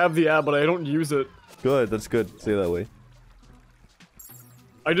think I have the app, but I don't use it. Good. That's good. Say that way.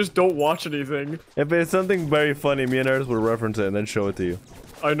 I just don't watch anything. If it's something very funny, me and Eris will reference it and then show it to you.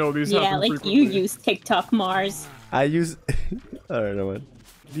 I know these Yeah, happen like frequently. you use TikTok, Mars. I use. I don't know, man.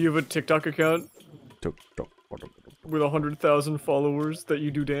 Do you have a TikTok account with 100,000 followers that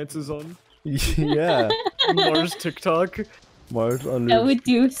you do dances on? Yeah. Mars TikTok? Mars under. That would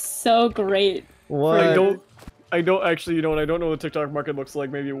do so great. What? I don't actually, you know, and I don't know what the TikTok market looks like.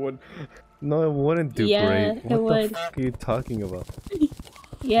 Maybe it would. No, it wouldn't do Yeah, great. it What the would. fuck are you talking about?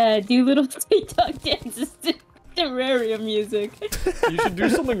 Yeah, do little TikTok dances to Terraria music. You should do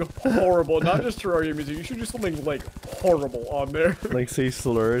something horrible, not just Terraria music. You should do something like horrible on there. Like say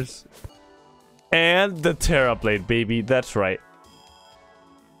slurs. And the Terra Blade, baby. That's right.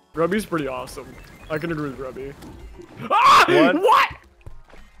 Grubby's pretty awesome. I can agree with Grubby. Ah! What? What?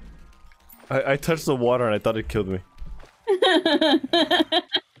 I touched the water and I thought it killed me.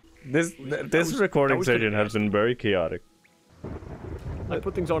 This recording was session gonna- has been very chaotic. I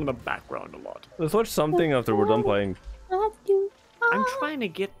put things on in the background a lot. Let's watch something after we're done playing. I'm trying to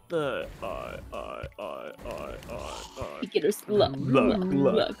get the Beginner's luck.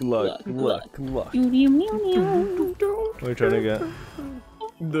 Luck. What What are you trying to get?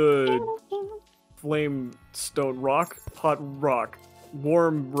 the flame stone rock, hot rock,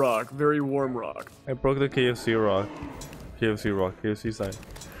 warm rock, very warm rock. I broke the KFC rock. KFC sign.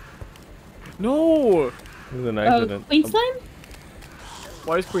 No. It was an accident. Queen slime?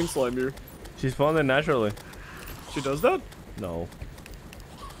 Why is Queen Slime here? She spawned in naturally. She does that? No.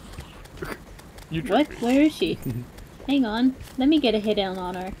 You What? Where is she? Hang on. Let me get a hit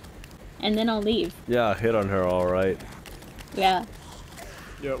on her. And then I'll leave. Yeah, hit on her, alright. Yeah.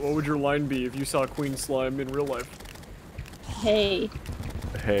 Yeah, what would your line be if you saw Queen Slime in real life? Hey.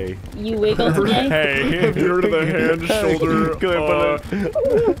 Hey. You wiggle today? Hey. Have you heard of the hand, shoulder, Go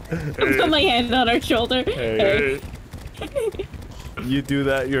ahead, Put my hand on her shoulder. Hey. You do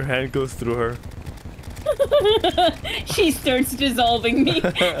that, your hand goes through her. She starts dissolving me.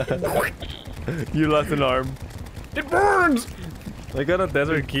 You lost an arm. It burns! I got a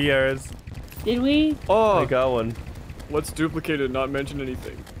desert key, Eris. Did we? Oh, I got one. let's duplicate it, not mention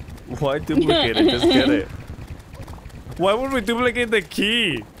anything. Why duplicate it? Just get it. Why would we duplicate the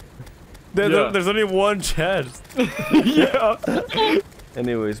key? There's only one chest. Yeah.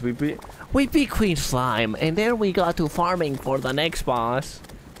 Anyways, we beat Queen Slime, and then we got to farming for the next boss.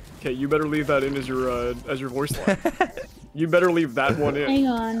 Okay, you better leave that in as your voice line. You better leave that one in. Hang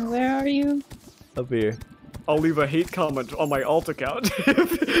on. Where are you? up here. I'll leave a hate comment on my alt account.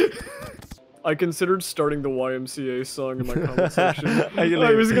 I considered starting the YMCA song in my comment section.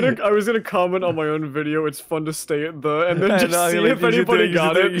 I was gonna comment on my own video. It's fun to stay at the and then just see if anybody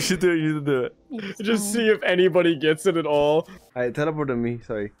got it. You should do it. You should do it. Just see if anybody gets it at all. Alright, teleport to me.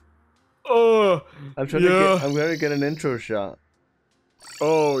 Sorry. Oh, I'm trying to get. I'm gonna get an intro shot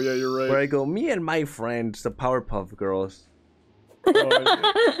oh yeah, you're right. where I go. Me and my friends, the Powerpuff Girls.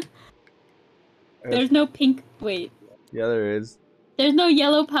 Oh, There's no pink. Wait. Yeah, there is. There's no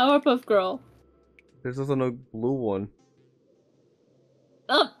yellow Powerpuff Girl. There's also no blue one.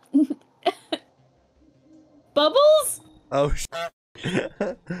 Oh. Bubbles? Oh,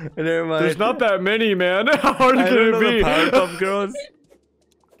 never mind. there's not that many, man. How hard I can don't it know be? the Powerpuff Girls.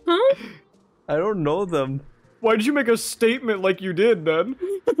 Huh? I don't know them. Why did you make a statement like you did, then?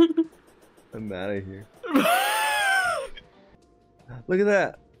 I'm out of here. Look at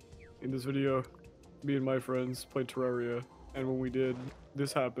that. In this video, me and my friends played Terraria, and when we did,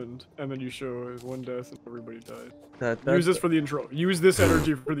 this happened, and then you show one death and everybody died. Use this for the intro. Use this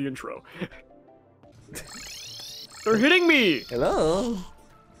energy for the intro. They're hitting me! Hello.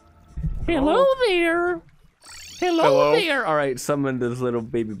 Hello there. Hello there. All right, summon this little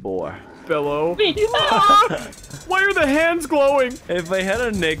baby boy. Bellow. Ah! Why are the hands glowing? If I had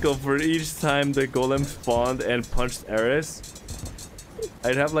a nickel for each time the golem spawned and punched Eris,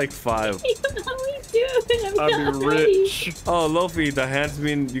 I'd have like 5. How we doing? I'd be rich. Oh, Loaffy, the hands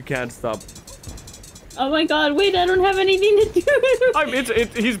mean you can't stop. Oh my god, wait, I don't have anything to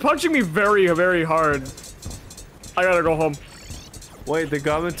do. He's punching me very, very hard. I gotta go home. Wait, the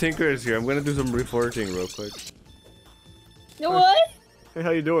Goblin Tinker is here. I'm gonna do some reforging real quick. What? Hey,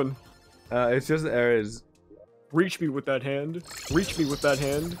 how you doing? It's just Eris. Reach me with that hand. Reach me with that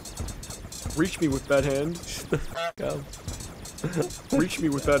hand. Reach me with that hand. Reach me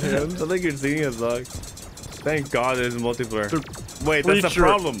with that hand. I think you're singing a song. Thank God there's multiplayer. Wait, that's the Reach your-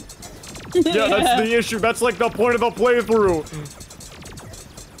 problem. Yeah, that's the issue. That's like the point of the playthrough.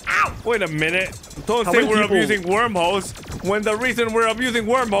 Ow! Wait a minute. Don't How say many we're people- abusing wormholes when the reason we're abusing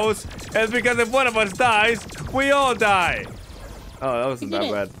wormholes is because if one of us dies, we all die. Oh, that wasn't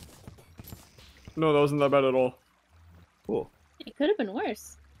that bad. No, that wasn't that bad at all. Cool. It could have been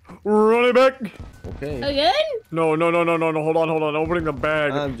worse. Run it back. Okay. Again? No. Hold on. Opening the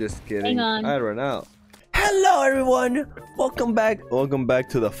bag. I'm just kidding. Hang on. I ran out. Hello, everyone. Welcome back. Welcome back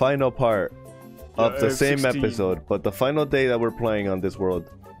to the final part of the same 16. episode, but the final day that we're playing on this world.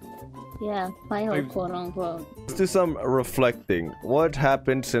 Yeah, final quote unquote. Let's do some reflecting. What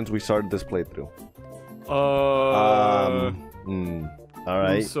happened since we started this playthrough? All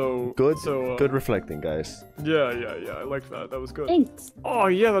right. So Good. So good reflecting, guys. Yeah. I liked that. That was good. Thanks. Oh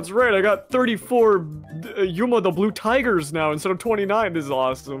yeah, that's right. I got 34 Yuma the Blue Tigers now instead of 29. This is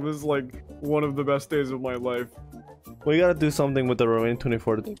awesome. This is like one of the best days of my life. We gotta do something with the remaining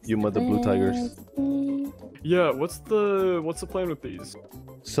 24 Yuma the Blue Tigers. Yeah. What's the plan with these?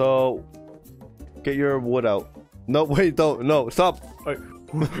 So, get your wood out. No, wait, don't. No, stop.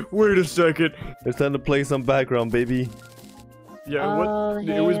 Wait a second. It's time to play some background, baby. Yeah, Oh,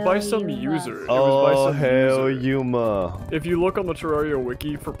 it was by hell some Yuma. user. It was Oh, by some hell user. Yuma. If you look on the Terraria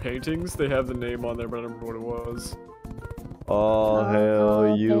wiki for paintings, they have the name on there, but I don't remember what it was. Oh,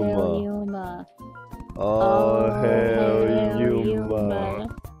 hell Yuma. Yuma. Oh, hell hell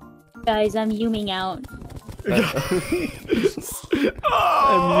Yuma. Guys, I'm Yuming out.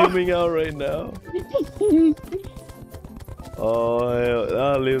 I'm Yuming out right now. Oh, hell.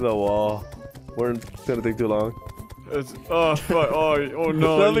 I'll leave the wall. We're gonna take too long. Oh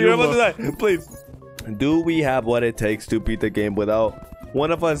no. You're about Yuma. to die. Please. Do we have what it takes to beat the game without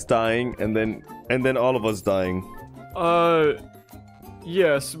one of us dying and then all of us dying?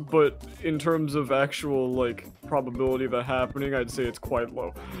 Yes, but in terms of actual, like, probability of that happening, I'd say it's quite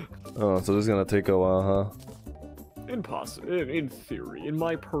low. Oh, so this is gonna take a while, huh? In theory, in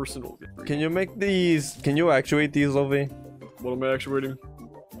my personal theory. Can you make these? Can you actuate these, Loaffy? What am I actuating?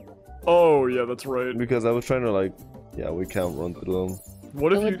 Oh, yeah, that's right. Because I was trying to like, yeah, we can't run through them.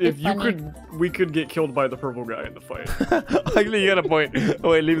 What if we could get killed by the purple guy in the fight? Actually, you got a point. Oh,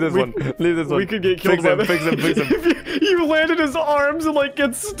 wait, leave this one. Leave this one. We could get killed by fix him. If you land in his arms and like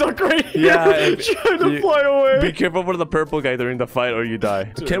get stuck right here, Yeah, trying to fly away. Be careful for the purple guy during the fight, or you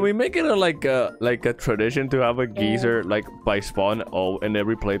die. Can we make it like a tradition to have a geezer like by spawn in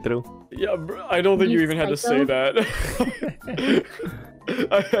every playthrough? Yeah, I don't think you even had to say that.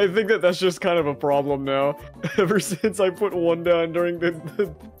 I think that's just kind of a problem now. Ever since I put one down during the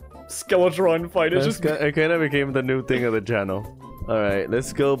Skeletron fight, it kind of became the new thing of the channel. All right,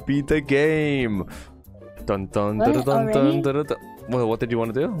 let's go beat the game. Dun dun dun dun dun dun dun. Well, what did you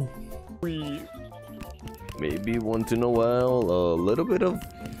want to do? Maybe once in a while, a little bit of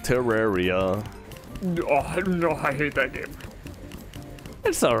Terraria. Oh no, I hate that game.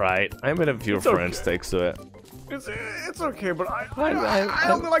 It's all right. I made a few friends thanks to it. It's okay, but I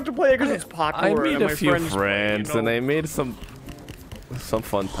only like to play it because it's popular. I made a few friends, and I made some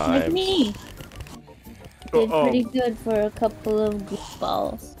fun times. Like me. Did pretty good for a couple of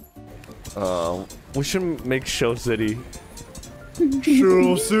goofballs. We should make Show City.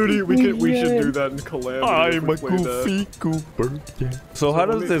 Show City. We should do that in Calamity. I'm a goofy Cooper. So how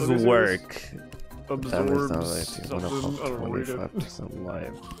does this work? Absorbs something. I don't read it.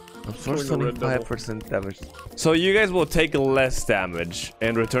 Absorbs 25% damage. So you guys will take less damage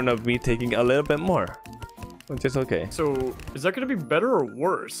in return of me taking a little bit more. Which is okay. So, is that gonna be better or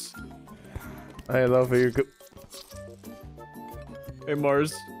worse? I love you. Hey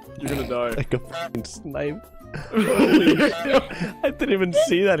Mars, you're gonna die. Like a fucking snipe. Holy shit. I didn't even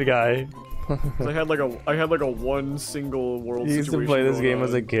see that guy. I had like a one single world You used to play this game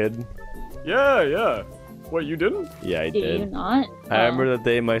as a kid. Yeah. What, you didn't? Yeah, I did. Did you not? I remember the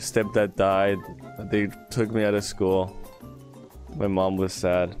day my stepdad died. They took me out of school. My mom was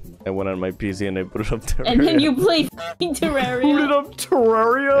sad. I went on my PC and I put it up Terraria. And then you played Terraria. Booted up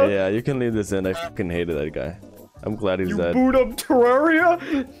Terraria? Yeah, you can leave this in. I fucking hated that guy. I'm glad he's dead. You boot up Terraria?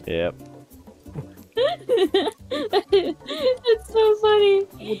 Yep. That's so funny.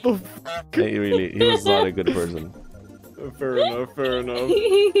 What the fuck? He was not a good person. Fair enough.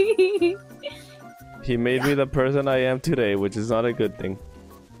 He made me the person I am today, which is not a good thing.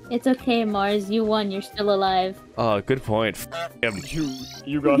 It's okay, Mars. You won. You're still alive. Oh, good point.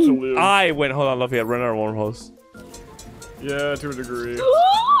 You got to live. Hold on, Loaffy. I ran out of wormholes. Yeah, to a degree.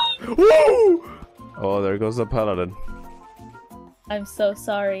 Woo! Oh, there goes the paladin. I'm so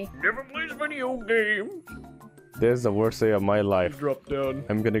sorry. Never plays video game. This is the worst day of my life. Drop down.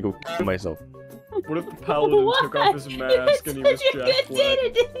 I'm gonna go myself. What if the paladin took off his mask and he was Jack Black?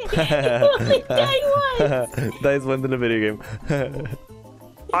 That is one in the video game.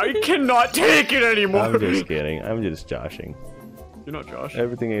 I cannot take it anymore. I'm just kidding. I'm just joshing. You're not Josh.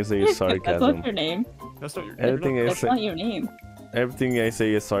 Everything I say is sarcasm. That's not your name. That's not your name. That's not your name. Everything I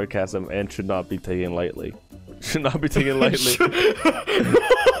say is sarcasm and should not be taken lightly. Should not be taken lightly.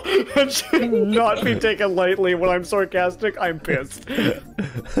 That should not be taken lightly. When I'm sarcastic, I'm pissed.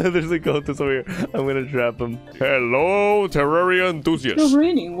 There's a cultist over here. I'm gonna trap him. Hello, Terraria enthusiasts. It's still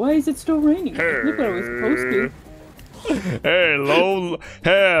raining. Why is it still raining? Look what it was supposed to. Hello,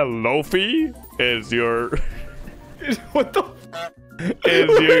 Loaffy. Is your what the?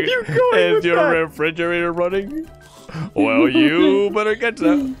 Is your refrigerator running? Well, you better get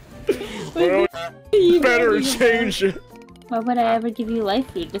that. Well, better change it. Why would I ever give you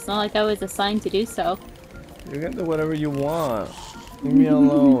life food? It's not like I was assigned to do so. You can do whatever you want. Leave me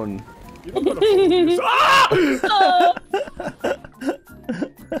alone. You don't gotta focus. Ah! There's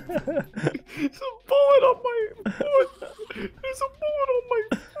a bullet on my foot. There's a bullet on my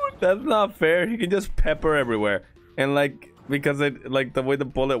foot. That's not fair. You can just pepper everywhere, and because the way the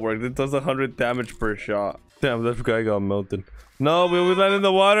bullet works, it does 100 damage per shot. Damn, this guy got melted. No, we will land in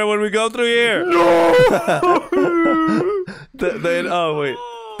the water when we go through here. No. Oh wait,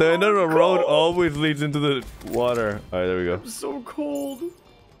 the end of the road always leads into the water. All right, there we go. I'm so cold.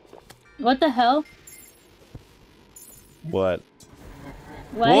 What the hell? What?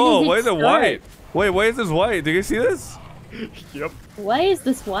 Whoa, why is it white? Wait, why is this white? Do you see this? Yep. Why is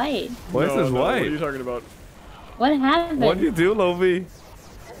this white? Why is this white? What are you talking about? What happened? What did you do, Loaffy?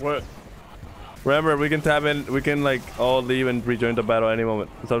 What? Remember, we can tab in. We can all leave and rejoin the battle any moment.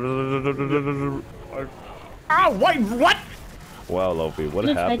 Ah, wait, what? Wow, Loaffy, what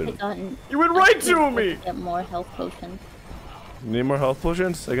Should've tried to happened? gotten- You went right to me! Get more health potions. Need more health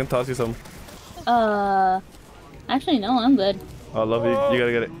potions? I can toss you some. Actually, no, I'm good. Oh, Loaffy, you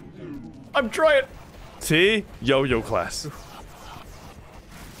gotta get it. I'm trying. See? Yo-yo class.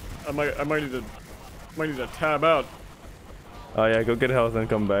 I might need to tab out. Oh yeah, go get health and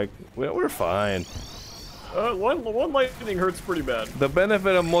come back. We're fine. One lightning hurts pretty bad. The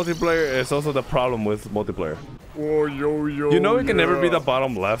benefit of multiplayer is also the problem with multiplayer. Oh, yo. You know we can never be the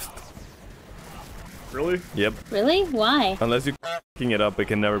bottom left. Really? Yep. Really? Why? Unless you f***ing it up, it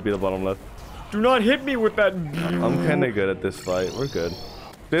can never be the bottom left. Do not hit me with that. I'm kind of good at this fight. We're good.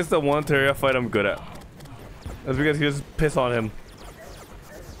 This is the one Terraria fight I'm good at. That's because he just piss on him.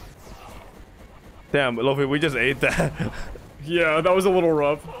 Damn, Loaffy, we just ate that. Yeah, that was a little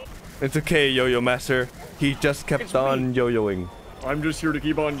rough. It's okay, Yo-Yo Master. He just kept on yo-yoing. I'm just here to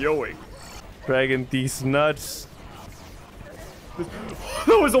keep on yoing. Dragging these nuts.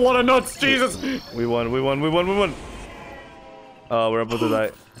 That was a lot of nuts, Jesus! We won. Oh, we're about to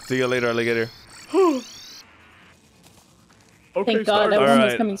die. See you later, alligator. Okay, Thank God, that All one was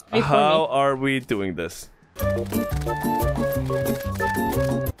right, coming straight how for are we doing this?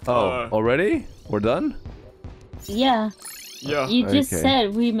 Oh, already? We're done? me. Yeah. Yeah. You just Okay.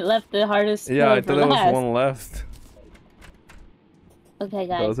 said we left the hardest Yeah, I one for thought there was last. one left. Okay,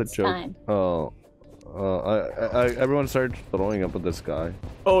 That guys, was a it's joke. time. Oh. Everyone started throwing up at the sky.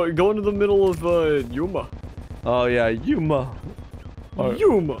 Oh, go into the middle of Yuma. Oh yeah, Yuma. Or-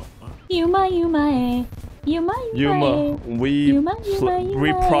 Yuma. Yuma, Yuma, eh. Yuma, Yuma, eh. we Yuma, Yuma, we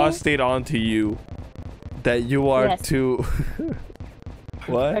Yuma. prostate onto you that you are Yes. too.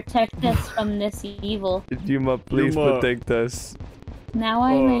 What? Protect us from this evil. Yuma, please Yuma. protect us. Now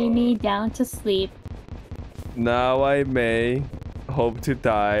I lay me down to sleep. Now I may hope to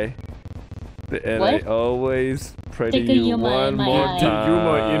die. And What? I always pray to Stick a you Yuma in one my more eye. time.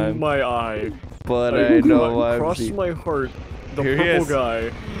 Yuma in my eye. But I know I'm Cross my heart. The Here he purple is.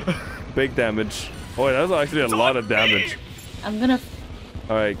 guy. big damage. Oh, that was actually a lot of damage. I'm gonna.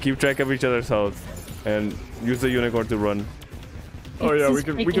 Alright, keep track of each other's health. And use the unicorn to run. Oh yeah, He's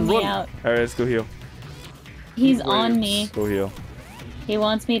we freaking can me run. out. Alright, let's go heal. He's on me. Go heal. He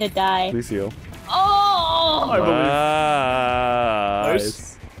wants me to die. Please heal. Oh! I believe.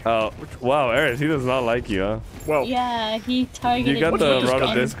 Nice. Oh, wow, Eris, he does not like you, huh? Well, Yeah, he targeted You got me. the What's rod of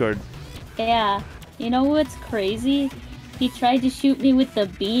and- Discord. Yeah. You know what's crazy? He tried to shoot me with the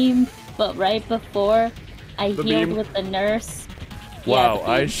beam, but right before I The healed beam? with the nurse. Wow,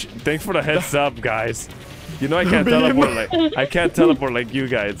 Yeah, the beam. thanks for the heads up, guys. You know I can't beam. teleport I can't teleport like you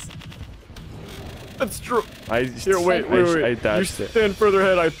guys. that's true. Here, I wait. You dashed it. stand further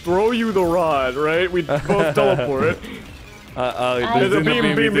ahead. I throw you the rod, right? We both teleport. There's a a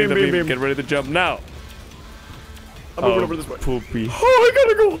beam, beam. Get ready to jump now. I'm moving over this way. Poopy. Oh, I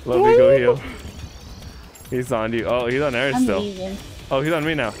gotta go. Love you, go heal. He's on you. Oh, he's on Eris I'm still. leaving. Oh, he's on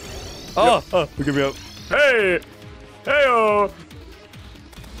me now. Oh, look at me up. Hey, hey-oh.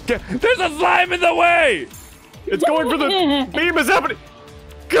 There's a slime in the way! It's going for the beam is happening.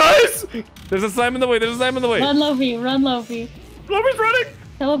 Guys, There's a slime in the way. There's a slime in the way. Run, Loaffy, run, Loaffy. Loaffy's running.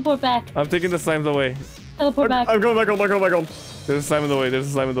 Teleport back. I'm taking the slimes away. Teleport back. I'm going back home. There's a slime in the way. There's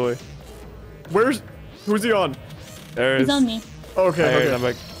a slime in the way. Who's he on? Eris. He's on me. Okay, Eris, okay. I'm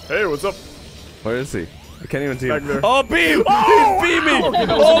back. Hey, what's up? Where is he? I can't even see Back him. there. Oh, beam! Oh! He's beaming! Okay,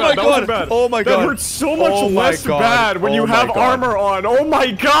 that Oh wasn't my bad, that wasn't god! bad. Oh my god! That hurts so much Oh my less God. bad when Oh you my have God. armor on. Oh my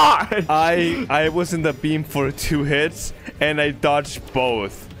god! I was in the beam for 2 hits and I dodged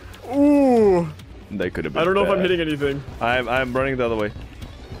both. Ooh. That could have been I don't know if I'm bad. hitting anything. I'm running the other way.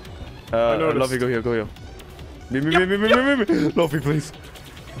 I noticed. Loaffy, go heal. Beam. Loaffy, please.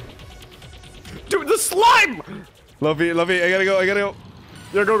 Dude, the slime! Loaffy, I gotta go.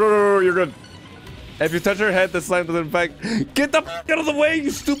 Yeah, go. You're good. If you touch her head, the slime doesn't infect. Get the f out of the way,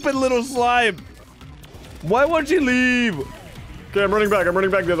 you stupid little slime! Why won't you leave? Okay, I'm running back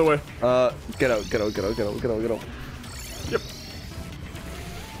the other way. Get out. Yep.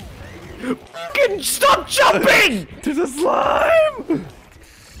 Fucking stop jumping! There's a slime!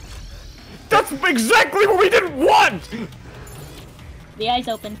 That's exactly what we didn't want! The eye's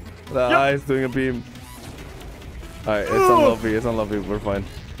open. The eye's doing a beam. Alright, it's on Loaffy, we're fine.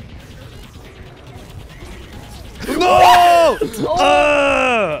 No!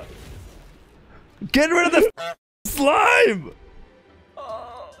 Get rid of the slime!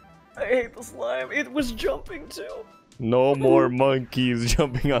 I hate the slime. It was jumping too. No more monkeys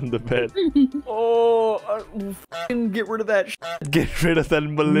jumping on the bed. Oh, fucking get rid of that. Get rid of that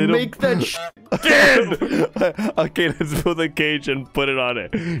little. Make that dead. Okay, let's build a cage and put it on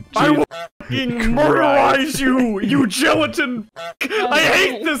it. I will fucking murderize you, you gelatin. I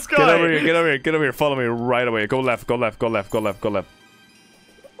hate this guy. Get over here. Get over here. Get over here. Follow me right away. Go left. Go left. Go left. Go left. Go left.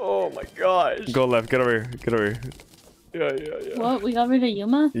 Oh my gosh. Go left. Get over here. Get over here. Yeah. What? We got rid of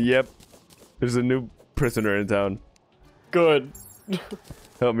Yuma? Yep. There's a new prisoner in town. Good.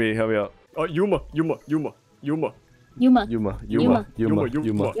 Help me out. Oh, Yuma. Yuma.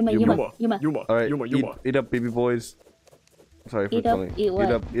 All right, eat up, baby boys. Sorry for telling. Eat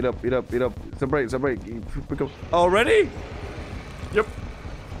what? Eat up. Separate. Already? Yep.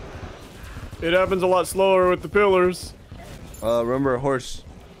 It happens a lot slower with the pillars. Remember a horse.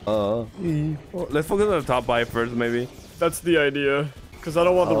 Let's focus on the top buy first, maybe. That's the idea. Because I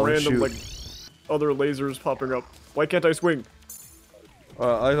don't want the random, shoot. like, other lasers popping up. Why can't I swing?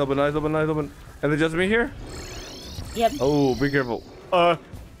 Eyes open. And it's just me here? Yep. Oh, be careful.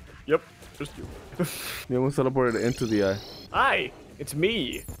 Yep. Just you. You almost teleported into the eye. Hi, it's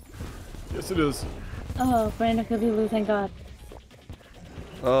me. Yes, it is. Oh, Brandon Cthulhu, thank God.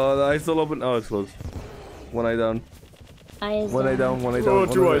 The eye's still open. Oh, it's closed. One eye down. One eye down. Oh,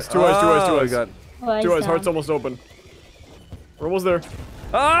 two eyes. Two eyes. God. Two eyes. Heart's almost open. We're almost there.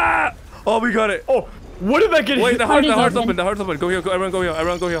 Ah! Oh, we got it. Oh, what did that get? Wait, the heart's open. open. Go here. Everyone go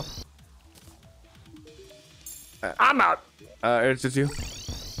here. I'm out. It's just you.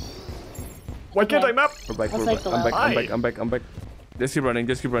 Why can't I map? We're back. That's like I'm back. Just keep running.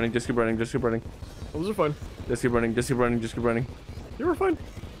 Those Those are fine. Just keep running. You were fine.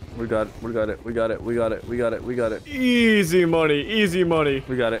 We got it. Easy money.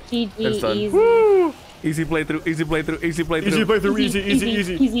 We got it. GG, It's done. easy. Woo! Easy playthrough. Easy playthrough.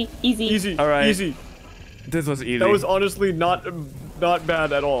 Easy. All right. Easy. This was easy. That was honestly not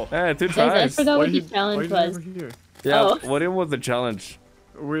bad at all. Yeah, 2 Guys, I tries. forgot what Why the did- challenge why was. did you here? Yeah, Oh. what was the challenge?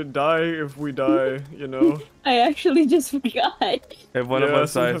 We die if we die, you know. I actually just forgot. If one of Yeah,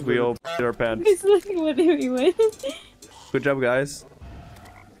 us dies, sometimes we it- all put our pants. He's looking what he went. Good job, guys.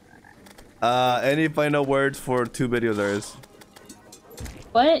 Any final words for 2 videos, there is?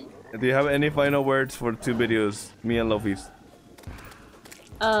 What? Do you have any final words for 2 videos? Me and Loaffy's.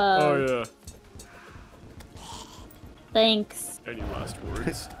 Oh yeah. Thanks. Any last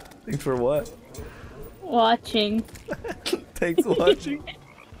words? Thanks for what? Watching. Thanks for watching.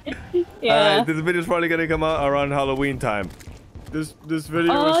 Yeah. This video's probably gonna come out around Halloween time. This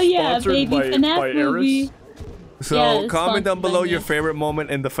video Oh is yeah, sponsored baby by FNAF movie. Eris. So Yeah, it's comment down sponsored by below me. your favorite moment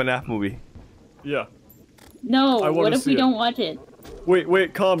in the FNAF movie. Yeah. No, I wanna what if see we it. don't watch it?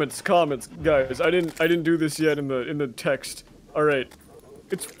 Wait, comments, guys. I didn't do this yet in the text. All right.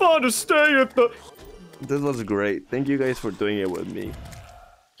 It's fun to stay at the. This was great. Thank you guys for doing it with me.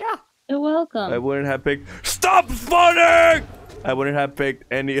 You're welcome. I wouldn't have picked. Stop spawning! I wouldn't have picked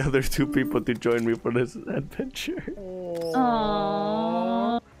any other 2 people to join me for this adventure.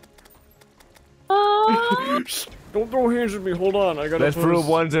 Aww. Aww. Don't throw hands at me. Hold on, I gotta. Let's prove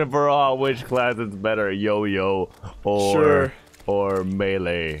once and for all which class is better, yo-yo or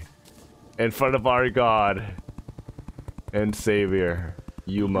melee. In front of our god and savior,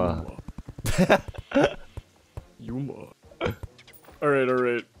 Yuma. Yuma. All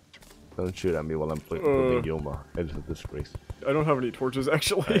right. Don't shoot at me while I'm playing Yuma. It's a disgrace. I don't have any torches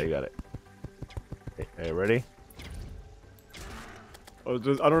actually. Alright, you got it. Hey, ready? I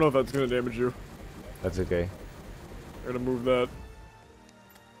don't know if that's gonna damage you. That's okay. I gotta move that.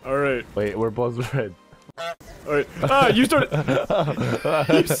 All right. Wait, we're both red. All right. Ah, you started.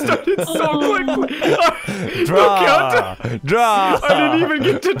 You started so quickly. Draw! Draw! I didn't even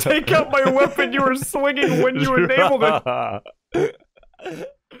get to take out my weapon. You were swinging when you enabled it.